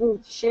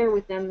didn't share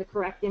with them the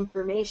correct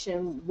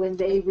information when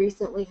they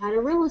recently had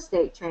a real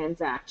estate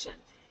transaction.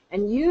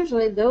 And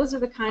usually those are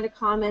the kind of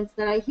comments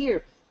that I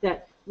hear,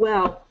 that,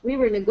 well, we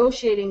were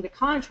negotiating the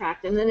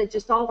contract and then it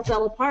just all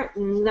fell apart,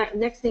 and that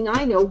next thing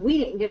I know, we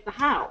didn't get the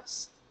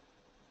house.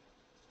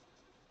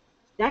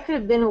 That could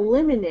have been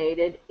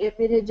eliminated if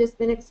it had just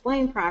been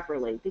explained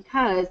properly,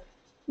 because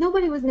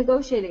nobody was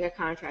negotiating a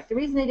contract. The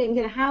reason they didn't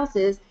get a house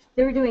is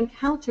they were doing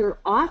counter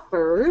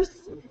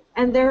offers,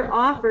 and their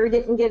offer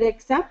didn't get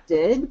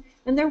accepted,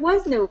 and there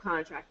was no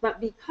contract. But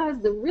because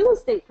the real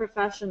estate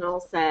professional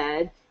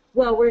said,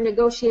 well, we're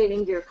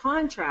negotiating your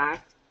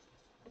contract,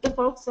 the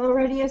folks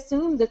already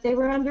assumed that they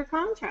were under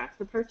contract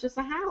to purchase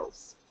a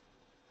house.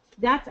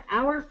 That's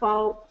our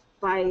fault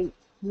by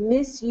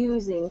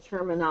misusing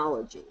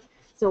terminology.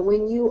 So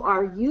when you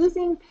are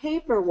using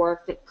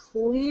paperwork that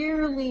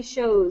clearly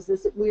shows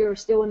that we are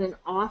still in an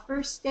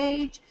offer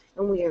stage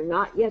and we are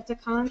not yet to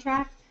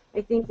contract,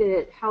 I think that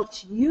it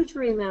helps you to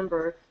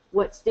remember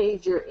what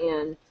stage you're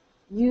in,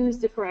 use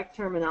the correct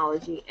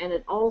terminology, and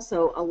it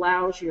also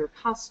allows your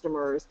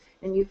customers,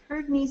 and you've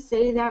heard me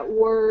say that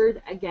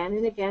word again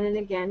and again and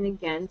again and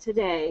again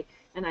today,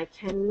 and I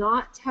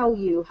cannot tell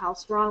you how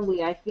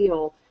strongly I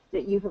feel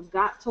that you have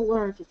got to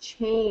learn to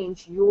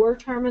change your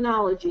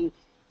terminology.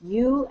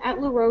 You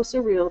at La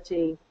Rosa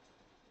Realty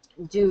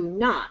do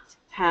not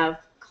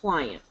have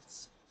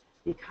clients,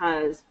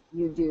 because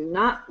you do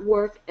not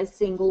work as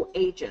single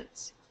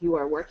agents. You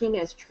are working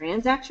as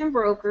transaction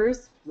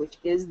brokers, which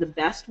is the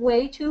best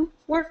way to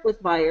work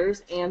with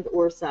buyers and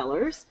or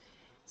sellers.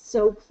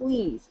 So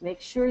please make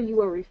sure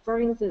you are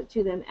referring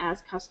to them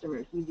as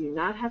customers. You do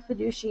not have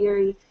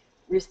fiduciary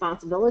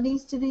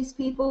responsibilities to these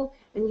people,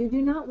 and you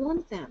do not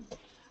want them.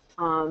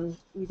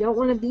 You don't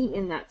want to be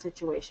in that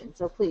situation.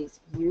 So please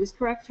use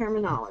correct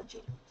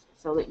terminology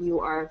so that you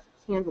are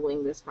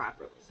handling this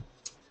properly.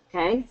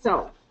 Okay,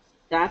 so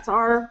that's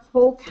our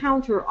whole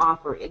counter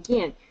offer.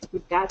 Again, if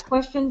you've got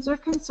questions or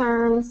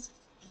concerns,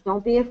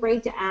 don't be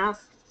afraid to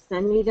ask.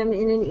 Send me them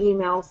in an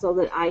email so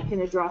that I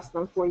can address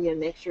them for you and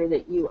make sure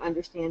that you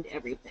understand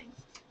everything.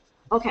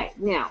 Okay,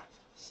 now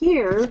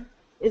here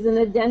is an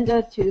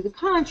addenda to the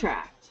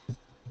contract.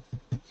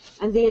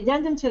 And the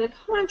addendum to the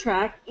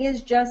contract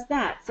is just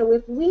that. So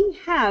if we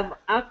have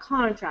a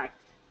contract,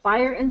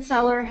 buyer and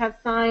seller have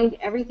signed,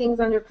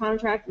 everything's under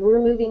contract, we're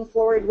moving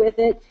forward with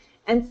it,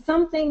 and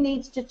something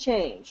needs to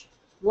change,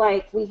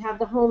 like we have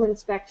the home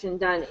inspection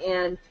done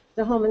and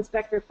the home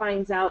inspector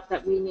finds out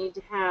that we need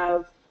to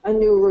have a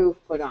new roof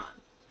put on.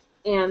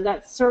 And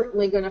that's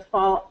certainly going to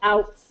fall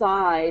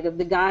outside of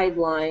the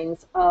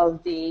guidelines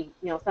of the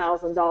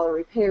 $1,000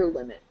 repair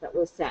limit that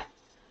was set.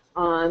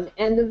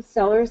 And the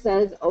seller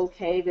says,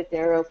 okay, that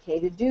they're okay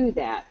to do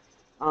that.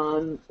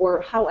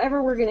 Or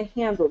however we're going to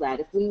handle that.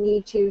 If we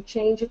need to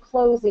change a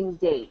closing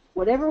date,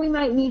 whatever we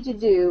might need to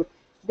do,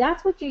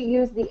 that's what you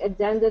use the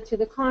addenda to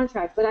the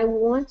contract. But I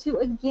want to,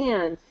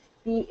 again,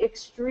 be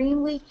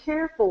extremely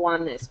careful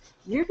on this.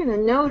 You're going to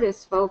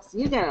notice, folks,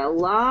 you got a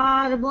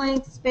lot of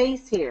blank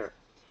space here.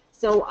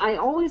 So I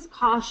always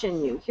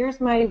caution you. Here's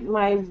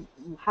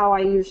how I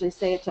usually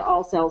say it to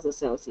all sales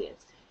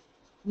associates.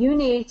 You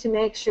need to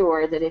make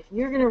sure that if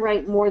you're going to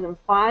write more than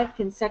 5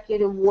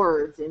 consecutive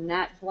words in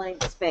that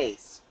blank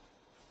space,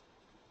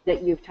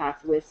 that you've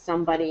talked with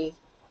somebody,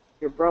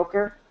 your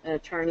broker, an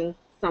attorney,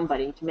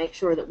 somebody, to make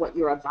sure that what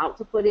you're about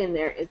to put in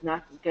there is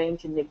not going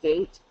to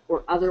negate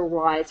or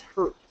otherwise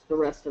hurt the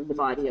rest of the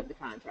body of the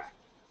contract.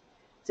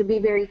 So be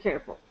very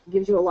careful. It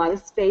gives you a lot of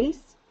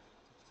space,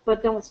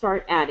 but don't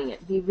start adding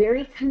it. Be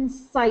very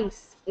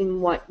concise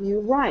in what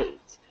you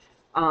write.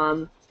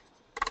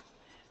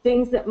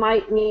 Things that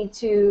might need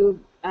to,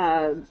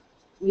 that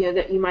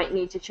you might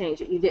need to change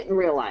that you didn't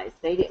realize.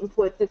 They didn't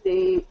put that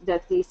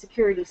the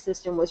security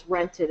system was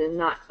rented and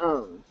not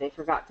owned. They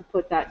forgot to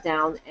put that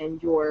down,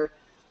 and your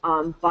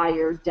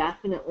buyer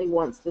definitely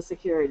wants the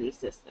security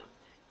system.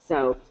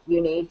 So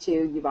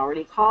you've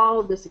already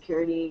called, the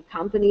security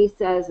company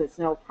says it's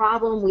no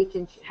problem, we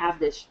can have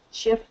this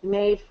shift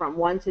made from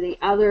one to the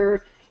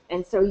other,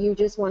 and so you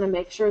just want to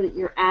make sure that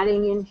you're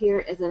adding in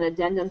here as an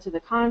addendum to the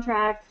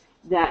contract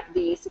that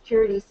the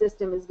security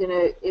system is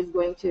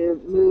going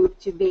to move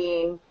to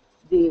being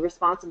the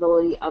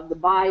responsibility of the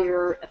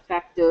buyer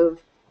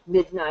effective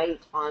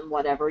midnight on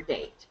whatever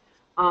date.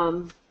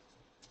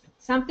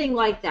 Something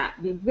like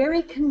that. Be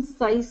very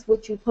concise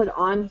what you put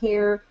on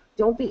here.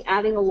 Don't be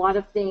adding a lot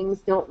of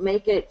things. Don't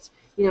make it,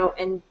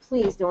 and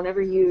please don't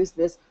ever use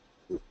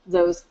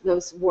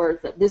those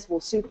words that this will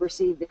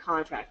supersede the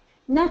contract.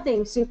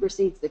 Nothing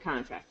supersedes the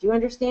contract. Do you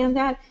understand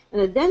that?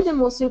 An addendum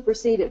will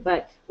supersede it,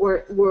 but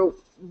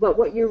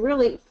what you're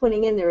really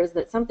putting in there is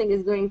that something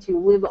is going to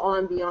live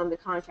on beyond the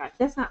contract.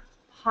 That's not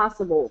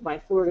possible by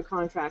Florida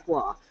contract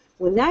law.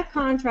 When that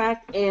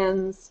contract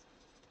ends,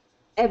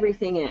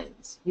 everything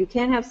ends. You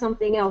can't have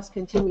something else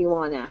continue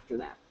on after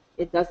that.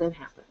 It doesn't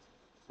happen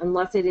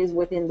unless it is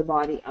within the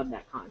body of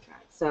that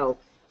contract. So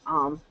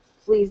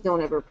please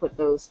don't ever put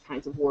those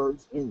kinds of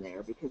words in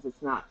there because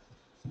it's not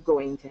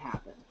going to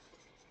happen.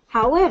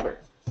 However,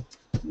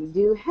 you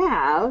do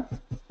have,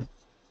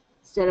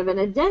 instead of an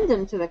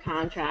addendum to the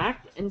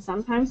contract, and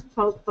sometimes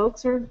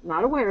folks are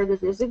not aware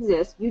that this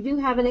exists, you do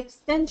have an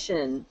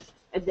extension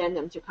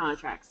addendum to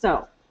contract.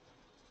 So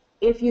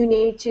if you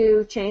need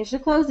to change the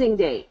closing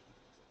date,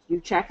 you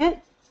check it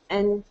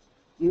and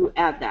you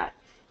add that.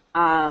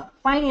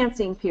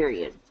 Financing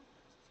period,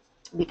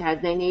 because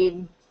they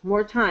need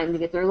more time to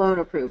get their loan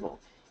approval.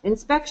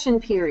 Inspection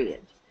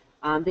period.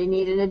 They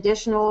need an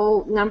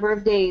additional number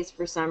of days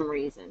for some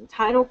reason.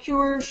 Title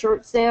cure,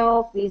 short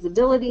sale,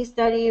 feasibility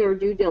study, or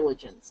due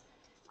diligence.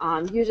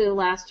 Usually the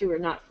last two are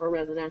not for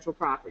residential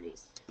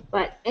properties.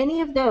 But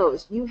any of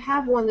those, you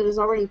have one that is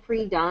already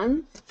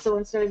pre-done, so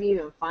instead of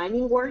even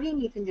finding wording,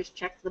 you can just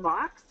check the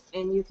box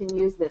and you can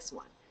use this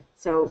one.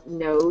 So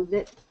know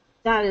that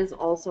that is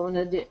also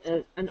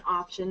an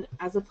option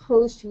as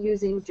opposed to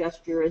using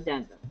just your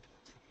addendum.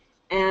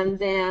 And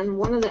then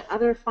one of the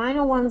other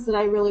final ones that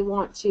I really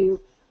want to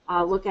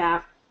look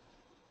at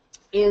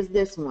is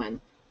this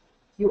one.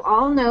 You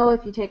all know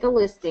if you take a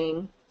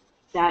listing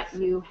that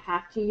you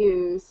have to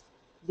use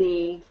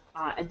the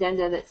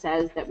addenda that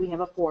says that we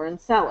have a foreign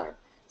seller.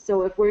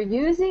 So if we're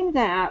using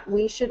that,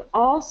 we should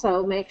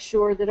also make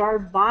sure that our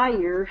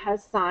buyer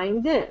has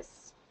signed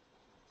this,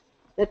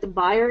 that the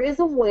buyer is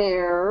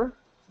aware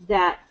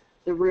that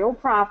the real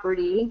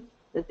property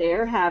that they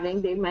are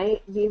having, they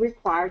may be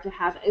required to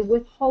have a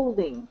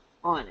withholding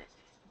on it.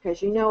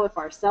 Because if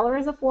our seller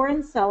is a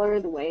foreign seller,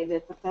 the way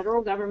that the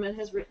federal government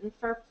has written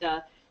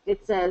FERPTA,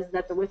 it says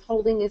that the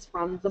withholding is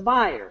from the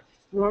buyer.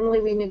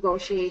 Normally we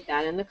negotiate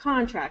that in the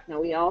contract.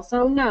 Now we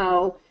also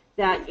know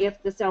that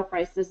if the sale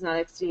price does not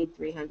exceed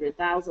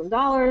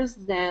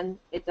 $300,000, then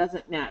it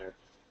doesn't matter.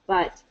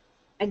 But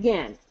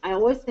again, I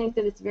always think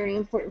that it's very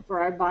important for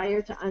our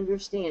buyer to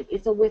understand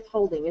it's a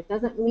withholding. It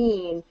doesn't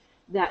mean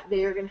that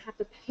they are going to have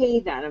to pay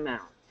that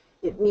amount.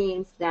 It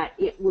means that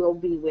it will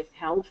be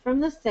withheld from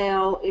the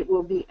sale, it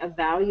will be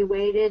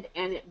evaluated,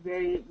 and it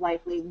very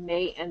likely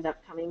may end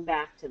up coming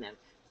back to them,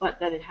 but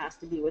that it has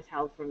to be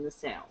withheld from the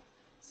sale.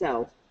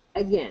 So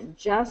again,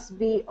 just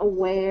be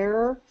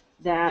aware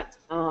that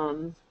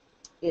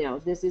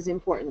this is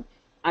important.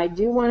 I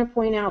do want to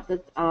point out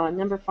that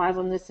number 5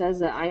 on this says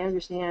that I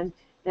understand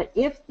that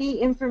if the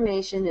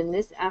information in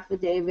this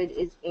affidavit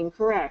is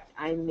incorrect,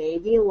 I may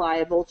be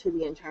liable to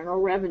the Internal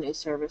Revenue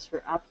Service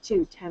for up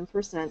to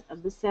 10%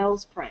 of the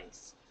sales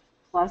price,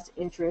 plus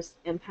interest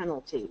and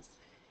penalties.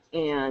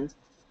 And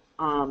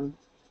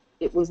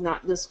it was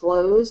not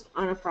disclosed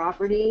on a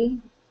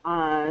property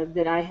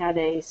that I had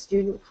a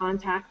student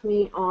contact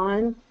me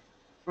on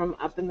from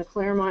up in the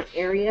Claremont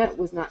area. It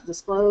was not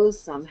disclosed.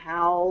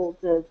 Somehow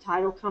the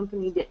title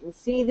company didn't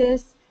see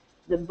this.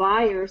 The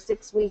buyer,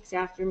 6 weeks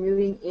after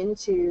moving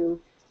into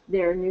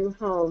their new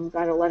home,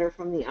 got a letter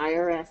from the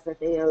IRS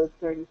that they owed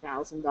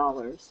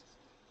 $30,000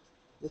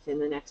 within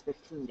the next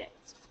 15 days.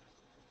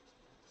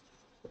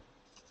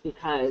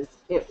 Because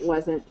it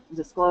wasn't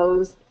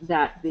disclosed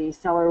that the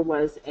seller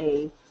was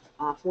a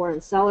foreign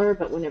seller,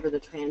 but whenever the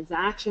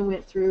transaction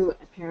went through,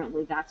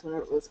 apparently that's when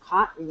it was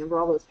caught. Remember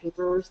all those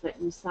papers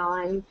that you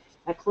sign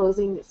at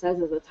closing that says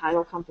that the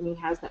title company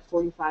has that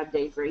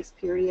 45-day grace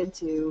period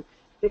to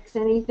fix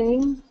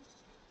anything?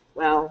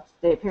 Well,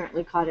 they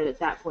apparently caught it at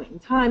that point in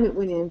time. It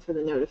went in for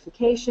the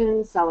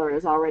notification. Seller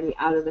is already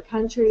out of the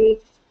country,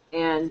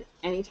 and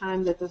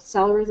anytime that the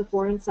seller is a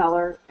foreign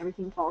seller,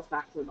 everything falls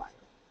back to the buyer.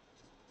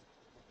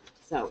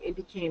 So it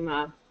became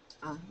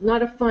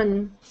not a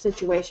fun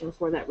situation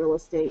for that real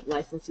estate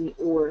licensee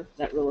or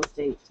that real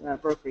estate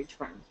brokerage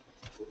firm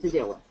to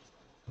deal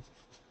with,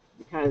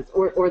 because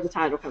or the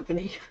title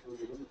company.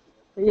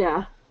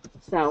 Yeah.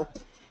 So,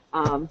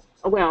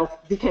 well,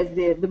 because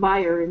the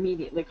buyer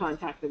immediately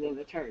contacted an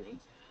attorney,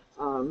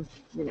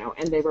 you know,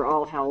 and they were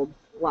all held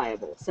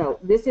liable. So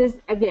this is,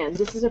 again,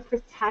 this is a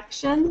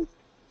protection.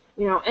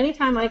 You know,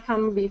 anytime I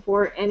come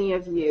before any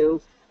of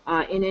you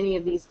in any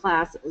of these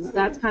classes,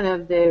 that's kind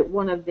of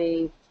one of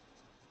the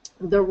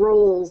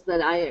roles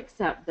that I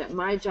accept, that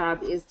my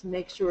job is to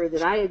make sure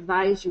that I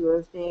advise you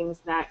of things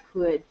that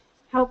could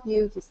help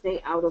you to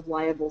stay out of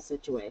liable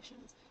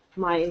situations.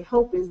 My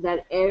hope is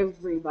that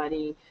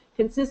everybody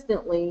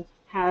consistently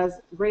has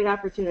great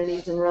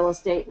opportunities in real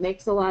estate,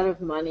 makes a lot of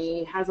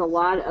money, has a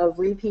lot of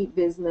repeat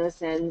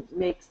business, and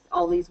makes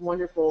all these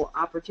wonderful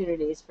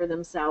opportunities for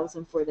themselves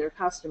and for their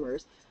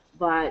customers.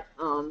 But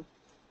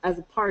as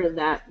a part of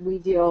that, we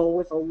deal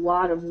with a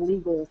lot of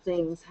legal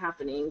things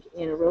happening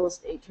in a real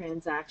estate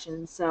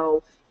transaction.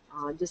 So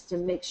just to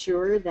make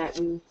sure that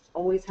we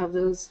always have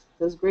those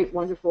great,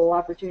 wonderful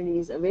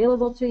opportunities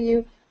available to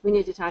you, we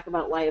need to talk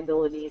about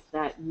liabilities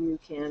that you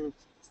can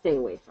stay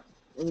away from.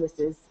 And this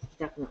is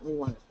definitely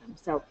one of them.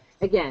 So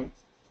again,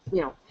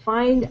 you know,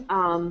 find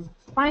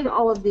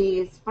all of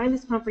these, find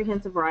this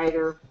comprehensive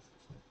rider,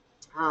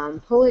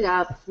 pull it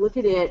up, look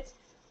at it,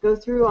 go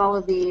through all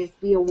of these,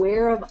 be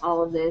aware of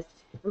all of this,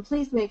 and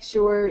please make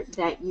sure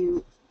that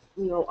you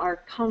are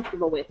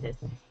comfortable with this.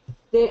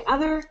 The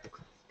other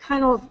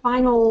kind of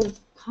final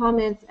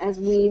comments as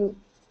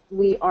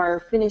we are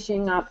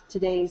finishing up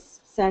today's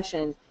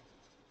session.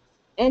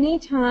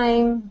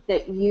 Anytime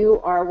that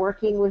you are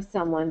working with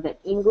someone that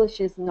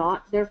English is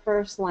not their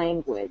first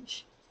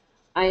language,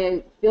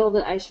 I feel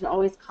that I should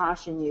always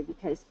caution you,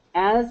 because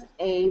as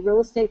a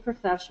real estate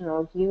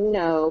professional, you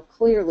know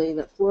clearly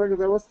that Florida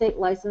real estate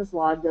license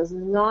law does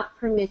not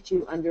permit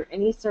you under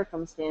any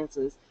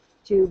circumstances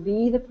to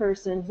be the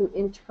person who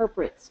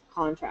interprets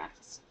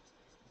contracts.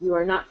 You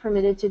are not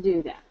permitted to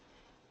do that.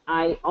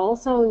 I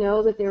also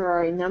know that there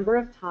are a number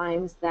of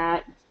times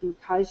that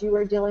because you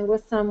are dealing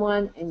with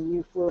someone and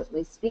you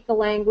fluently speak a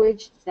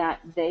language that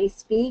they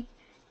speak,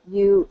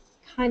 you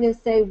kind of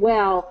say,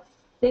 well,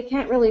 they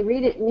can't really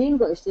read it in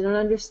English, they don't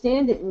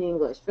understand it in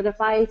English, but if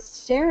I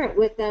share it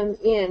with them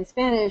in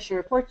Spanish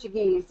or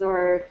Portuguese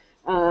or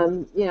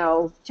you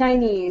know,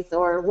 Chinese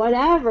or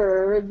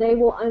whatever, they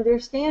will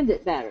understand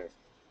it better.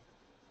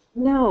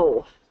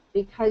 No,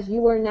 because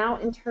you are now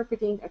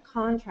interpreting a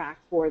contract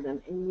for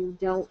them and you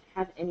don't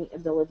have any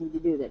ability to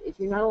do that. If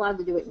you're not allowed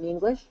to do it in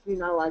English, you're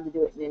not allowed to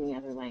do it in any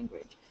other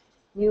language.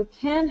 You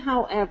can,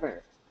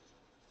 however,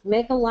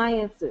 make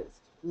alliances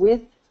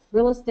with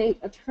real estate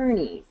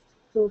attorneys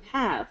who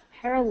have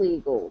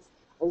paralegals.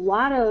 A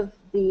lot of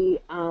the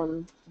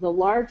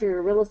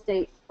larger real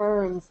estate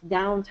firms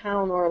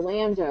downtown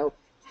Orlando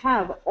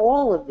have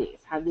all of these,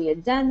 have the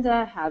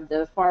Addenda, have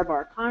the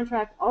FAR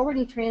contract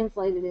already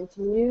translated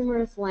into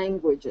numerous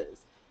languages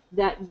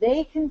that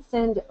they can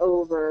send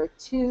over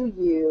to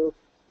you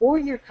for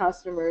your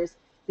customers.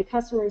 The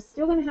customer is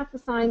still going to have to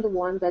sign the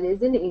one that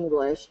is in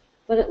English,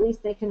 but at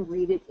least they can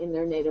read it in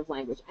their native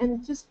language.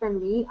 And just for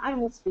me, I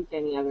don't speak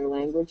any other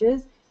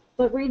languages,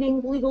 but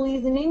reading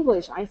legalese in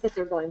English, I sit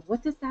there going,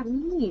 what does that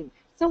mean?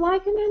 So I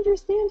can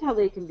understand how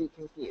they can be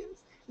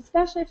confused,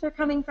 especially if they're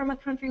coming from a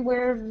country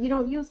where you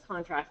don't use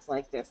contracts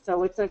like this.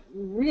 So it's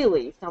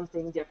really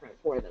something different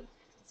for them.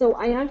 So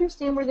I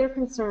understand where their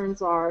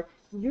concerns are.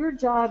 Your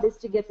job is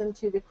to get them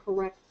to the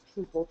correct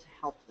people to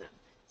help them.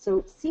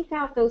 So seek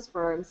out those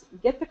firms,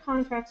 get the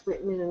contracts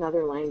written in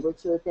another language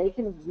so that they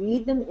can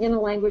read them in a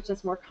language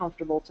that's more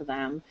comfortable to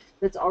them,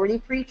 that's already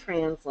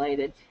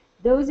pre-translated.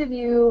 Those of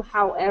you,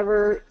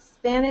 however,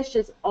 Spanish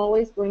is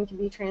always going to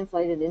be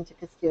translated into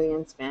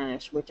Castilian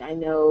Spanish, which I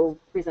know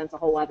presents a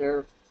whole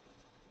other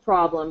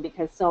problem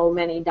because so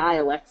many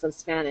dialects of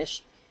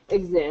Spanish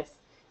exist.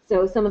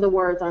 So some of the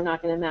words are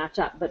not going to match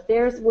up. But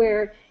there's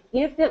where,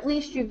 if at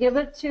least you give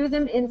it to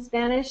them in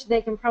Spanish,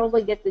 they can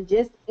probably get the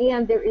gist.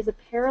 And there is a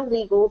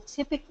paralegal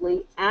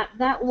typically at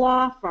that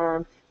law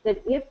firm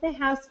that if they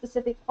have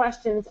specific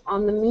questions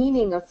on the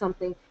meaning of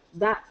something,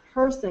 that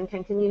person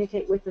can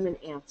communicate with them and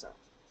answer.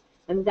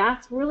 And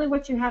that's really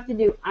what you have to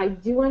do. I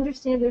do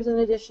understand there's an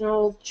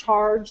additional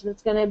charge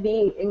that's going to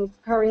be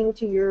incurring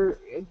to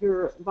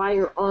your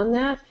buyer on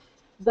that,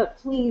 but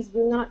please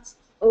do not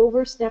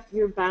overstep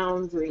your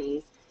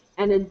boundaries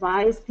and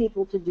advise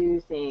people to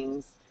do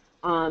things.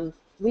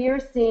 We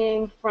are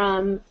seeing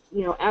from,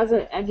 as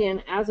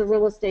a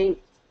real estate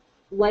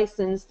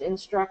licensed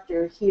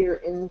instructor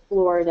here in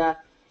Florida,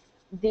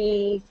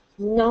 the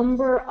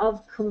number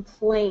of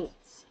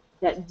complaints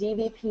that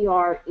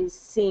DVPR is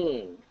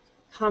seeing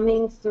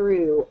coming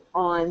through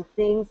on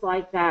things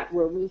like that,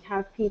 where we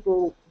have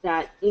people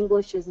that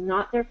English is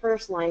not their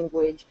first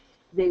language.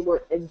 They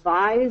were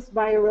advised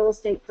by a real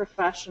estate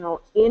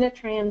professional in a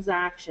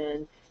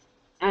transaction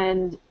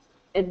and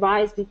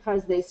advised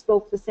because they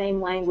spoke the same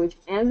language,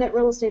 and that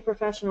real estate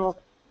professional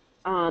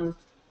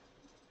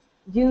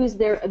used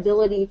their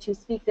ability to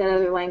speak that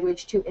other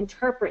language to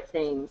interpret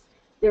things.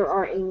 There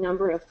are a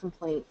number of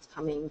complaints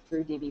coming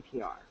through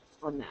DVPR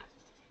on that.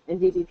 And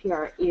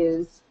DVPR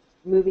is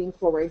moving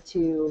forward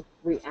to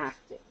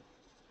reacting.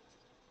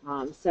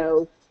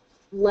 So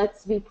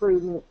let's be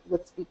prudent,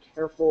 let's be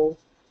careful,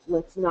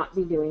 let's not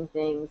be doing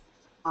things.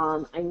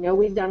 I know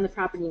we've done the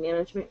property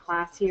management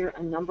class here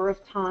a number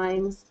of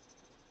times.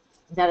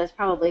 That is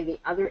probably the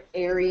other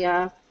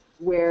area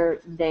where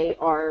they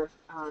are,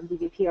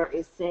 DVPR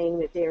is saying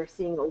that they are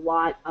seeing a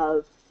lot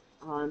of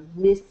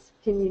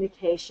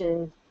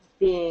miscommunication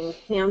being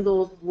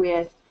handled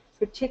with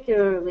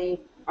particularly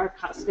our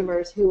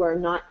customers who are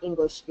not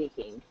English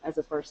speaking as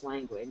a first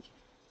language,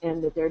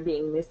 and that they're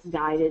being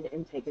misguided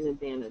and taken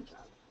advantage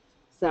of.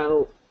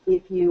 So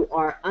if you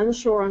are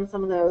unsure on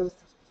some of those,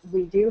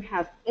 we do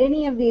have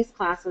any of these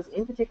classes,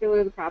 in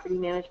particular the property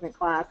management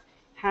class,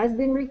 has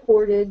been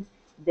recorded.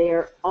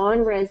 They're on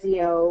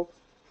Resio.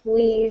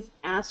 Please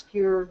ask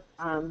your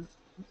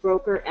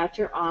broker at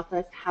your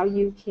office how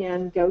you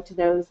can go to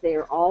those. They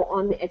are all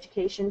on the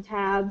education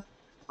tab.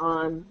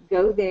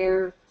 Go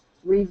there,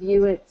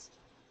 review it,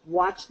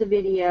 watch the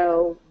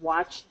video,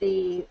 watch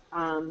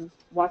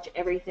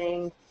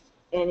everything,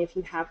 and if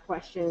you have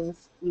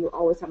questions, you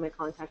always have my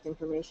contact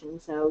information.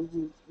 So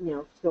you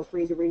feel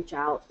free to reach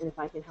out, and if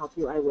I can help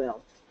you, I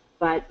will.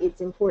 But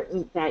it's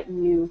important that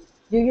you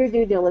do your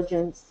due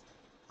diligence,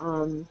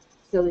 so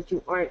that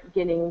you aren't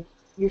getting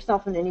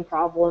yourself in any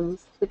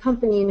problems, the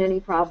company in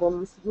any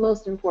problems.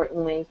 Most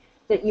importantly,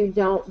 that you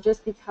don't,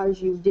 just because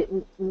you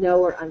didn't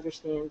know or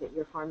understand, that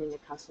you're harming a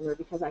customer,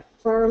 because I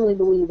firmly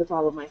believe with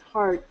all of my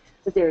heart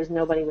that there is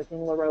nobody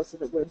within La Rosa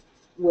that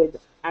would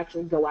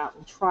actually go out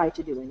and try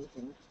to do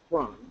anything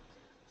wrong.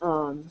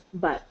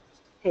 But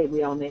hey,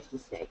 we all make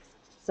mistakes.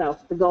 So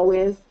the goal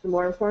is, the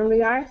more informed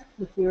we are,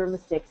 the fewer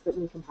mistakes that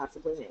we can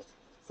possibly make.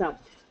 So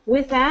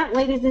with that,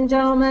 ladies and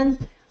gentlemen,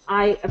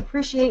 I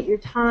appreciate your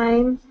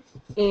time,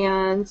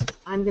 and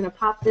I'm going to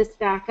pop this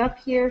back up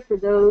here for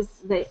those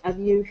of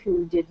you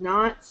who did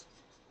not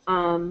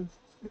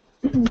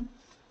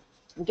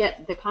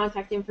get the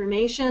contact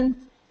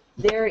information.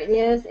 There it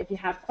is. If you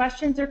have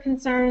questions or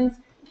concerns,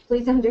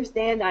 please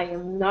understand I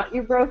am not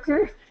your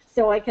broker,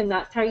 so I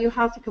cannot tell you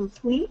how to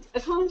complete a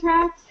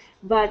contract.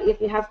 But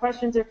if you have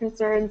questions or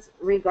concerns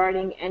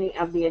regarding any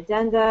of the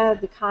addenda,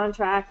 the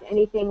contract,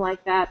 anything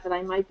like that that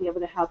I might be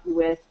able to help you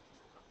with,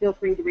 feel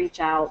free to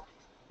reach out.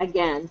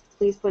 Again,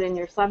 please put in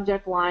your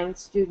subject line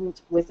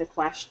 "student with a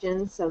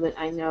question" so that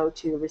I know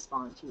to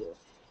respond to you.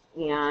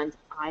 And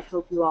I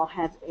hope you all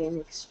have an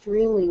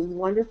extremely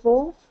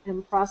wonderful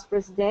and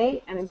prosperous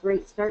day and a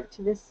great start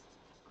to this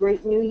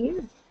great new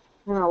year.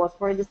 And I look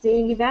forward to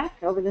seeing you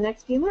back over the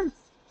next few months.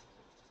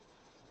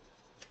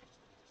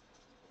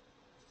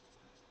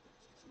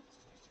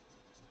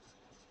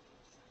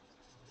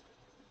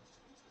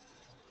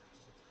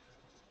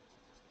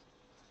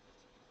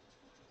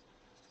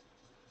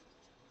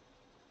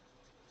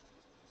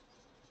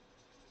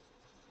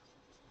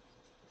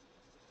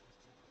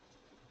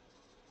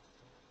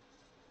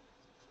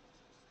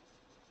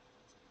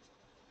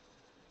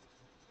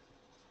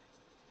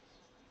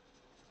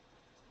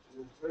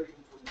 Very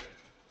informative.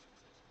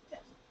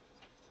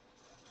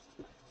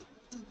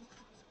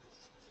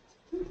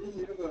 Didn't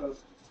you have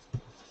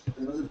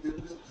another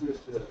business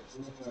with doing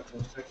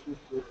inspections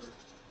for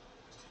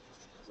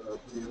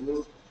the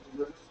remote?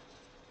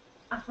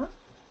 Uh-huh.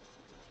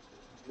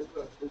 You have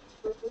a business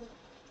for that?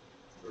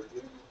 Or do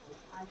you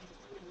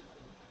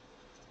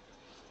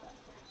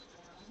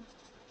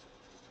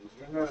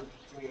You're not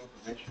just getting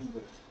information,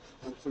 but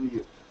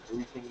hopefully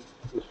everything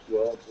goes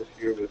well this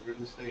year with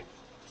real estate.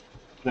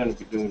 I plan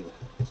to be doing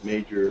a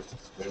major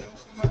reno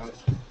in my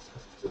house,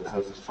 so the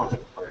house is falling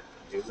apart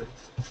anyway.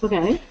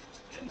 Okay.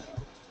 And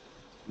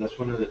that's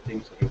one of the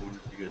things that I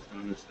wanted to get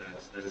done is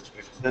that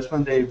inspection. That's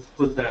when they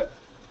put that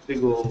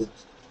big old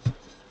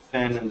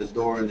fan in the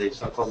door and they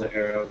suck all the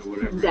air out or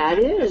whatever. That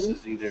is.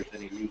 Just to see if there's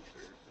any leaks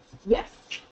or. Yes.